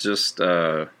stuff is just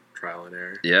trial and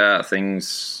error. Yeah,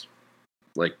 things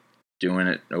like doing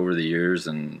it over the years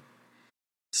and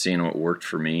seeing what worked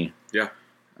for me. Yeah.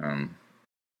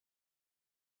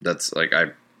 That's like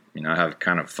I have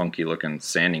kind of funky looking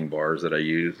sanding bars that I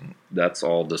use, and that's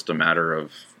all just a matter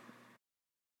of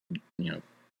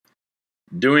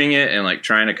doing it and like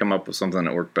trying to come up with something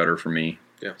that worked better for me.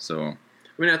 Yeah. So, I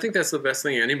mean, I think that's the best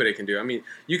thing anybody can do. I mean,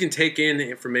 you can take in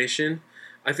information.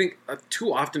 I think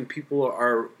too often people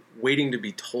are waiting to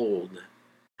be told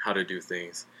how to do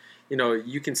things.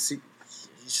 You can see,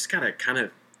 you just gotta kind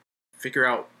of figure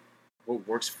out what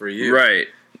works for you. Right.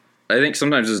 I think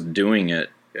sometimes just doing it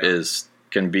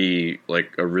can be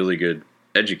like a really good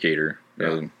educator.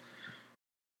 Yeah.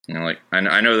 Like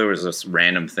I know there was this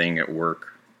random thing at work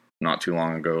not too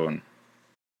long ago, and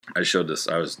I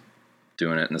was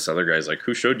doing it, and this other guy's like,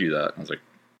 who showed you that? I was like,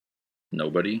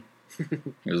 nobody.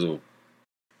 He goes, well,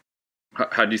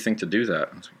 how do you think to do that?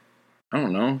 I was like, I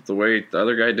don't know. The way the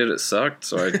other guy did it sucked,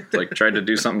 so I like tried to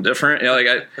do something different.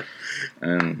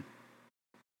 And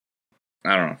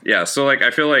I don't know. Yeah, so like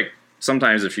I feel like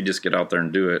sometimes if you just get out there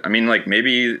and do it, I mean, like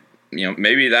maybe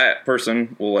that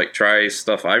person will like try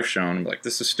stuff I've shown and be like,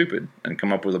 this is stupid, and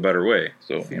come up with a better way.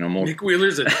 So Nick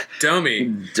Wheeler's a dummy,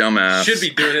 dumbass. Should be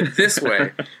doing it this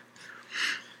way.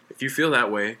 If you feel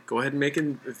that way, go ahead and make a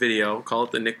video, call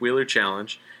it the Nick Wheeler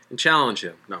Challenge, and challenge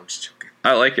him. No, I'm just joking.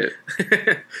 I like it.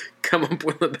 Come up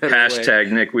with a better Hashtag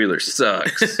way. Nick Wheeler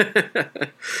sucks. All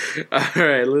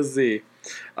right, let's see.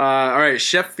 All right,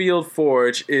 Sheffield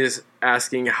Forge is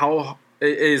asking, how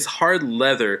is hard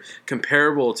leather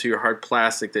comparable to your hard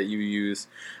plastic that you use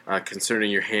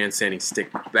concerning your hand sanding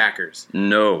stick backers?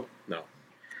 No.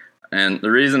 And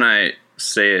the reason I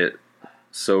say it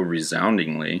so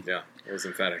resoundingly, yeah, it was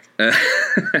emphatic,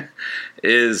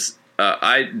 is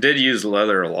I did use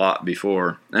leather a lot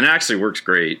before, and it actually works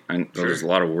great. And there's a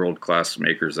lot of world-class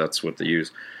makers, that's what they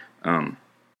use.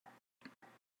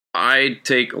 I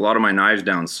take a lot of my knives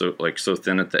down so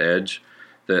thin at the edge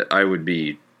that I would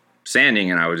be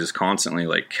sanding and I would just constantly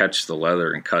like catch the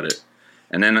leather and cut it.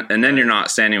 And then you're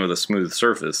not sanding with a smooth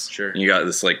surface. Sure. And you got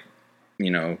this like,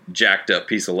 jacked up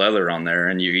piece of leather on there,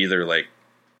 and you either like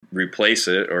replace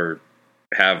it or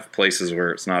have places where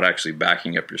it's not actually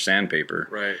backing up your sandpaper.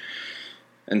 Right.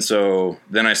 And so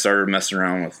then I started messing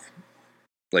around with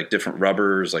like different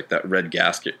rubbers, like that red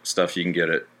gasket stuff you can get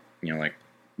at, like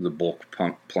the bulk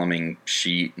plumbing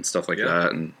sheet and stuff like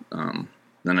that. And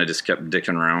then I just kept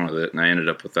dicking around with it, and I ended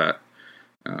up with that.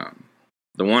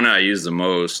 The one I use the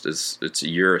most it's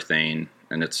urethane,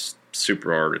 and it's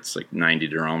super hard. It's like 90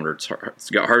 durometer. It's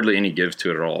got hardly any give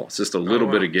to it at all. It's just a little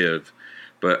bit of give,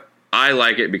 but I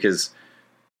like it because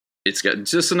it's got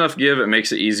just enough give. It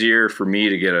makes it easier for me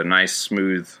to get a nice,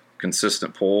 smooth,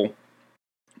 consistent pull.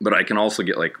 But I can also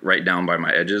get like right down by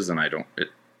my edges, and I don't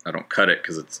cut it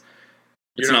because it's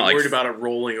You're not worried about it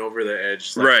rolling over the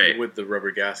edge, like right, with the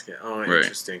rubber gasket. Oh, right.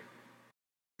 Interesting.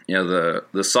 Yeah,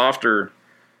 the softer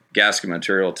gasket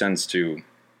material tends to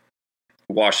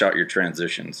wash out your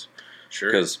transitions. Sure.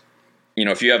 Because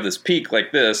if you have this peak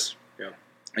like this,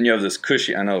 and you have this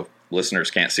cushy, I know listeners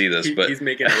can't see this, but he's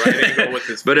making a right angle with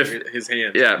his his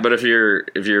hand. Yeah, but if your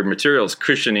material's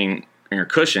cushioned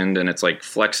and it's like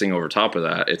flexing over top of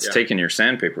that, it's taking your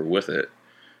sandpaper with it,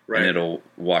 right, and it'll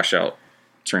wash out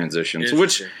transitions.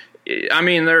 Which, I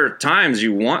mean, there are times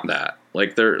you want that,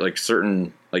 like there like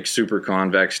certain like super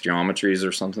convex geometries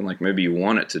or something, like maybe you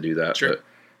want it to do that. Sure. But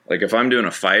like if I'm doing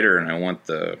a fighter and I want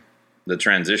the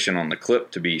transition on the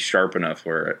clip to be sharp enough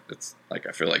where it's like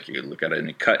I feel like you could look at it and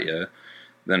it cut you,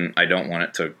 then I don't want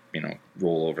it to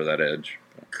roll over that edge.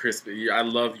 Crispy. I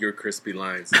love your crispy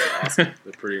lines. They're awesome.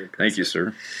 They're pretty impressive. Thank you,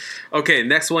 sir. Okay,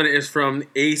 next one is from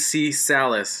AC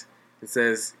Salas. It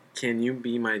says, "Can you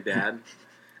be my dad?"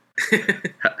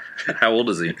 How old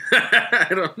is he? I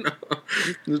don't know.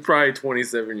 He's probably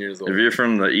 27 years old. If you're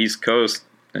from the East Coast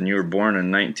and you were born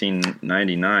in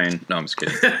 1999, no, I'm just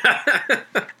kidding.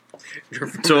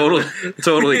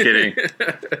 Totally kidding.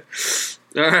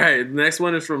 All right, next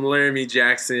one is from Laramie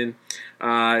Jackson.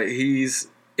 He's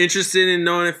interested in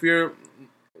knowing if you're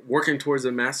working towards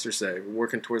a master set,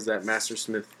 working towards that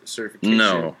Mastersmith certification.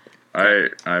 No,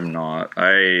 I'm not.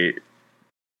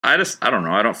 I don't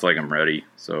know. I don't feel like I'm ready.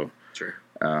 So sure.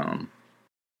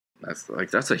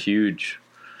 That's a huge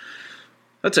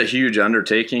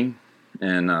undertaking,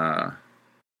 and I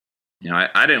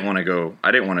didn't want to go.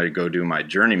 I didn't want to go do my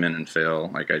journeyman and fail.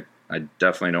 Like I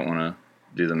definitely don't want to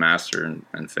do the master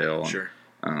and fail. Sure.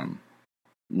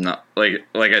 Not like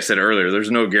I said earlier.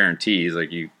 There's no guarantees.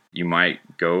 Like you might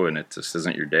go and it just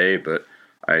isn't your day. But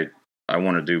I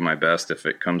want to do my best if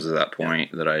it comes to that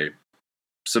point that I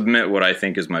submit what I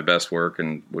think is my best work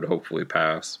and would hopefully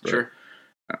pass. But, sure.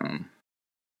 And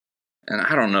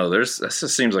I don't know. This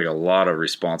just seems like a lot of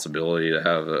responsibility to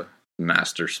have a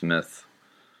master smith.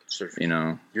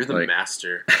 You're the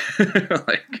master.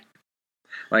 like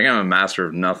I'm a master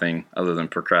of nothing other than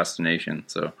procrastination.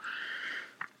 So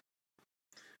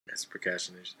that's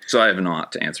procrastination. So I have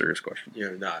not, to answer his question.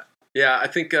 You're not. Yeah, I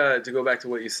think to go back to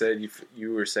what you said,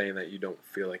 you were saying that you don't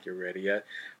feel like you're ready yet.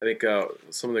 I think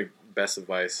some of the best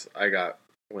advice I got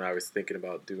when I was thinking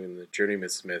about doing the Journeyman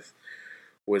Smith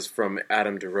was from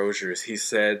Adam DeRogers. He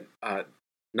said,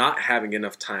 not having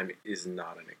enough time is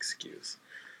not an excuse.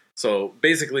 So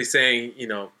basically saying,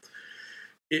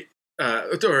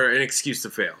 or an excuse to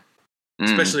fail,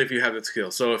 especially if you have the skill.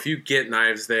 So if you get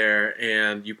knives there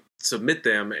and you submit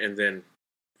them and then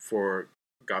for,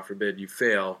 God forbid, you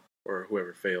fail or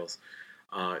whoever fails,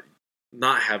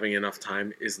 not having enough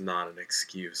time is not an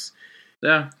excuse.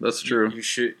 Yeah, that's true.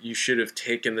 You should have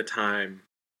taken the time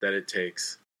that it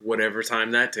takes, whatever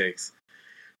time that takes,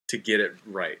 to get it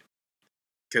right.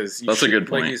 Because that's a good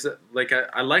point. Like you said, like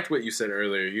I liked what you said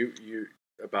earlier. You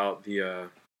about the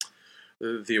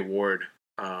award.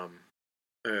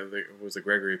 It was the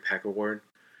Gregory Peck Award.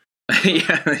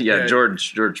 yeah.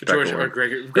 George Peck Award.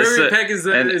 Gregory Peck is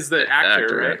the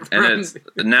actor, right? And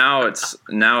now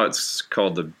it's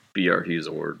called the B.R. Hughes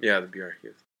Award. Yeah, the B.R.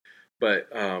 Hughes. But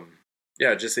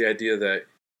just the idea that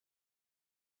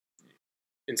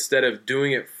instead of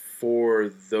doing it for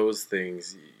those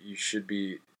things, you should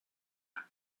be.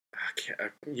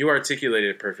 You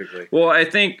articulated it perfectly. Well, I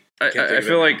think I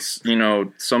feel like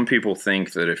some people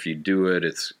think that if you do it,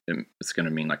 it's going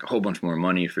to mean like a whole bunch more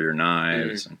money for your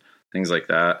knives and things like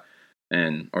that,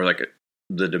 or like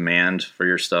the demand for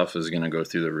your stuff is going to go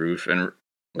through the roof. And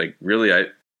like really,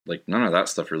 none of that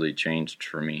stuff really changed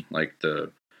for me. Like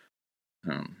the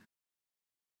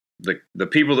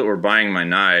people that were buying my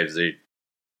knives,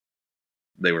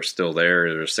 they were still there.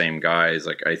 They're the same guys.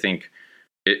 Like I think.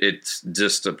 It's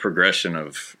just a progression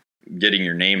of getting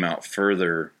your name out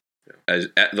further.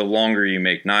 The longer you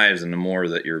make knives and the more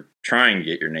that you're trying to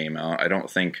get your name out. I don't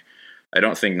think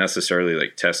necessarily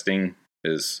like testing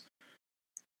is,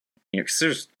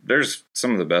 because there's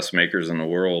some of the best makers in the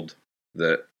world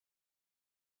that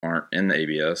aren't in the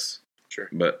ABS. Sure.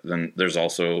 But then there's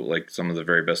also like some of the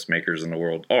very best makers in the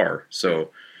world are.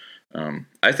 So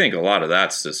I think a lot of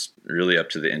that's just really up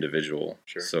to the individual.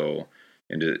 Sure. So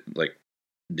like.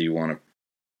 Do you want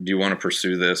to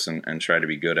pursue this and try to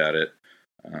be good at it?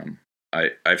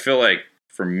 I feel like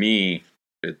for me,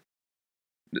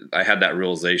 I had that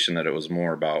realization that it was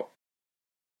more about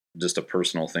just a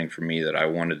personal thing for me, that I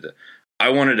wanted to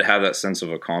have that sense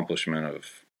of accomplishment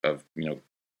of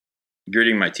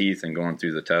gritting my teeth and going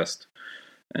through the test.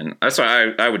 And that's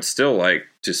why I would still like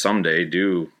to someday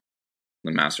do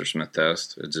the Mastersmith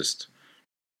test. I just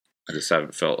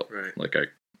haven't felt like I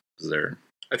was there.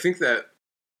 I think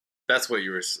that's what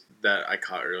that I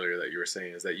caught earlier that you were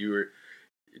saying, is that you were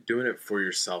doing it for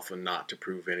yourself and not to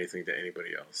prove anything to anybody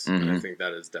else. Mm-hmm. And I think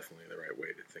that is definitely the right way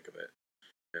to think of it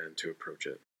and to approach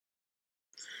it.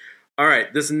 All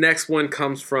right, this next one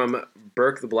comes from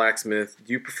Burke the Blacksmith.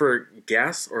 Do you prefer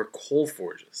gas or coal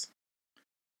forges?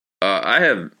 I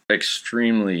have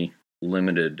extremely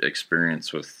limited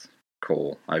experience with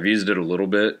coal. I've used it a little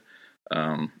bit,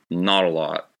 not a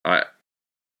lot.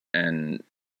 And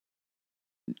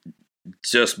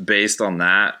just based on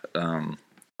that,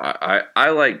 I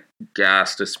like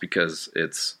gas just because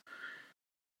it's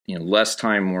less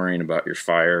time worrying about your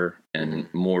fire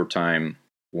and more time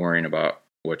worrying about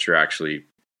what you're actually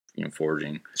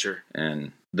forging. Sure.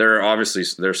 And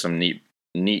there's some neat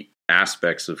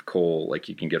aspects of coal, like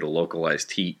you can get a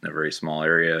localized heat in a very small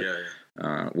area,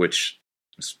 which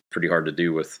is pretty hard to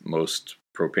do with most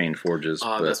propane forges.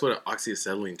 That's what an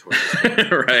oxyacetylene torch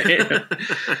is. Right.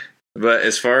 But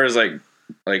as far as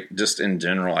like just in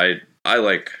general, I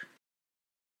like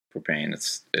propane.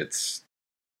 It's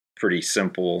pretty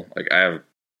simple. Like I have a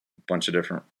bunch of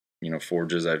different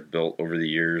forges I've built over the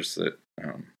years that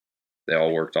they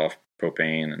all worked off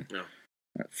propane, and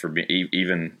for me,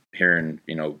 even here in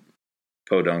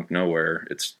Podunk nowhere,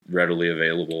 it's readily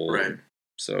available. Right.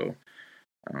 So,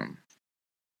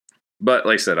 but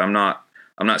like I said, I'm not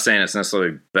saying it's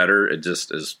necessarily better. It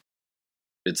just is.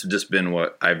 It's just been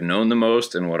what I've known the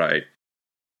most and what I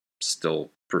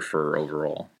still prefer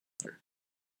overall.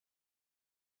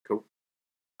 Cool.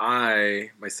 I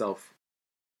myself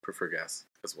prefer gas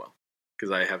as well,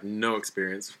 because I have no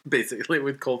experience basically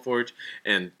with coal forge,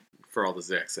 and for all the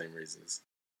exact same reasons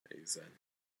that you said.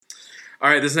 All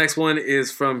right, this next one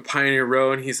is from Pioneer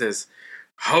Row, and he says,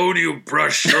 "How do you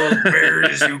brush those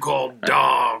bears you call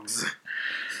dogs?"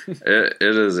 It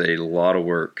is a lot of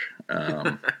work.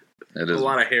 It is a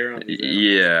lot of hair on these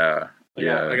animals.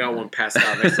 I got one passed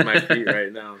out next to my feet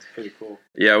right now. It's pretty cool.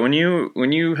 Yeah, when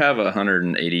you have a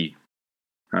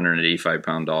 185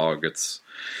 pound dog, it's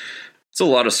a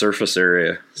lot of surface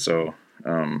area. So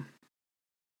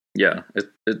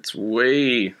it's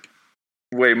way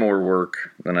more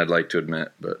work than I'd like to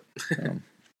admit, but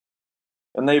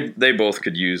and they both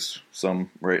could use some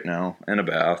right now and a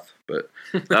bath, but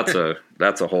that's a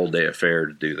whole day affair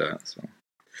to do that. So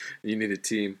you need a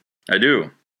team. I do.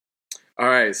 All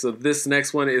right, so this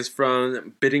next one is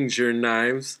from Bittinger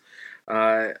Knives,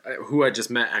 who I just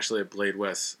met actually at Blade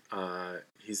West.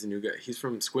 He's a new guy. He's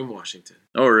from Sequim, Washington.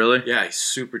 Oh, really? Yeah, he's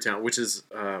super talented, which is,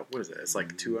 what is it? It's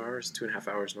like 2.5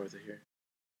 hours north of here.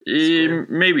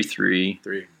 Maybe 3.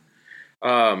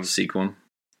 Sequim.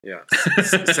 Yeah,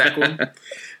 Sequim.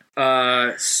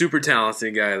 Super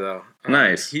talented guy, though.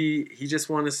 Nice. He just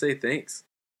wanted to say thanks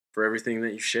for everything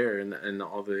that you share and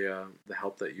all the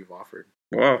help that you've offered.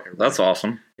 Wow, that's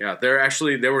awesome. Yeah,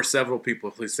 there were several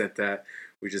people who sent that.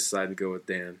 We just decided to go with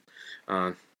Dan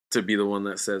to be the one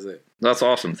that says it. That's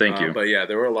awesome. Thank you. But yeah,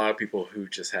 there were a lot of people who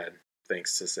just had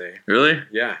thanks to say. Really?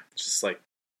 Yeah, just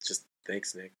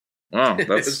thanks, Nick. Wow,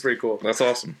 that's pretty cool. That's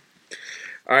awesome.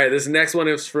 All right, this next one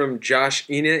is from Josh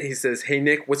Enid. He says, "Hey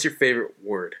Nick, what's your favorite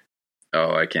word?"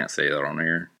 Oh, I can't say that on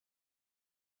here.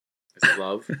 Is it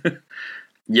love?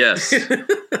 Yes.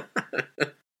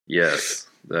 Yes,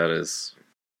 that is.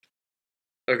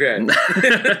 Okay.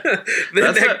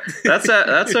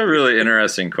 That's a really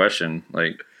interesting question.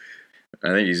 Like, I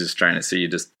think he's just trying to see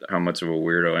just how much of a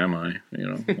weirdo am I, you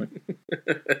know? Like,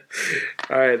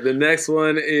 all right, the next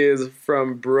one is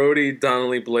from Brody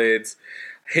Donnelly Blades.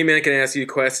 Hey man, can I ask you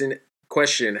a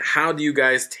question? How do you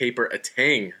guys taper a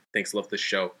tang? Thanks, love the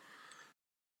show.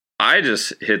 I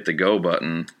just hit the go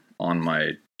button on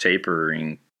my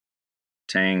tapering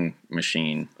tang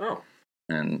machine. Oh.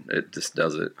 And it just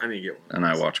does it. I need to get one. And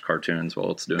I watch cartoons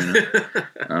while it's doing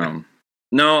it.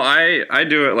 No, I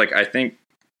do it like I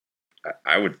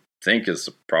would think is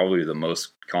probably the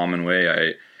most common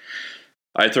way.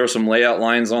 I throw some layout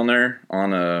lines on there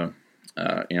on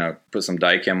put some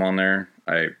die-chem on there.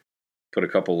 I put a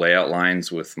couple layout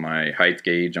lines with my height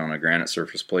gauge on a granite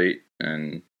surface plate,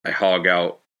 and I hog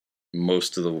out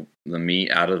most of the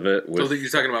meat out of it. So you're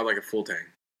talking about like a full tang?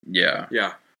 Yeah.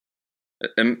 Yeah.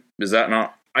 And is that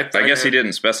not? I guess he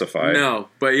didn't specify. No,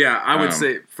 but yeah, I would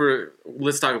say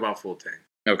let's talk about full tang.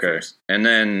 Okay. First. And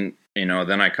then,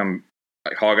 then I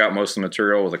hog out most of the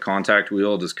material with a contact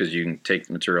wheel just because you can take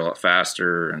the material out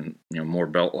faster and, more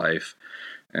belt life.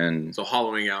 And so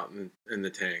hollowing out in the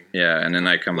tang. Yeah, and then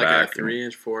I come like back. Like a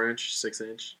 3-inch, 4-inch,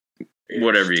 6-inch?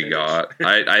 Whatever you got.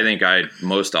 I think I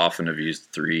most often have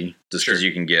used 3 just because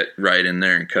you can get right in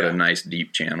there and cut a nice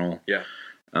deep channel. Yeah.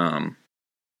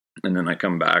 And then I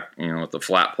come back, with the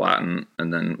flat platen.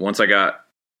 And then once I got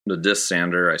the disc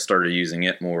sander, I started using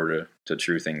it more to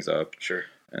true things up. Sure.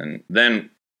 And then,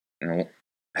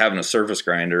 having a surface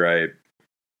grinder, I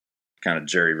kind of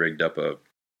jerry-rigged up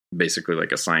basically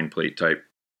like a sign plate type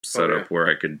setup where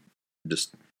I could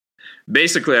just...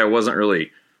 Basically, I wasn't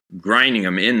really grinding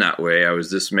them in that way. I was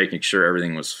just making sure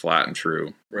everything was flat and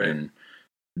true. Right. And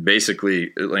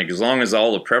basically, like, as long as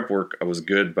all the prep work was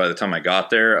good by the time I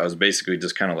got there, I was basically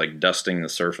just kind of like dusting the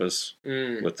surface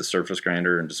with the surface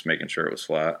grinder and just making sure it was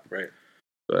flat. Right.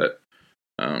 But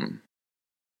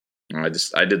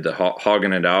I did the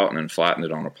hogging it out and then flattened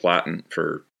it on a platen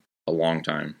for a long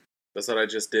time. That's what I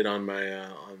just did on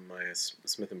my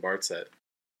Smith and Bart set,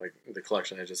 like the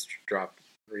collection I just dropped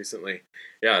recently.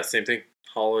 Yeah, same thing.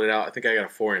 Hollowed it out. I think I got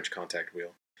a 4-inch contact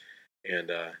wheel, and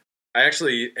I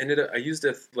actually I used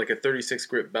a 36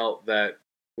 grit belt that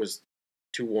was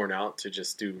too worn out to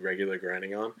just do regular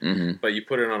grinding on. Mm-hmm. But you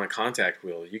put it on a contact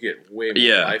wheel, you get way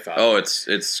more life out of it.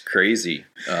 It's crazy.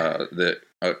 The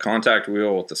contact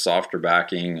wheel with the softer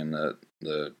backing and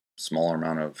the smaller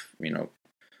amount of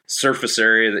surface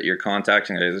area that you're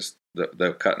contacting,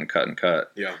 they'll cut and cut and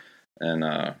cut. Yeah. And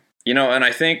and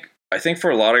I think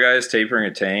for a lot of guys, tapering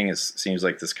a tang seems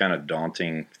like this kind of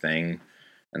daunting thing,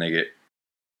 and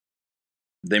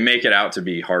they make it out to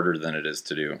be harder than it is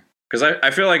to do. Because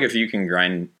I feel like if you can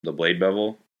grind the blade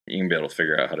bevel, you can be able to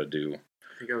figure out how to do. I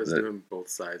think I was doing both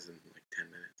sides in like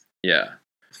 10 minutes. Yeah,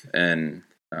 and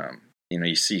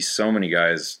you see so many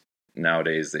guys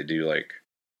nowadays. They do like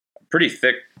a pretty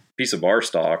thick piece of bar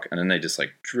stock, and then they just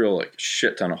like drill like a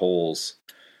shit ton of holes.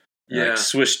 Yeah, like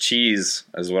Swiss cheese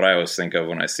is what I always think of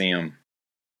when I see them,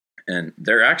 and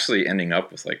they're actually ending up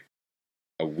with like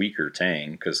a weaker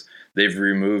tang because they've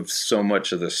removed so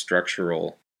much of the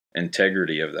structural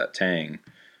integrity of that tang.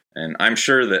 And I'm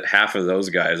sure that half of those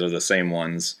guys are the same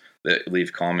ones that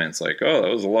leave comments like, "Oh, that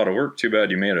was a lot of work. Too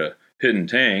bad you made a hidden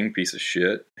tang, piece of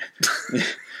shit."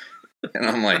 And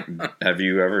I'm like, have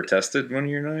you ever tested one of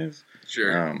your knives?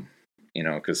 Sure.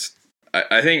 Because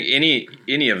I think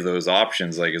any of those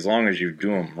options, like as long as you do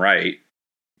them right,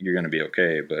 you're going to be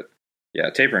okay. But yeah,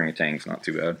 tapering a tang's not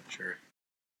too bad. Sure.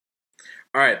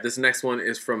 All right, this next one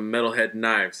is from Metalhead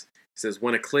Knives. It says,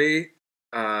 when a clay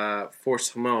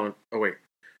forced hamon... Oh, wait.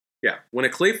 Yeah. When a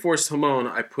clay forced hamon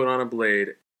I put on a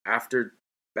blade after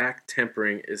back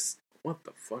tempering is... What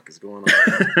the fuck is going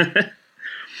on?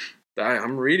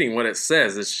 I'm reading what it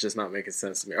says. It's just not making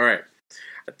sense to me. All right.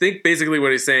 I think basically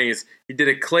what he's saying is he did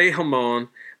a clay hamon,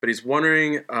 but he's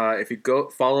wondering if he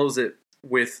follows it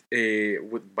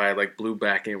by like blue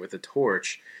backing it with a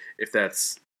torch, if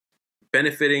that's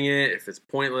benefiting it, if it's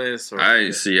pointless. Or I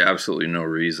see absolutely no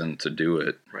reason to do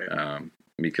it, right?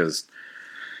 Because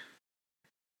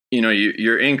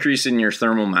you're increasing your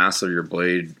thermal mass of your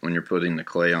blade when you're putting the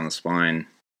clay on the spine,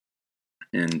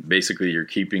 and basically you're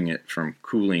keeping it from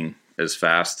cooling as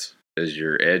fast as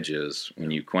your edge is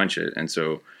when you quench it, and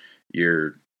so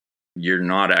you're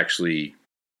not actually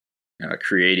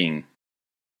creating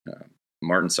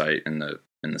martensite in the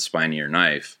spine of your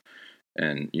knife,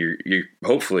 and you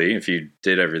hopefully, if you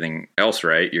did everything else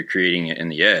right, you're creating it in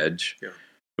the edge. Yeah.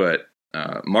 But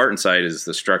martensite is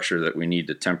the structure that we need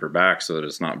to temper back so that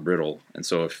it's not brittle, and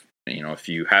so if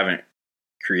you haven't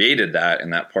created that in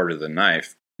that part of the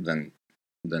knife, then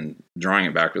drawing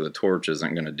it back with a torch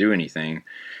isn't going to do anything.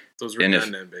 So it's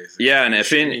redundant, basically. Yeah, and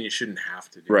you shouldn't have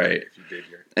to do right. It if you did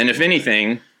your. And if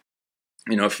anything,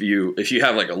 if you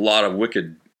have like a lot of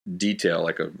wicked detail,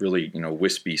 like a really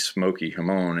wispy, smoky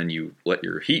hamon, and you let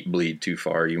your heat bleed too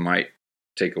far, you might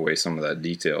take away some of that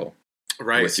detail.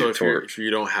 Right. So if you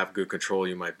don't have good control,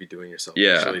 you might be doing yourself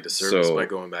actually a disservice by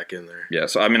going back in there. Yeah.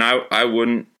 So I mean, I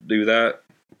wouldn't do that,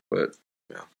 but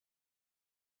yeah.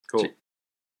 Cool.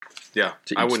 Yeah,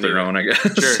 I wouldn't their own, I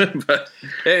guess. Sure, but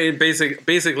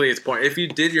basically, it's point. If you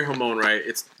did your hamon right,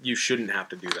 you shouldn't have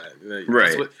to do that.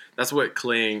 Right. That's what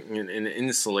claying and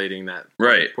insulating that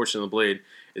portion of the blade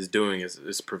is doing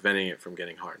is preventing it from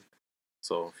getting hard.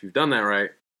 So if you've done that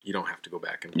right, you don't have to go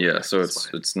back and so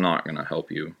it's not going to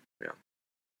help you. Yeah.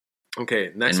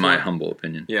 Okay. Next, in my humble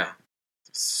opinion. Yeah.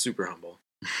 Super humble.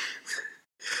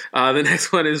 The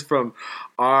next one is from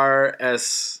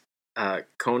R.S.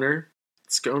 Skoner?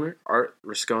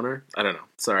 I don't know.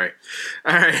 Sorry.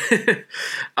 All right.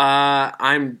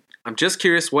 I'm just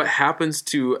curious what happens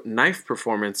to knife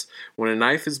performance when a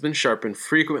knife has been sharpened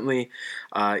frequently,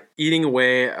 eating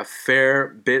away a fair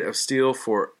bit of steel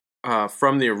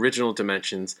from the original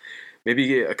dimensions.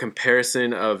 Maybe a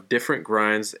comparison of different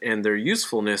grinds and their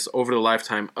usefulness over the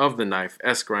lifetime of the knife.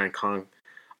 S-grind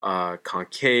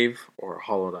concave or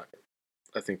hollow.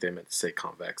 I think they meant to say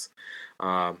convex.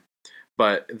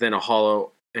 But then a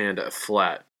hollow and a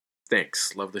flat.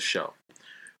 Thanks. Love the show.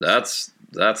 That's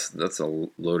a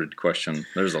loaded question.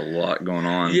 There's a lot going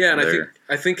on. Yeah, and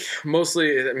I think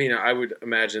mostly, I mean, I would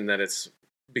imagine that it's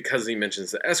because he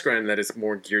mentions the S-grind that it's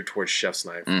more geared towards chef's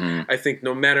knife. Mm-hmm. I think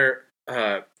no matter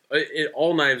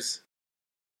all knives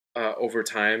over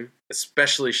time,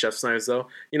 especially chef's knives, though,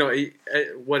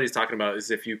 what he's talking about is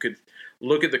if you could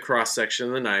look at the cross section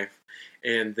of the knife,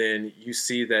 and then you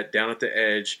see that down at the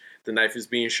edge, the knife is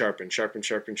being sharpened,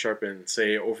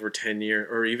 say over 10 years,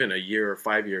 or even a year or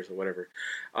 5 years or whatever.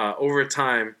 Over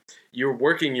time, you're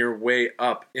working your way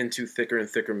up into thicker and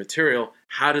thicker material.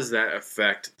 How does that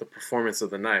affect the performance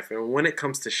of the knife? And when it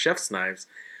comes to chef's knives,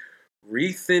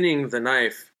 rethinning the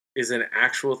knife is an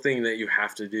actual thing that you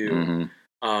have to do.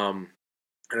 Mm-hmm.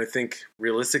 And I think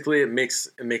realistically, it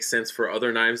makes sense for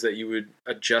other knives that you would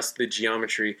adjust the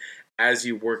geometry as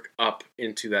you work up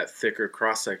into that thicker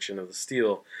cross section of the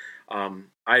steel.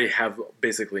 I have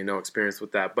basically no experience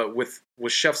with that, but with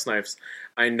chef's knives,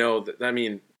 I know that. I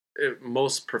mean,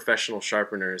 most professional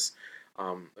sharpeners,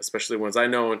 especially ones I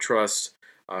know and trust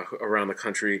around the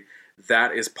country,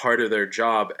 that is part of their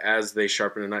job as they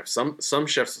sharpen a knife. Some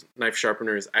chef's knife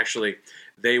sharpeners actually,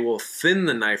 they will thin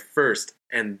the knife first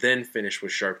and then finish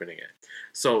with sharpening it.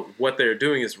 So what they're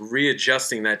doing is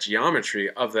readjusting that geometry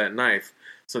of that knife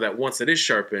so that once it is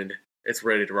sharpened, it's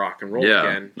ready to rock and roll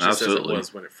again, just absolutely. as it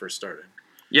was when it first started.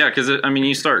 Yeah, because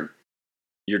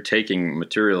you're taking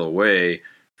material away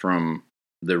from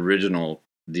the original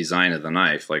design of the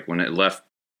knife. Like when it left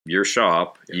your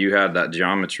shop, you had that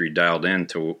geometry dialed in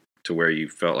to where you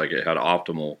felt like it had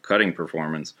optimal cutting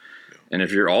performance. Yeah. And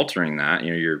if you're altering that,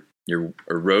 you're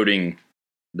eroding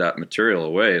that material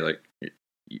away. Like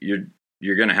you're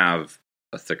going to have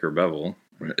a thicker bevel.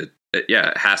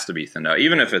 It has to be thinned out,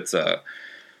 even if it's a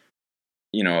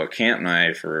camp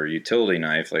knife or a utility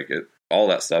knife, all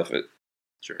that stuff.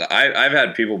 Sure. I've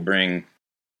had people bring,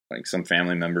 like some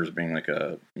family members bring like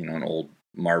an old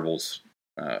marbles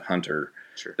hunter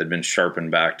that'd been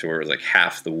sharpened back to where it was like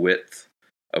half the width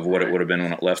of what it would have been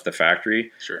when it left the factory.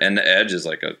 Sure. And the edge is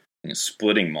like a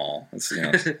splitting maul. It's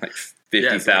like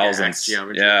 50 thousandths.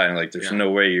 Yeah, and there's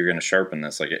no way you're going to sharpen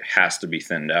this. Like it has to be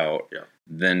thinned out,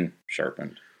 then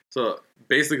sharpened. So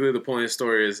basically, the point of the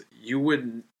story is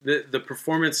the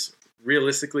performance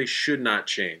realistically should not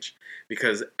change,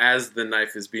 because as the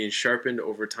knife is being sharpened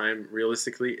over time,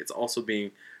 realistically, it's also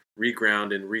being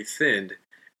reground and rethinned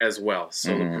as well.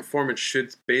 So the performance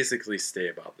should basically stay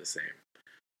about the same.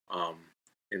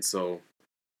 And so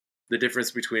the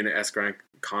difference between an S-grind,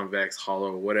 convex,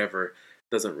 hollow, whatever,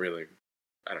 doesn't really,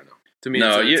 I don't know. To me,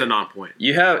 it's a non-point.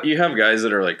 You have guys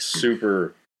that are like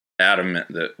super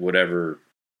adamant that whatever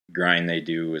grind they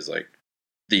do is like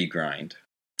the grind.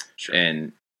 Sure.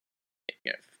 And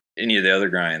any of the other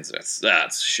grinds,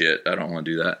 that's shit. I don't want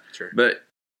to do that. Sure. But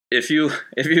if you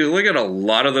look at a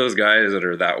lot of those guys that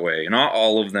are that way, not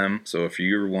all of them. So if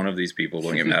you're one of these people,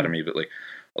 don't get mad at me. But like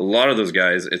a lot of those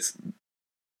guys, it's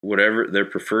whatever their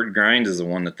preferred grind is the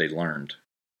one that they learned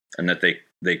and that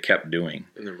they kept doing,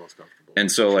 and they're most comfortable.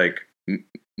 And so like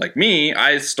me,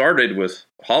 I started with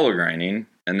hollow grinding,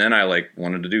 and then I like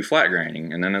wanted to do flat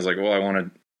grinding, and then I was like, well,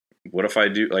 what if I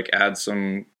do like add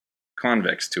some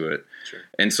convex to it? Sure.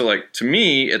 And so like to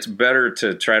me, it's better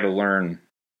to try to learn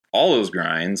all those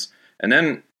grinds, and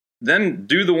then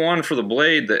do the one for the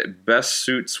blade that best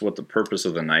suits what the purpose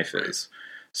of the knife is.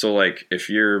 So like if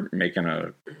you're making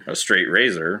a straight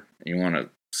razor, you want a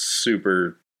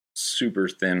super, super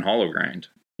thin hollow grind,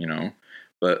 you know?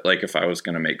 But like if I was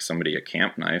going to make somebody a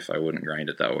camp knife, I wouldn't grind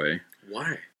it that way.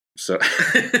 Why? So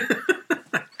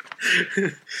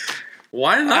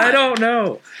why not? I don't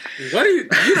know. What do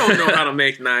you don't know how to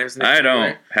make knives, Nick? I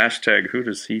don't. Hashtag who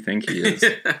does he think he is?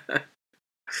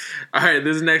 All right,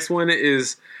 this next one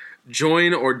is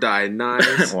join or die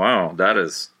knives. Wow, that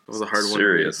was a hard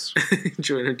serious. One.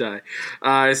 Join or die.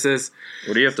 It says,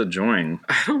 what do you have to join?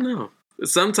 I don't know.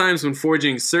 Sometimes when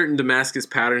forging certain Damascus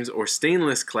patterns or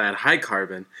stainless clad high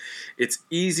carbon, it's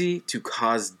easy to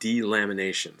cause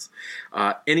delaminations.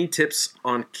 Any tips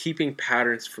on keeping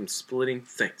patterns from splitting?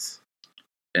 Thanks.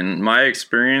 In my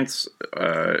experience,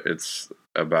 it's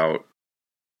about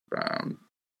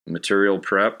material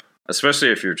prep,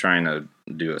 especially if you're trying to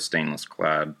do a stainless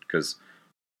clad, because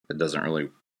it doesn't really,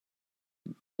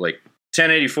 like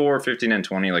 1084, 15 and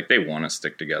 20, like they want to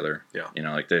stick together. Yeah. You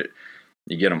know, like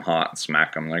you get them hot and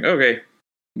smack them, like, okay,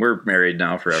 we're married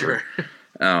now forever.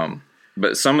 Sure.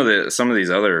 But some of these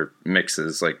other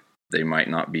mixes, like they might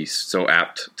not be so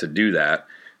apt to do that.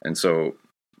 And so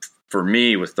for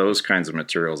me, with those kinds of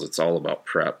materials, it's all about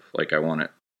prep. Like I want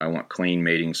clean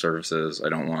mating surfaces. I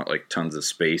don't want like tons of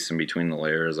space in between the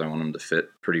layers. I want them to fit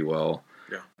pretty well.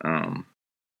 Yeah.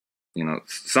 You know,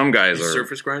 some guys you are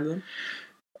surface grind them.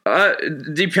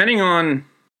 Depending on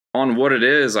what it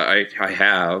is, I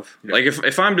have. Yeah. Like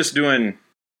if I'm just doing,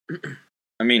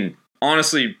 I mean,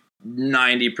 honestly,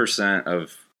 90%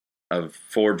 of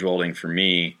forge welding for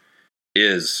me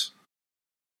is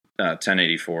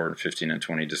 1084 and 15 and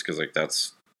 20, just because like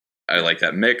I like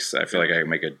that mix. I feel like I can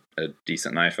make a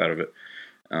decent knife out of it,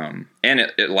 and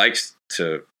it likes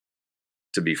to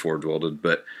be forge welded.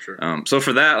 But sure. So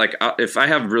for that, like if I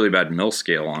have really bad mill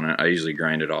scale on it, I usually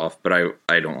grind it off. But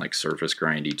I don't like surface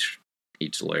grind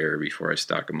each layer before I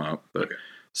stack them up. But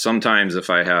sometimes if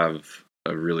I have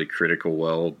a really critical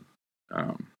weld,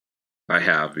 I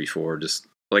have before, just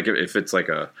like if it's like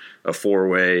a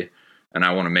 4-way, and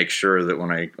I want to make sure that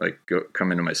when I like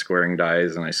come into my squaring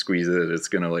dies and I squeeze it, it's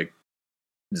gonna like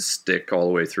just stick all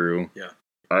the way through. Yeah,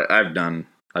 I've done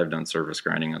surface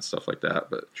grinding and stuff like that,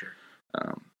 but sure.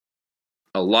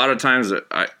 A lot of times it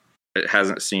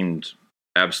hasn't seemed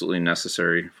absolutely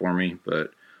necessary for me,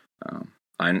 but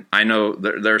I know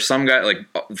there are some guys like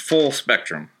full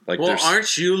spectrum. Like, well,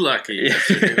 aren't you lucky?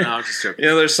 No, just joking.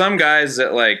 You know, there's some guys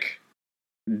that like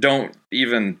don't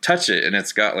even touch it, and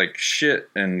it's got like shit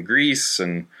and grease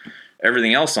and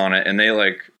everything else on it, and they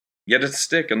like get it to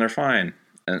stick and they're fine.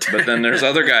 But then there's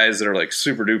other guys that are like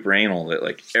super duper anal, that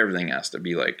like everything has to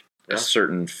be like a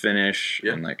certain finish,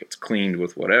 and like it's cleaned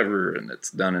with whatever, and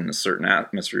it's done in a certain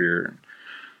atmosphere.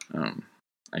 And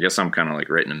I guess I'm kind of like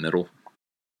right in the middle.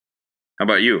 How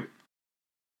about you?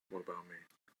 What about me?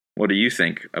 What do you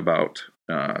think about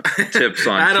tips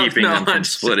on keeping them from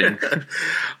splitting?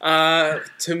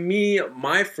 To me,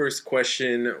 my first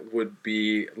question would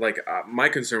be like, my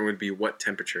concern would be what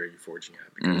temperature are you forging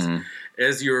at?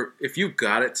 Because if you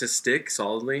got it to stick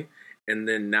solidly, and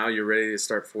then now you're ready to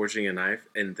start forging a knife,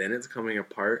 and then it's coming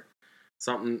apart,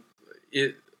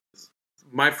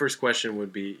 my first question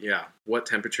would be, what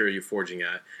temperature are you forging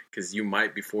at? Because you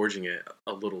might be forging it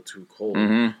a little too cold.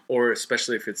 Or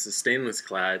especially if it's a stainless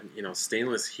clad,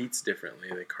 stainless heats differently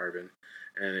than carbon.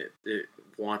 And it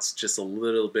wants just a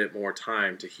little bit more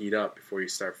time to heat up before you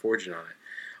start forging on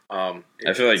it.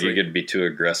 I feel like you could be too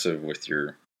aggressive with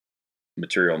your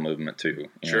material movement too.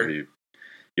 Sure.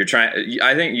 You're trying.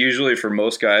 I think usually for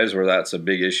most guys where that's a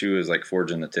big issue is like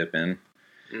forging the tip in.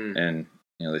 And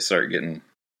they start getting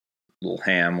little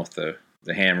ham with the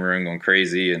hammer and going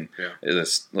crazy, and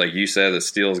it's, like you said, the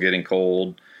steel's getting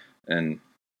cold, and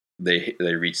they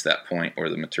reach that point where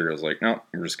the material's like, no,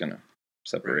 we're just gonna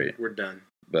separate. We're done.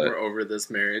 But we're over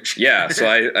this marriage. So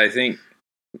I think,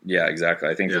 exactly.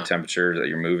 I think the temperature that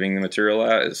you're moving the material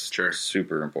at is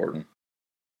super important.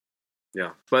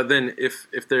 Yeah, but then if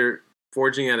they're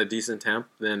forging at a decent temp,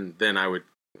 then I would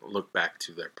look back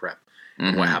to their prep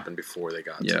and what happened before they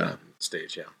got to that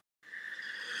stage. Yeah.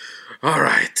 All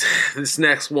right. This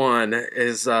next one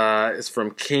is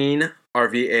from Kane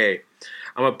RVA.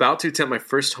 I'm about to attempt my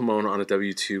first Hamon on a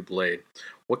W2 blade.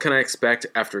 What can I expect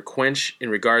after quench in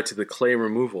regard to the clay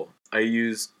removal? I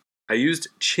used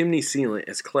chimney sealant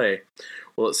as clay.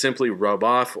 Will it simply rub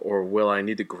off, or will I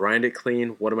need to grind it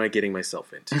clean? What am I getting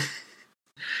myself into?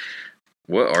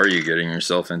 What are you getting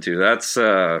yourself into? That's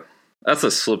a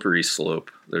slippery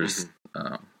slope. There's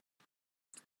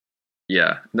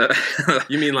yeah.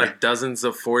 You mean like dozens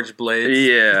of forged blades?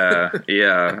 Yeah.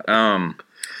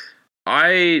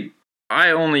 I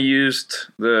only used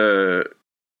the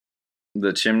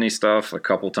chimney stuff a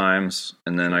couple times,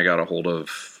 and then I got a hold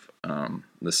of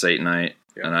the Satanite,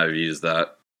 and I've used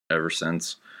that ever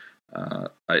since.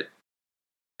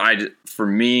 For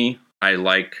me, I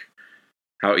like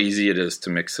how easy it is to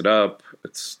mix it up.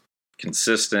 It's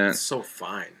consistent. It's so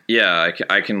fine. Yeah,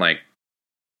 I can like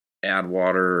add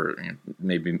water, or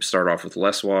maybe start off with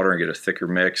less water and get a thicker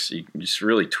mix. You just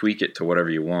really tweak it to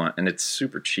whatever you want, and it's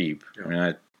super cheap. Yeah. I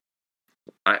mean,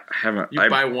 I haven't. You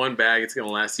buy one bag, it's gonna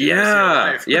last you.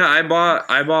 Yeah, yeah. I bought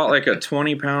like a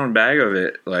 20-pound bag of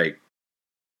it. Like,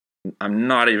 I'm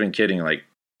not even kidding. Like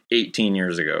 18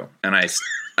 years ago, and I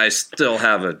still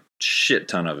have a shit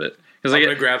ton of it. Because I'm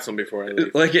gonna grab some before I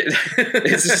leave. Like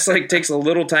it's just like takes a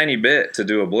little tiny bit to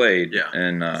do a blade. Yeah,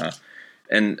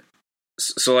 and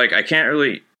so like I can't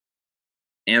really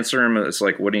answer him. It's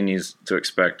like what he needs to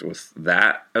expect with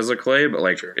that as a clay, but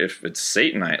like if it's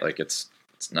Satanite, like it's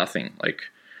nothing. Like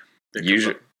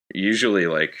usually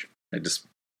like I just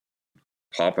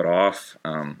pop it off.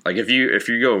 Like if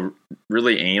you go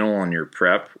really anal on your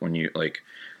prep, when you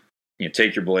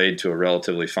take your blade to a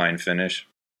relatively fine finish,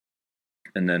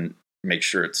 and then make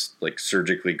sure it's like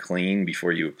surgically clean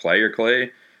before you apply your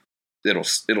clay, it'll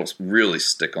really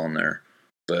stick on there.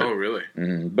 But, oh really?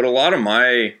 But a lot of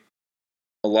mine,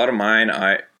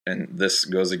 and this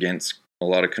goes against a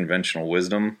lot of conventional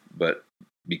wisdom, but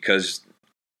because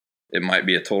it might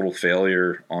be a total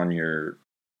failure on your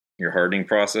hardening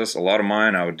process, a lot of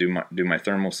mine I would do my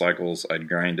thermal cycles. I'd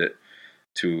grind it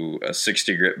to a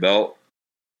 60 grit belt.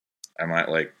 I might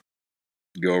like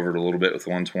go over it a little bit with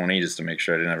 120 just to make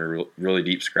sure I didn't have really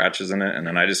deep scratches in it, and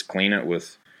then I just clean it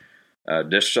with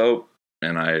dish soap,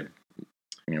 and I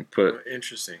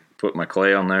put my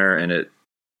clay on there, and it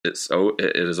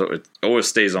always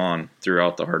stays on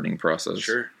throughout the hardening process.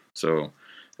 Sure. So,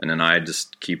 and then I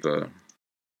just keep a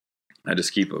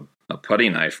putty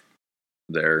knife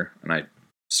there, and I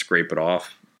scrape it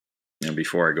off,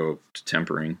 before I go to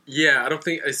tempering. Yeah, I don't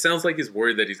think it sounds like he's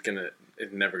worried that it's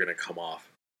never gonna come off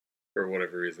for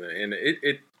whatever reason, and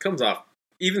it comes off.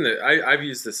 Even I've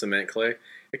used the cement clay,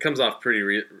 it comes off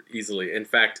pretty easily. In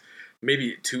fact,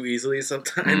 maybe too easily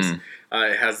sometimes.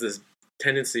 It has this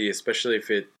tendency, especially if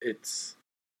it's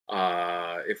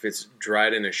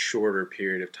dried in a shorter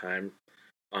period of time,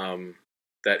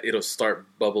 that it'll start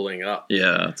bubbling up.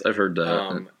 Yeah, I've heard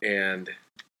that. And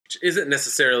which isn't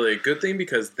necessarily a good thing,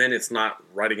 because then it's not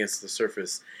right against the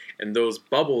surface, and those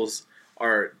bubbles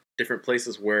are different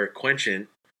places where quenchant,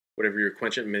 whatever your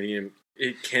quenchant medium,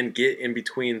 it can get in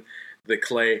between the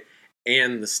clay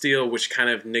and the steel, which kind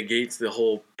of negates the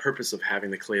whole purpose of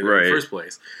having the clay there in the first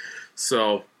place.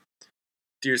 So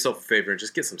do yourself a favor and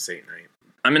just get some Satanite.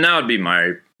 I mean, that would be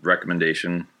my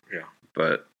recommendation. Yeah.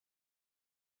 But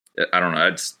I don't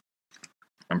know.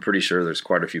 I'm pretty sure there's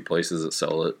quite a few places that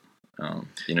sell it,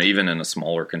 even in a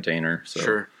smaller container. So.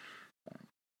 Sure.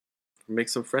 Make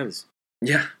some friends.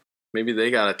 Yeah. Maybe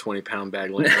they got a 20-pound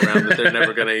bag laying around that they're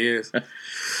never going to use.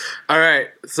 All right.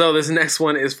 So this next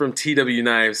one is from TW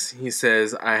Knives. He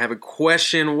says, I have a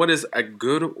question. What is a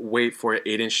good weight for an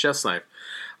 8-inch chef's knife?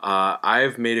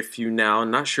 I've made a few now.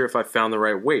 Not sure if I found the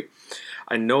right weight.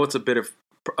 I know it's a bit of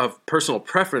personal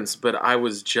preference, but I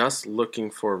was just looking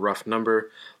for a rough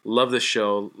number. Love the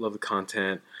show. Love the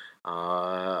content.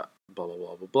 Blah, blah,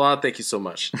 blah, blah, blah. Thank you so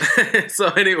much. So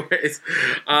anyways,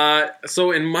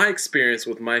 so in my experience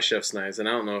with my chef's knives, and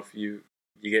I don't know if you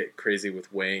get crazy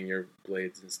with weighing your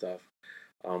blades and stuff.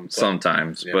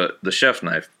 Sometimes, but the chef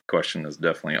knife question is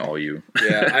definitely all you.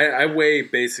 Yeah, I weigh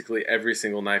basically every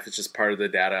single knife. It's just part of the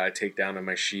data I take down on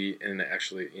my sheet and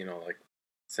actually, like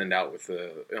send out with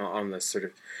on the sort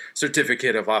of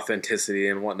certificate of authenticity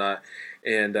and whatnot.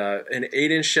 And an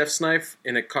 8-inch chef's knife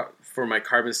for my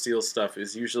carbon steel stuff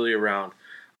is usually around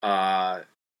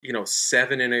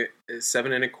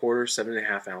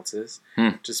 7.25 ounces,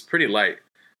 which is pretty light.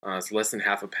 It's less than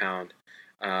half a pound.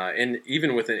 And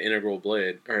even with an integral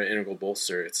blade or an integral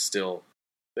bolster, it's still,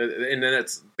 and then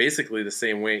it's basically the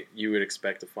same weight you would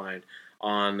expect to find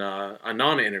on a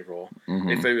non-integral.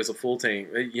 If it was a full tang,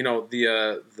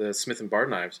 the Smith & Bard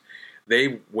knives,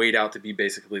 they weighed out to be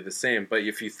basically the same. But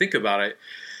if you think about it,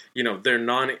 they're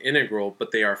non-integral,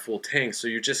 but they are full tang. So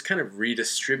you're just kind of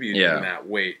redistributing that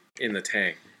weight in the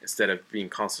tang instead of being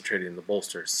concentrated in the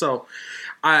bolster. So,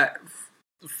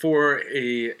 for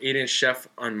a 8-inch chef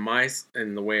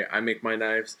in the way I make my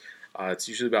knives, it's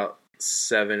usually about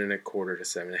 7.25 to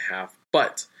 7.5.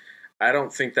 But I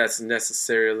don't think that's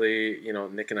necessarily,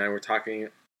 Nick and I were talking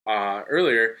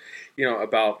earlier,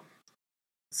 about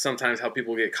sometimes how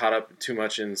people get caught up too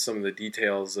much in some of the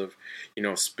details of,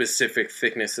 specific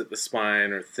thickness at the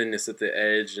spine or thinness at the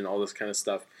edge and all this kind of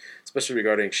stuff, especially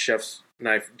regarding chef's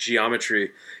knife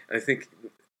geometry. And I think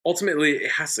ultimately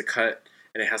it has to cut,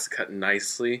 and it has to cut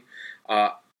nicely.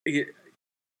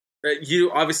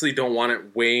 You obviously don't want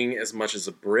it weighing as much as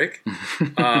a brick,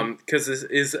 because this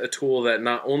is a tool that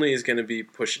not only is going to be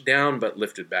pushed down but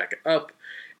lifted back up,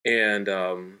 and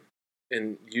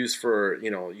used for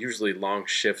usually long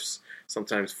shifts,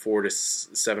 sometimes 4 to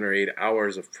 7 or 8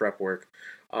 hours of prep work,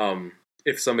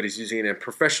 if somebody's using it in a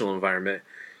professional environment.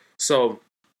 So,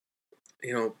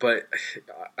 but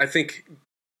I think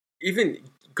even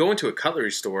going to a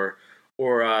cutlery store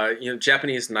or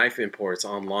Japanese knife imports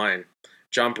online.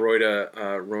 John Broida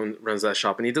runs that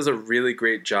shop, and he does a really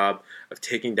great job of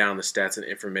taking down the stats and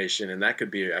information, and that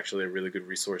could be actually a really good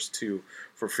resource too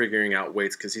for figuring out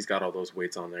weights, because he's got all those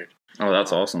weights on there. Oh,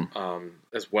 that's awesome.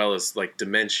 As well as like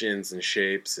dimensions and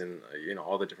shapes and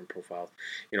all the different profiles.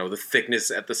 The thickness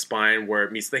at the spine where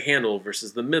it meets the handle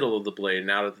versus the middle of the blade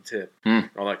and out at the tip,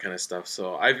 all that kind of stuff.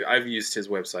 So I've used his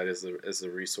website as a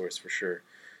resource for sure.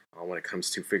 When it comes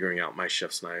to figuring out my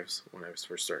chef's knives when I was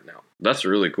first starting out. That's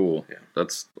really cool. Yeah.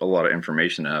 That's a lot of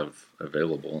information to have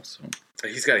available. So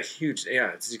he's got he's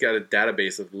got a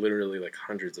database of literally like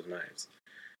hundreds of knives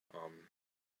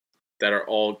that are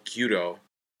all Gyudo,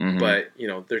 but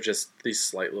they're just these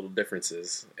slight little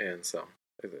differences, and so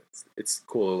it's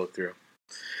cool to look through.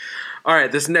 All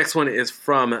right, this next one is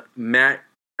from Matt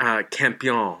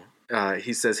Campion.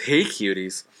 He says, "Hey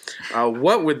cuties,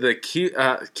 what would the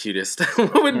cutest?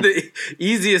 What would the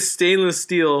easiest stainless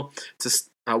steel to?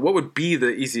 What would be the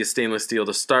easiest stainless steel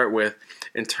to start with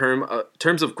in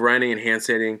terms of grinding and hand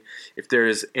sanding? If there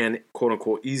is an quote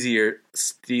unquote easier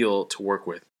steel to work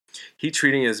with, heat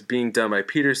treating is being done by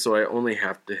Peter, so I only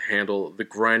have to handle the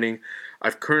grinding.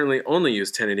 I've currently only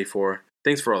used 1084.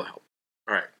 Thanks for all the help.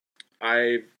 All right,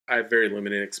 I have very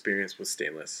limited experience with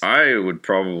stainless. I would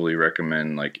probably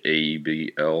recommend like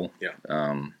AEBL. Yeah.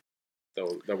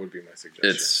 That would be my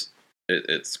suggestion.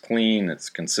 It's clean. It's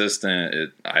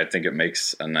consistent. I think it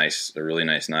makes a really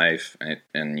nice knife,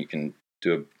 and you can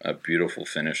do a beautiful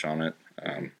finish on it.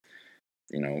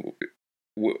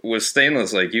 With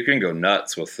stainless, like you can go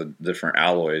nuts with the different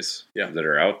alloys that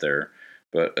are out there,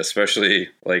 but especially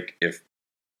like if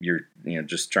you're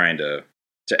just trying to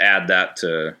add that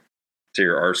to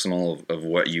your arsenal of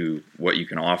what you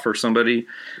can offer somebody,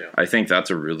 I think that's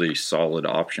a really solid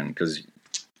option, because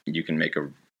you can make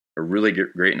a really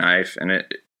great knife, and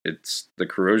it's the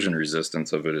corrosion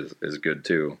resistance of it is good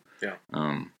too. Yeah.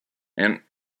 And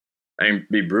I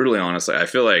be brutally honest, I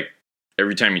feel like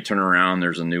every time you turn around,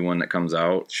 there's a new one that comes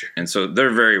out, and so there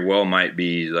very well might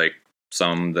be like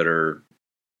some that are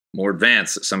more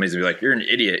advanced that somebody's gonna be like, "You're an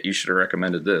idiot. You should have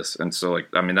recommended this." And so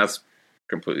that's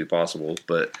completely possible,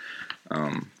 but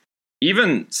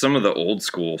even some of the old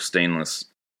school stainless,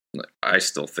 I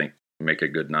still think make a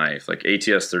good knife. Like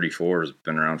ATS 34 has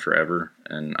been around forever,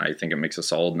 and I think it makes a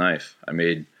solid knife. I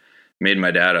made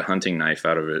my dad a hunting knife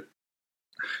out of it,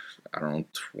 I don't know,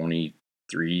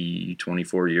 23,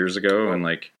 24 years ago, and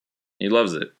like he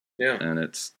loves it. Yeah. And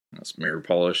it's mirror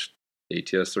polished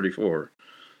ATS 34.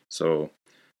 So,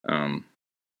 a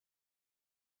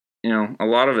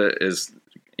lot of it is,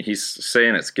 he's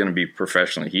saying it's going to be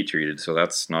professionally heat treated, so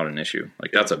that's not an issue.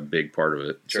 Like that's a big part of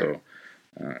it. Sure.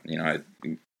 So,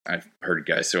 I've heard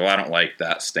guys say, "Well, I don't like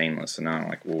that stainless," and I'm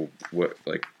like, "Well, what?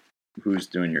 Like, who's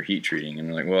doing your heat treating?" And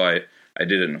they're like, "Well, I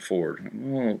did it in a Ford."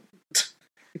 Well,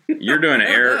 you're doing if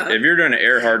you're doing an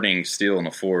air hardening steel in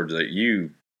a Ford, like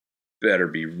you better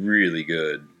be really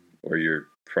good, or you're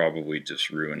probably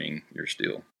just ruining your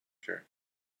steel. Sure.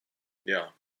 Yeah.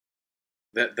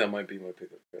 That might be my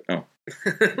pickup. Oh.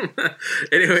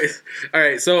 Anyways, all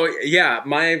right. So yeah,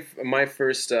 my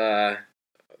first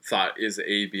thought is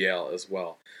ABL as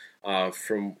well.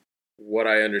 From what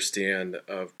I understand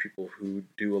of people who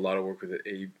do a lot of work with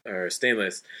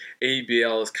stainless,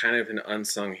 ABL is kind of an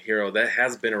unsung hero that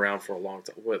has been around for a long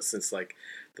time. Since like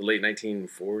the late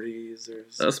 1940s or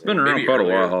something? That's been around quite a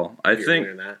while. I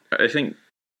think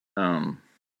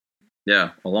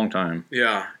Yeah, a long time.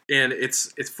 Yeah, and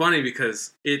it's funny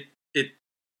because it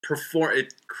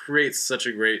creates such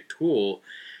a great tool,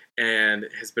 and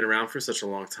has been around for such a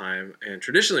long time, and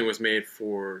traditionally was made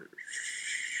for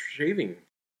shaving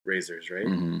razors, right?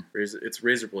 Mm-hmm. It's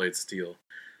razor blade steel.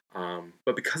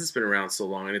 But because it's been around so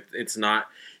long, and it's not,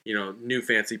 new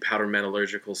fancy powder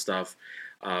metallurgical stuff,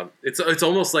 it's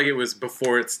almost like it was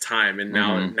before its time, and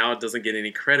now it doesn't get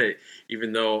any credit,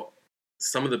 even though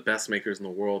some of the best makers in the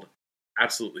world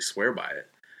absolutely swear by it.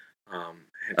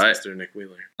 Hence Mr. Nick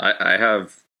Wheeler. I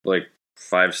have like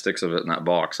 5 sticks of it in that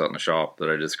box out in the shop that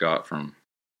I just got from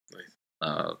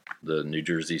the New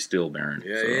Jersey Steel Baron.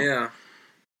 Yeah.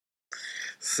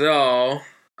 So,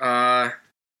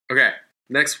 okay.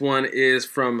 Next one is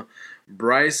from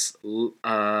Brycey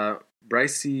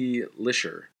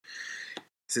Lisher.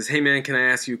 It says, "Hey man, can I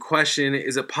ask you a question?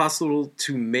 Is it possible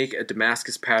to make a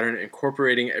Damascus pattern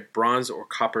incorporating a bronze or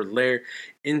copper layer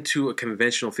into a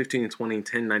conventional 1520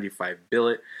 1095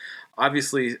 billet?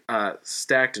 Obviously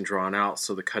stacked and drawn out,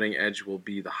 so the cutting edge will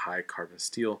be the high carbon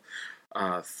steel.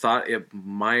 Thought it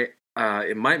might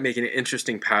make an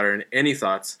interesting pattern. Any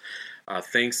thoughts?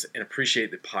 Thanks and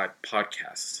appreciate the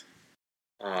podcast."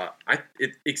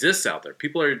 It exists out there.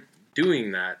 People are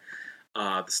doing that.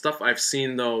 The stuff I've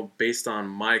seen, though, based on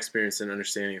my experience and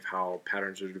understanding of how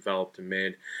patterns are developed and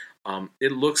made,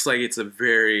 it looks like it's a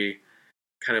very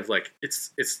kind of like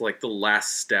it's like the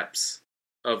last steps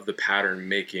of the pattern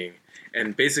making.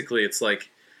 And basically, it's like,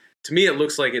 to me, it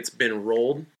looks like it's been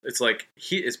rolled. It's like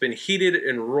it's been heated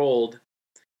and rolled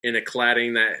in a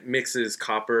cladding that mixes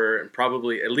copper and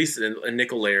probably at least a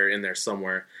nickel layer in there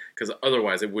somewhere, because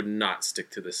otherwise it would not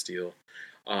stick to the steel.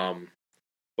 And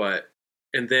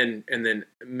then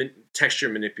texture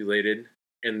manipulated,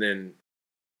 and then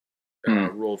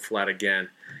rolled flat again.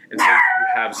 And so you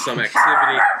have some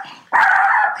activity.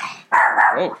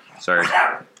 Oh, sorry.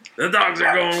 The dogs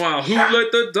are going wild. Who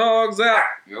let the dogs out?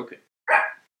 You okay?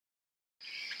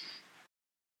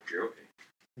 You're okay.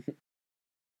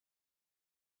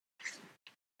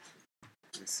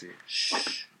 Let's see.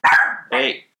 Shh.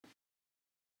 Hey.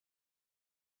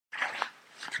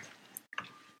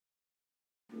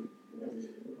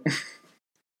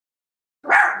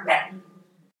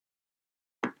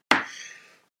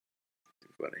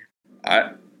 Funny.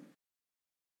 I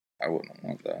wouldn't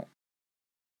want that.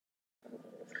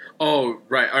 Oh,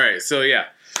 right. All right. So, yeah.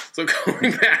 So,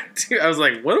 going back to, I was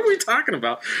like, what are we talking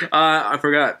about? I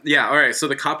forgot. Yeah. All right. So,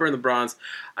 the copper and the bronze.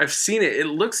 I've seen it. It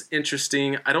looks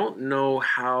interesting. I don't know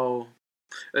how,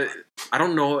 I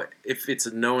don't know if it's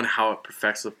known how it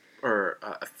affects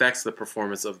the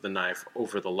performance of the knife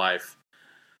over the life.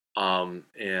 And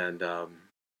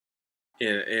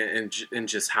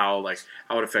just how it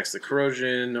affects the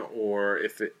corrosion, or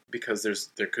because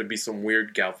there could be some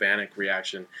weird galvanic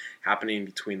reaction happening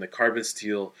between the carbon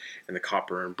steel and the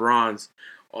copper and bronze,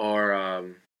 or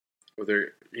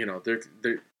they're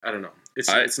I don't know.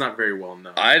 It's not very well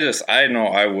known. I know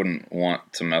I wouldn't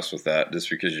want to mess with that, just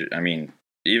because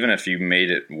even if you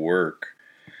made it work,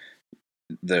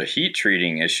 the heat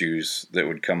treating issues that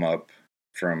would come up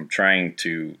from trying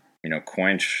to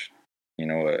quench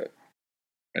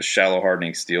a shallow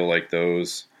hardening steel like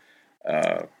those,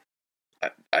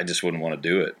 I just wouldn't want to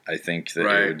do it. I think that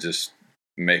it would just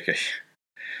make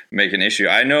an issue.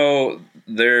 I know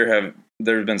there have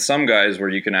been some guys where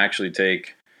you can actually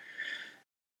take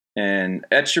and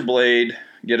etch your blade,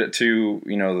 get it to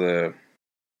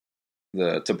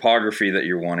the topography that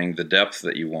you're wanting, the depth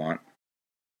that you want,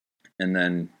 and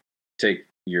then take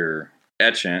your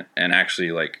etchant and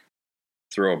actually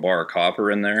throw a bar of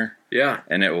copper in there. Yeah.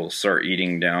 And it will start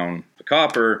eating down the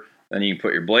copper. Then you can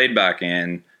put your blade back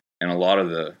in, and a lot of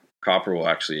the copper will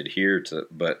actually adhere to,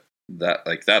 but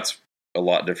that's a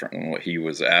lot different than what he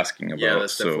was asking about. Yeah,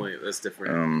 that's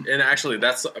different. And actually,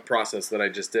 that's a process that I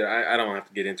just did. I don't have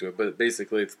to get into it, but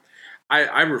basically,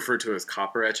 I refer to it as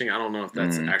copper etching. I don't know if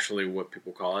that's actually what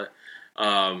people call it.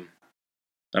 That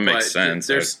makes sense.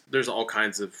 There's all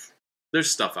kinds of, there's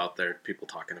stuff out there, people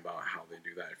talking about how they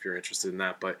do that, if you're interested in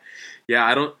that. But yeah,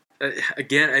 I don't,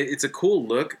 again, it's a cool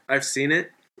look. I've seen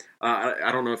it. I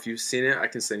don't know if you've seen it. I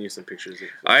can send you some pictures.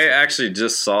 I actually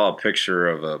just saw a picture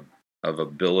of a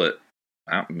billet,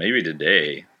 maybe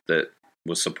today, that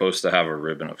was supposed to have a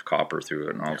ribbon of copper through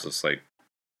it, and I was just like,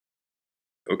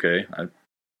 okay, like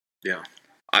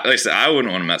I said, I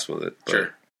wouldn't want to mess with it. But,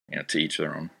 sure, to each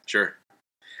their own. Sure.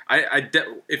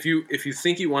 If you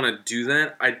think you want to do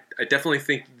that, I definitely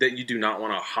think that you do not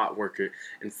want to hot work it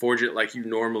and forge it like you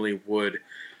normally would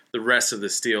the rest of the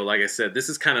steel. Like I said, this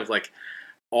is kind of like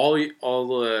all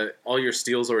your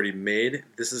steel's already made.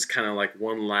 This is kind of like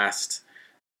one last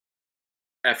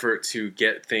effort to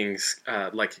get things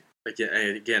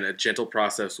again, a gentle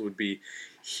process would be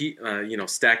heat,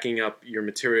 stacking up your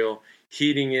material,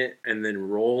 heating it, and then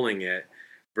rolling it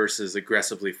versus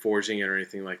aggressively forging it or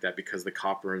anything like that, because the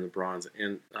copper and the bronze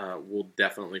will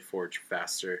definitely forge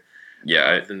faster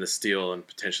than the steel, and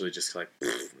potentially just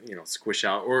squish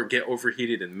out or get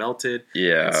overheated and melted.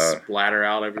 Yeah. And splatter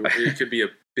out everywhere. It could be a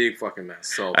big fucking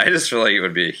mess. So I just feel like it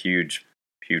would be a huge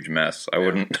mess. I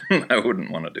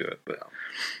wouldn't want to do it, but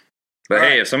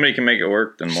hey, if somebody can make it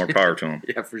work, then more power to them.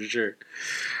 Yeah, for sure.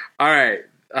 All right.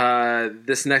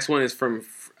 This next one is from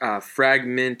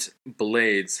Fragment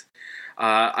Blades.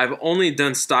 I've only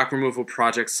done stock removal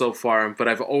projects so far, but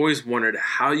I've always wondered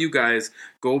how you guys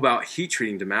go about heat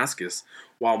treating Damascus.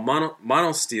 While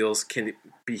mono steels can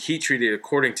be heat treated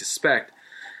according to spec,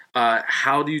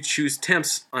 how do you choose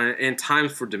temps and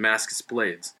times for Damascus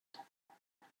blades?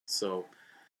 So,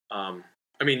 I'll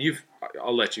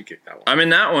let you kick that one. I mean,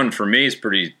 that one for me is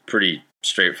pretty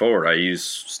straightforward. I use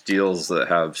steels that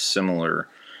have similar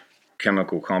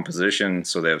chemical composition,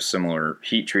 so they have similar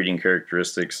heat treating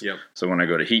characteristics. Yep. So when I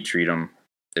go to heat treat them,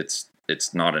 it's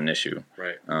not an issue.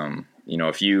 Right.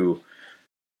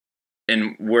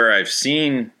 And where I've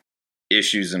seen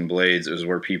issues in blades is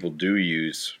where people do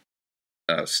use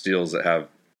steels that have,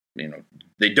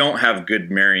 they don't have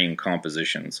good marrying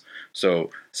compositions.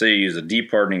 So say you use a deep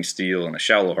hardening steel and a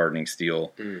shallow hardening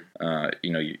steel,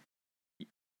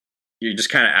 you're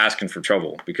just kind of asking for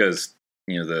trouble, because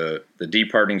the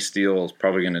deep hardening steel is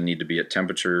probably going to need to be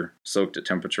soaked at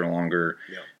temperature longer,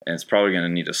 and it's probably going to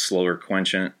need a slower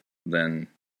quenchant than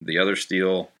the other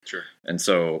steel. Sure. And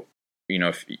so,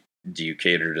 do you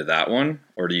cater to that one,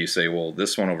 or do you say, well,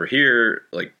 this one over here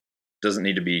doesn't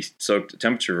need to be soaked at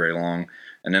temperature very long,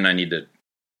 and then I need to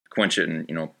quench it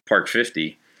in Park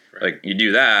 50. Right. You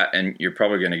do that, and you're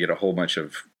probably going to get a whole bunch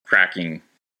of cracking,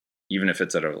 even if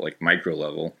it's at a micro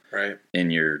level, right,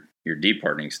 in your deep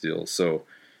hardening steel. So,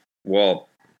 while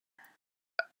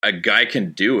a guy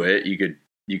can do it, you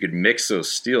could mix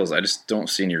those steels. I just don't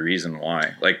see any reason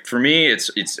why. For me,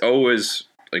 it's always,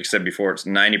 like I said before, it's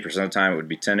 90% of the time it would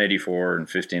be 1084 and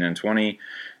 15 and 20,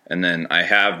 and then I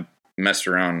have messed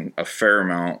around a fair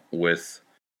amount with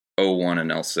 01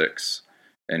 and L6.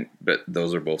 But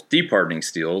those are both deep hardening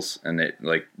steels, and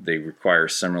they require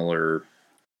similar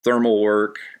thermal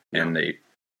work, and they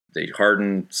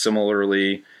harden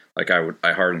similarly. I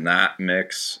harden that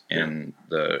mix in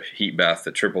the heat bath,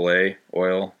 the AAA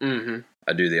oil. Mm-hmm.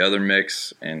 I do the other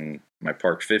mix in my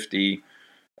Park 50.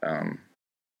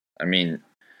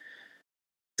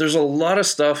 There's a lot of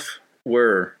stuff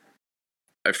where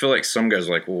I feel like some guys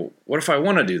are like, well, what if I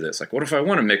want to do this? What if I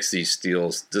want to mix these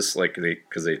steels just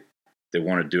because they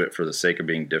want to do it for the sake of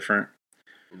being different?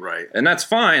 Right. And that's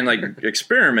fine,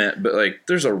 experiment, but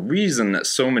there's a reason that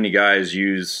so many guys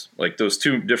use those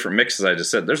two different mixes I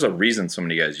just said. There's a reason so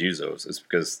many guys use those. It's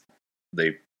because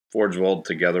they forge weld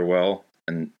together well,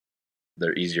 and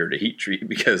they're easier to heat treat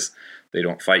because they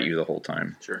don't fight you the whole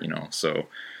time. Sure. So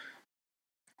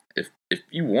if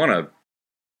you want to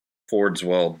forge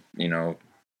weld,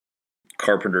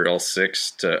 Carpenter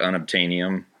L6 to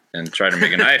unobtainium and try to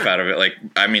make a knife out of it,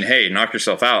 hey, knock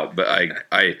yourself out. But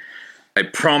I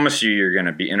promise you're going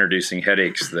to be introducing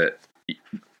headaches that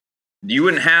you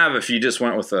wouldn't have if you just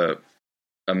went with a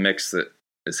mix that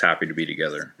is happy to be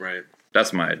together. Right.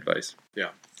 That's my advice. Yeah.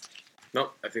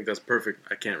 Nope, I think that's perfect.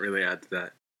 I can't really add to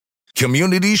that.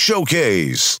 Community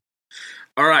Showcase.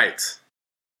 All right.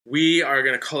 We are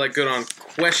going to call that good on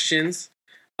questions.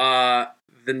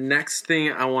 The next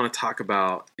thing I want to talk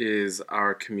about is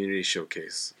our community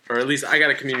showcase. Or at least I got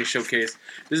a community showcase.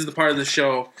 This is the part of the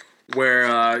show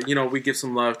where, we give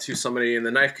some love to somebody in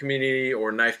the knife community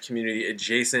or knife community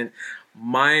adjacent.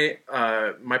 My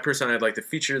person I'd like to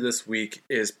feature this week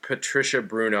is Patricia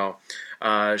Bruno.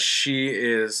 She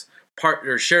is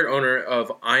shared owner of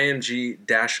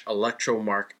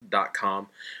img-electromark.com.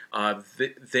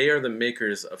 They are the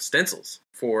makers of stencils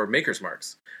for Maker's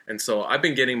Marks. And so I've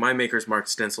been getting my Maker's Mark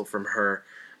stencil from her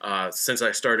since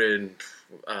I started,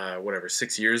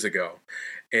 6 years ago.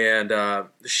 And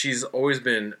she's always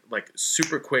been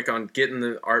super quick on getting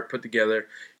the art put together.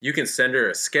 You can send her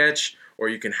a sketch, or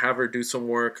you can have her do some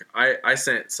work. I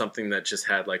sent something that just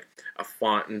had a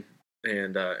font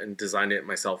and designed it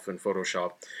myself in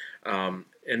Photoshop.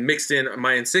 And mixed in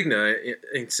my insignia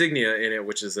in it,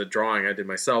 which is a drawing I did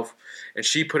myself. And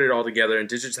she put it all together and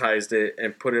digitized it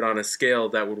and put it on a scale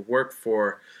that would work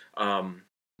for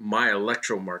my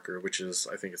electro marker, which is,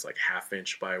 I think it's 1/2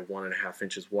 inch by 1.5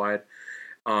 inches wide.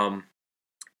 And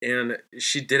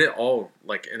she did it all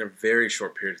in a very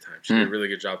short period of time. She did a really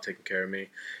good job taking care of me.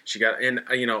 She got, and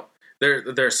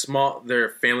They're small. They're a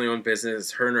family-owned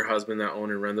business. Her and her husband that own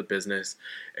and run the business,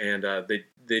 and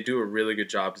they do a really good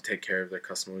job to take care of their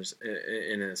customers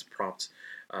in as prompt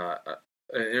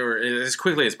or as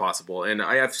quickly as possible. And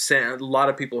I have sent a lot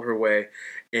of people her way,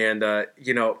 and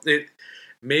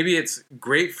maybe it's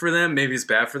great for them, maybe it's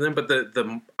bad for them. But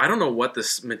the I don't know what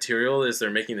this material is they're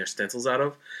making their stencils out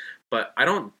of, but I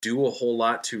don't do a whole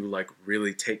lot to like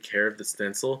really take care of the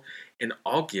stencil, and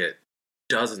I'll get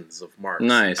dozens of marks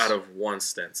out of one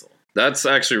stencil. That's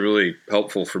actually really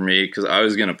helpful for me because I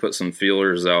was going to put some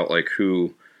feelers out, like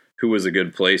who was a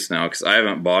good place now, because I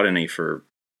haven't bought any for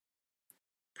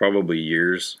probably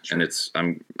years, and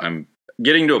I'm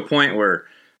getting to a point where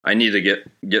I need to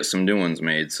get some new ones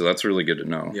made. So that's really good to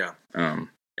know. Yeah.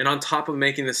 And on top of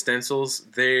making the stencils,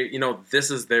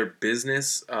 this is their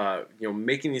business.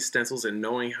 Making these stencils and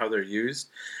knowing how they're used,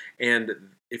 and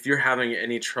if you're having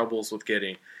any troubles with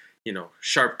getting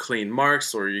sharp, clean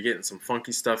marks, or you're getting some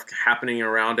funky stuff happening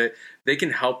around it, they can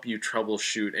help you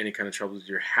troubleshoot any kind of troubles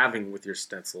you're having with your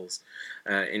stencils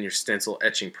in your stencil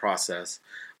etching process.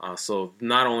 So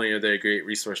not only are they a great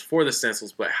resource for the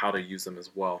stencils, but how to use them as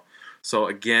well. So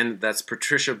again, that's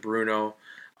Patricia Bruno.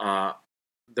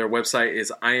 Their website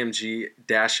is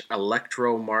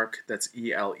img-electromark. That's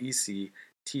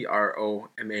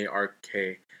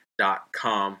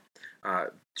electromark.com.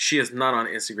 She is not on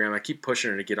Instagram. I keep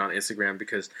pushing her to get on Instagram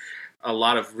because a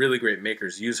lot of really great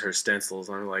makers use her stencils.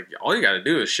 I'm like, all you got to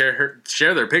do is share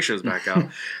their pictures back out.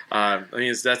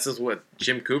 That's just what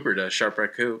Jim Cooper does, Sharp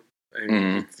Red Coop.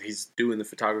 He's doing the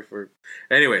photographer.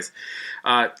 Anyways,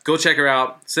 go check her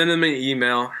out. Send them an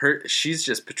email. She's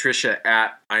just Patricia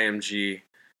at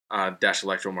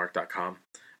img-electromark.com.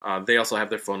 They also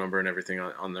have their phone number and everything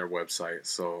on their website.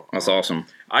 So that's awesome.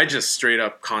 I just straight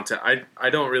up contact. I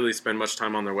don't really spend much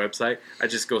time on their website. I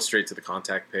just go straight to the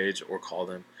contact page or call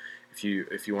them if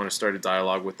you want to start a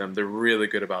dialogue with them. They're really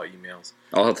good about emails.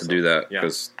 I'll have to do that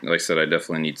because, like I said, I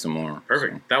definitely need some more.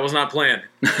 Perfect. So. That was not planned.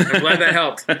 I'm glad that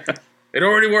helped. It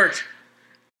already worked.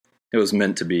 It was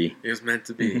meant to be. It was meant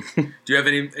to be. Do you have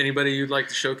anybody you'd like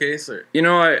to showcase? Or?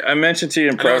 I mentioned to you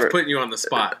in private. I was putting you on the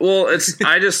spot. Well, I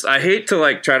hate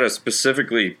to try to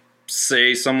specifically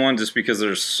say someone just because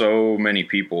there's so many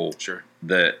people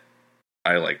that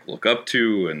I look up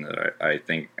to and that I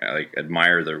think I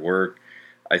admire their work.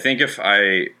 I think if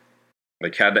I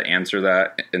had to answer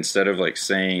that instead of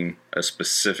saying a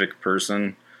specific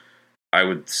person, I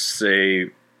would say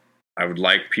I would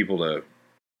like people to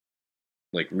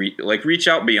reach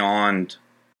out beyond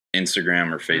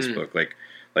Instagram or Facebook.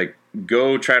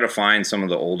 Go try to find some of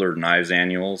the older Knives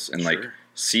annuals and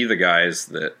see the guys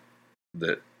that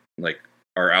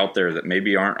are out there that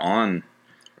maybe aren't on.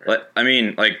 Right.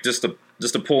 Just to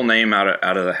pull a name out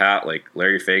of the hat, like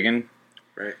Larry Fagan,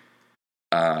 right?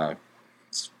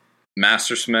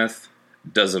 Mastersmith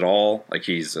does it all.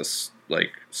 He's a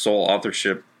sole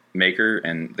authorship maker,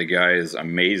 and the guy is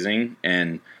amazing.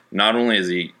 And not only is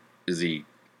he,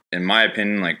 in my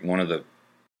opinion, one of the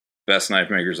best knife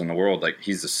makers in the world.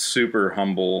 He's a super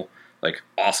humble,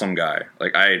 awesome guy.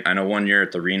 I know one year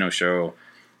at the Reno show,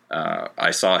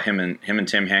 I saw him and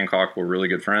Tim Hancock were really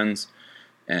good friends,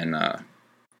 and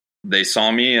they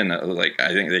saw me, and I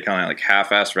think they kind of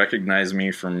half-assed recognized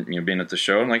me from being at the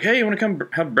show. I'm like, hey, you want to come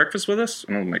have breakfast with us?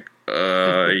 And I'm like,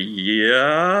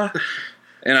 yeah.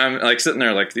 And I'm sitting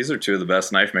there these are two of the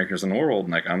best knife makers in the world.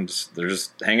 And they're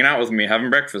just hanging out with me, having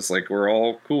breakfast. We're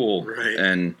all cool. Right.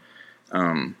 And,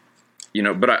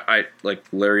 but I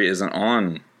Larry isn't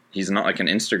on, he's not an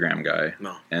Instagram guy.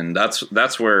 No. And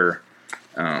that's where,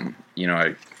 I've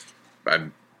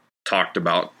talked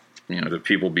about, to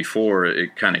people before,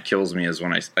 it kind of kills me is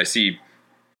when I see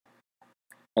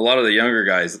a lot of the younger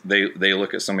guys, they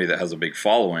look at somebody that has a big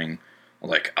following,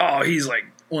 oh, he's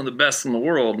one of the best in the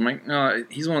world. I'm like, no,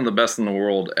 he's one of the best in the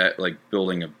world at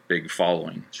building a big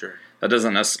following. Sure. That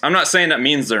doesn't I'm not saying that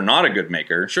means they're not a good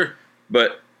maker. Sure.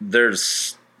 But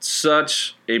there's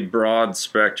such a broad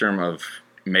spectrum of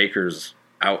makers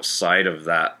outside of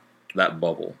that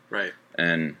bubble. Right.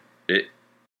 And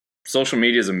social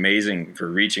media is amazing for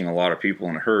reaching a lot of people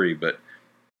in a hurry, but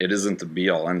it isn't the be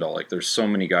all end all. There's so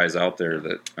many guys out there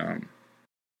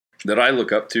that I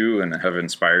look up to and have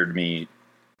inspired me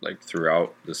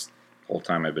throughout this whole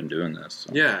time I've been doing this.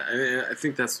 So. Yeah, I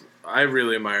think that's I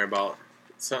really admire about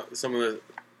some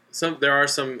there are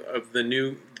some of the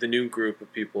new group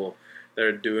of people that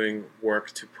are doing work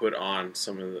to put on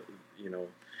some of the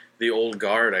the old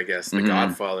guard, I guess, the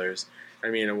Godfathers.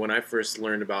 When I first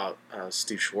learned about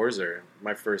Steve Schwarzer,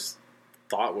 my first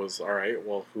thought was, all right,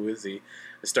 well, who is he?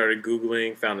 I started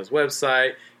Googling, found his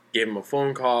website, gave him a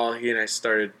phone call. He and I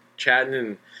started chatting,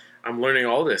 and I'm learning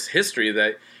all this history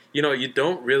that, you know, you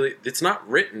don't really, it's not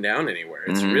written down anywhere.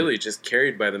 It's really just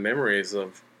carried by the memories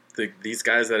of these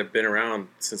guys that have been around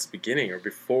since the beginning or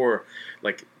before,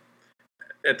 like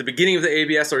at the beginning of the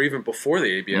ABS or even before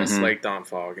the ABS, like Don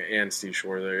Fogg and Steve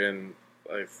Schwarther and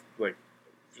like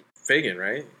Fagan,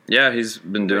 right? Yeah, he's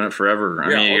been doing it forever. I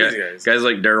mean, you got guys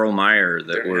like Daryl Meyer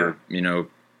that were, you know,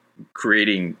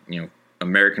 creating, you know,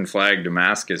 American flag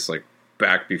Damascus like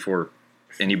back before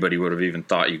anybody would have even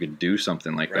thought you could do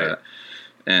something like that.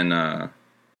 And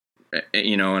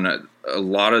you know, and a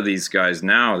lot of these guys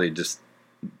now,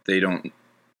 they don't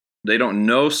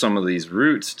know some of these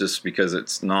roots just because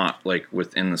it's not like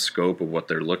within the scope of what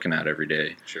they're looking at every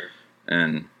day. Sure.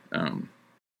 And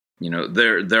you know,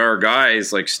 there are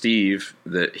guys like Steve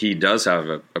that he does have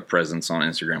a presence on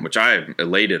Instagram, which I'm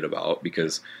elated about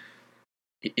because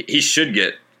he should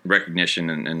get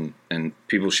recognition and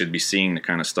people should be seeing the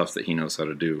kind of stuff that he knows how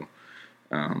to do.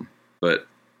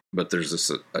 But there's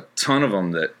just a ton of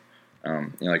them that, you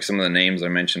know, like some of the names I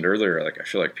mentioned earlier, like I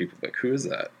feel like people are like, who is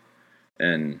that?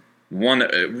 And one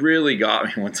that really got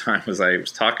me one time was I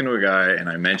was talking to a guy and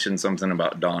I mentioned something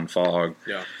about Don Fogg.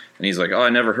 Yeah. And he's like, oh, I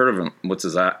never heard of him. What's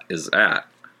his at?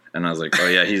 And I was like, oh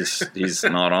yeah, he's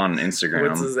not on Instagram.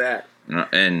 What's his at?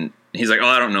 And he's like, oh,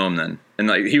 I don't know him then. And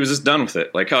like he was just done with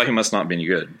it. Like, oh, he must not be any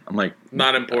good. I'm like,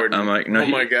 not important. I'm like, no, oh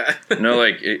my god. No,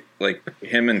 like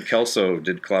him and Kelso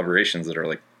did collaborations that are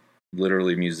like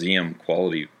literally museum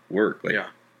quality work. Like,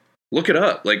 look it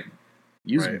up. Like,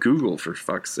 use Google for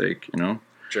fuck's sake. You know.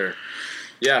 Sure.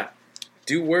 Yeah.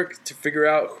 Do work to figure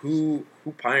out who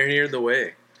pioneered the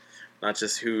way, not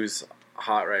just who's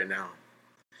hot right now.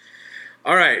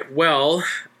 All right. Well,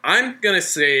 I'm going to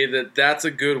say that that's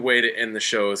a good way to end the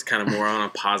show, is kind of more on a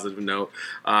positive note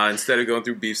instead of going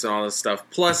through beefs and all this stuff.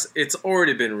 Plus, it's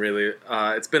already been really,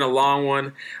 it's been a long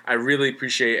one. I really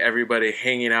appreciate everybody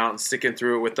hanging out and sticking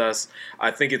through it with us.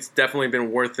 I think it's definitely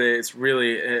been worth it. It's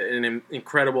really an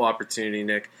incredible opportunity,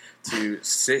 Nick, to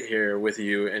sit here with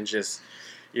you and just,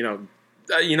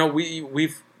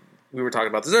 we were talking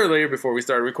about this earlier before we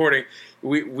started recording.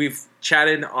 We've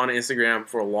chatted on Instagram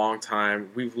for a long time.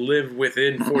 We've lived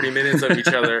within 40 minutes of each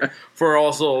other for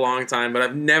also a long time, but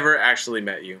I've never actually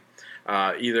met you,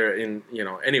 either in,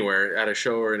 anywhere at a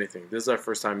show or anything. This is our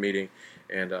first time meeting.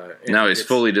 And now he's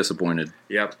fully disappointed.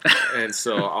 Yep. And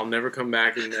so I'll never come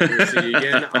back and never see you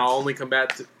again. I'll only come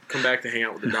back to hang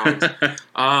out with the dogs.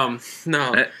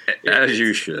 No, as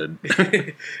you should.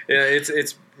 Yeah,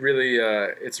 it's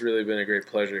really been a great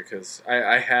pleasure because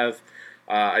I have,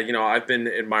 I've been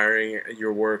admiring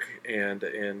your work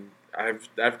and I've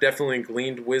definitely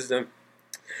gleaned wisdom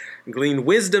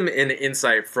and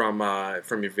insight from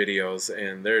your videos,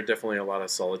 and there are definitely a lot of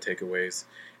solid takeaways.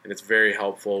 And it's very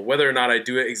helpful. Whether or not I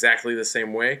do it exactly the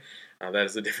same way, that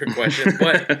is a different question.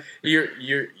 But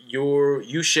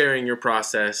you sharing your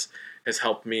process has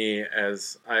helped me,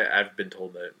 as I've been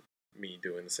told that me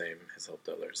doing the same has helped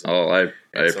others. Oh, I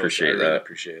appreciate that. I really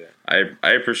appreciate it. I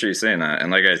appreciate you saying that.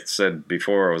 And like I said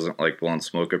before, I wasn't like blowing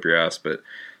smoke up your ass, but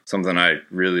something I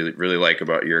really, really like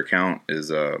about your account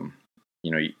is,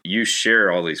 you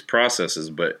share all these processes,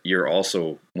 but you're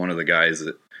also one of the guys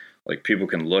that, like, people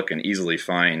can look and easily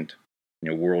find,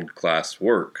 world-class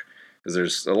work. Because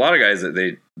there's a lot of guys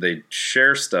that they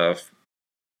share stuff,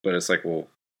 but it's like, well,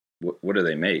 what do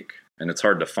they make? And it's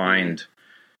hard to find.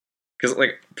 Because,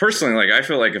 like, personally, like, I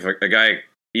feel like if a guy,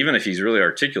 even if he's really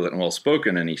articulate and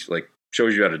well-spoken and he, like,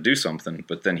 shows you how to do something,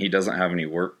 but then he doesn't have any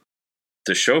work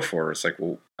to show for it, it's like,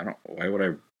 well, why would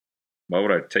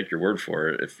I take your word for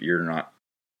it if you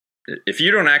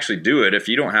don't actually do it, if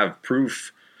you don't have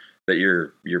proof that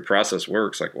your process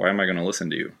works, like, why am I going to listen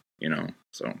to you?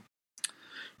 So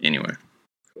anyway,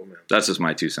 cool, man. That's just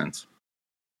my 2 cents.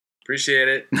 Appreciate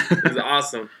it. It was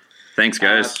awesome. Thanks,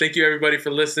 guys. Thank you, everybody,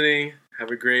 for listening. Have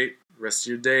a great rest of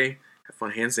your day. Have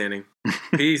fun handstanding.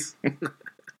 Peace.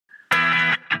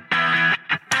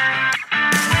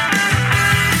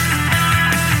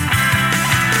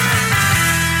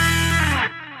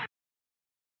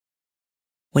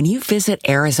 When you visit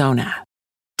Arizona,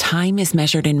 time is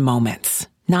measured in moments,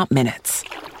 not minutes.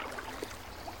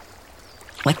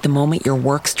 Like the moment your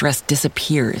work stress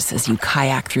disappears as you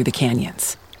kayak through the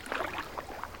canyons.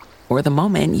 Or the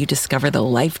moment you discover the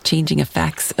life-changing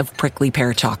effects of prickly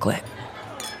pear chocolate.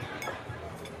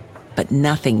 But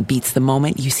nothing beats the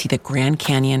moment you see the Grand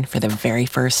Canyon for the very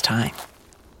first time.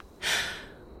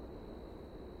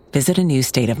 Visit a new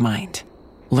state of mind.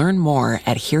 Learn more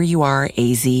at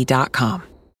hereyouareaz.com.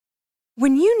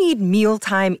 When you need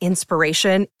mealtime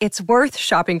inspiration, it's worth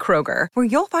shopping Kroger, where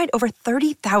you'll find over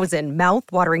 30,000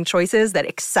 mouth-watering choices that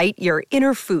excite your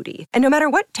inner foodie. And no matter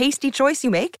what tasty choice you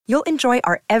make, you'll enjoy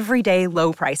our everyday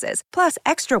low prices, plus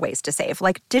extra ways to save,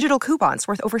 like digital coupons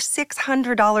worth over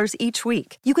 $600 each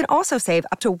week. You can also save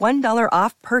up to $1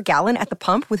 off per gallon at the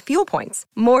pump with fuel points.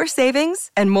 More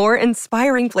savings and more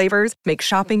inspiring flavors make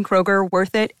shopping Kroger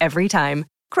worth it every time.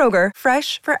 Kroger,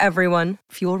 fresh for everyone.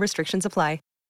 Fuel restrictions apply.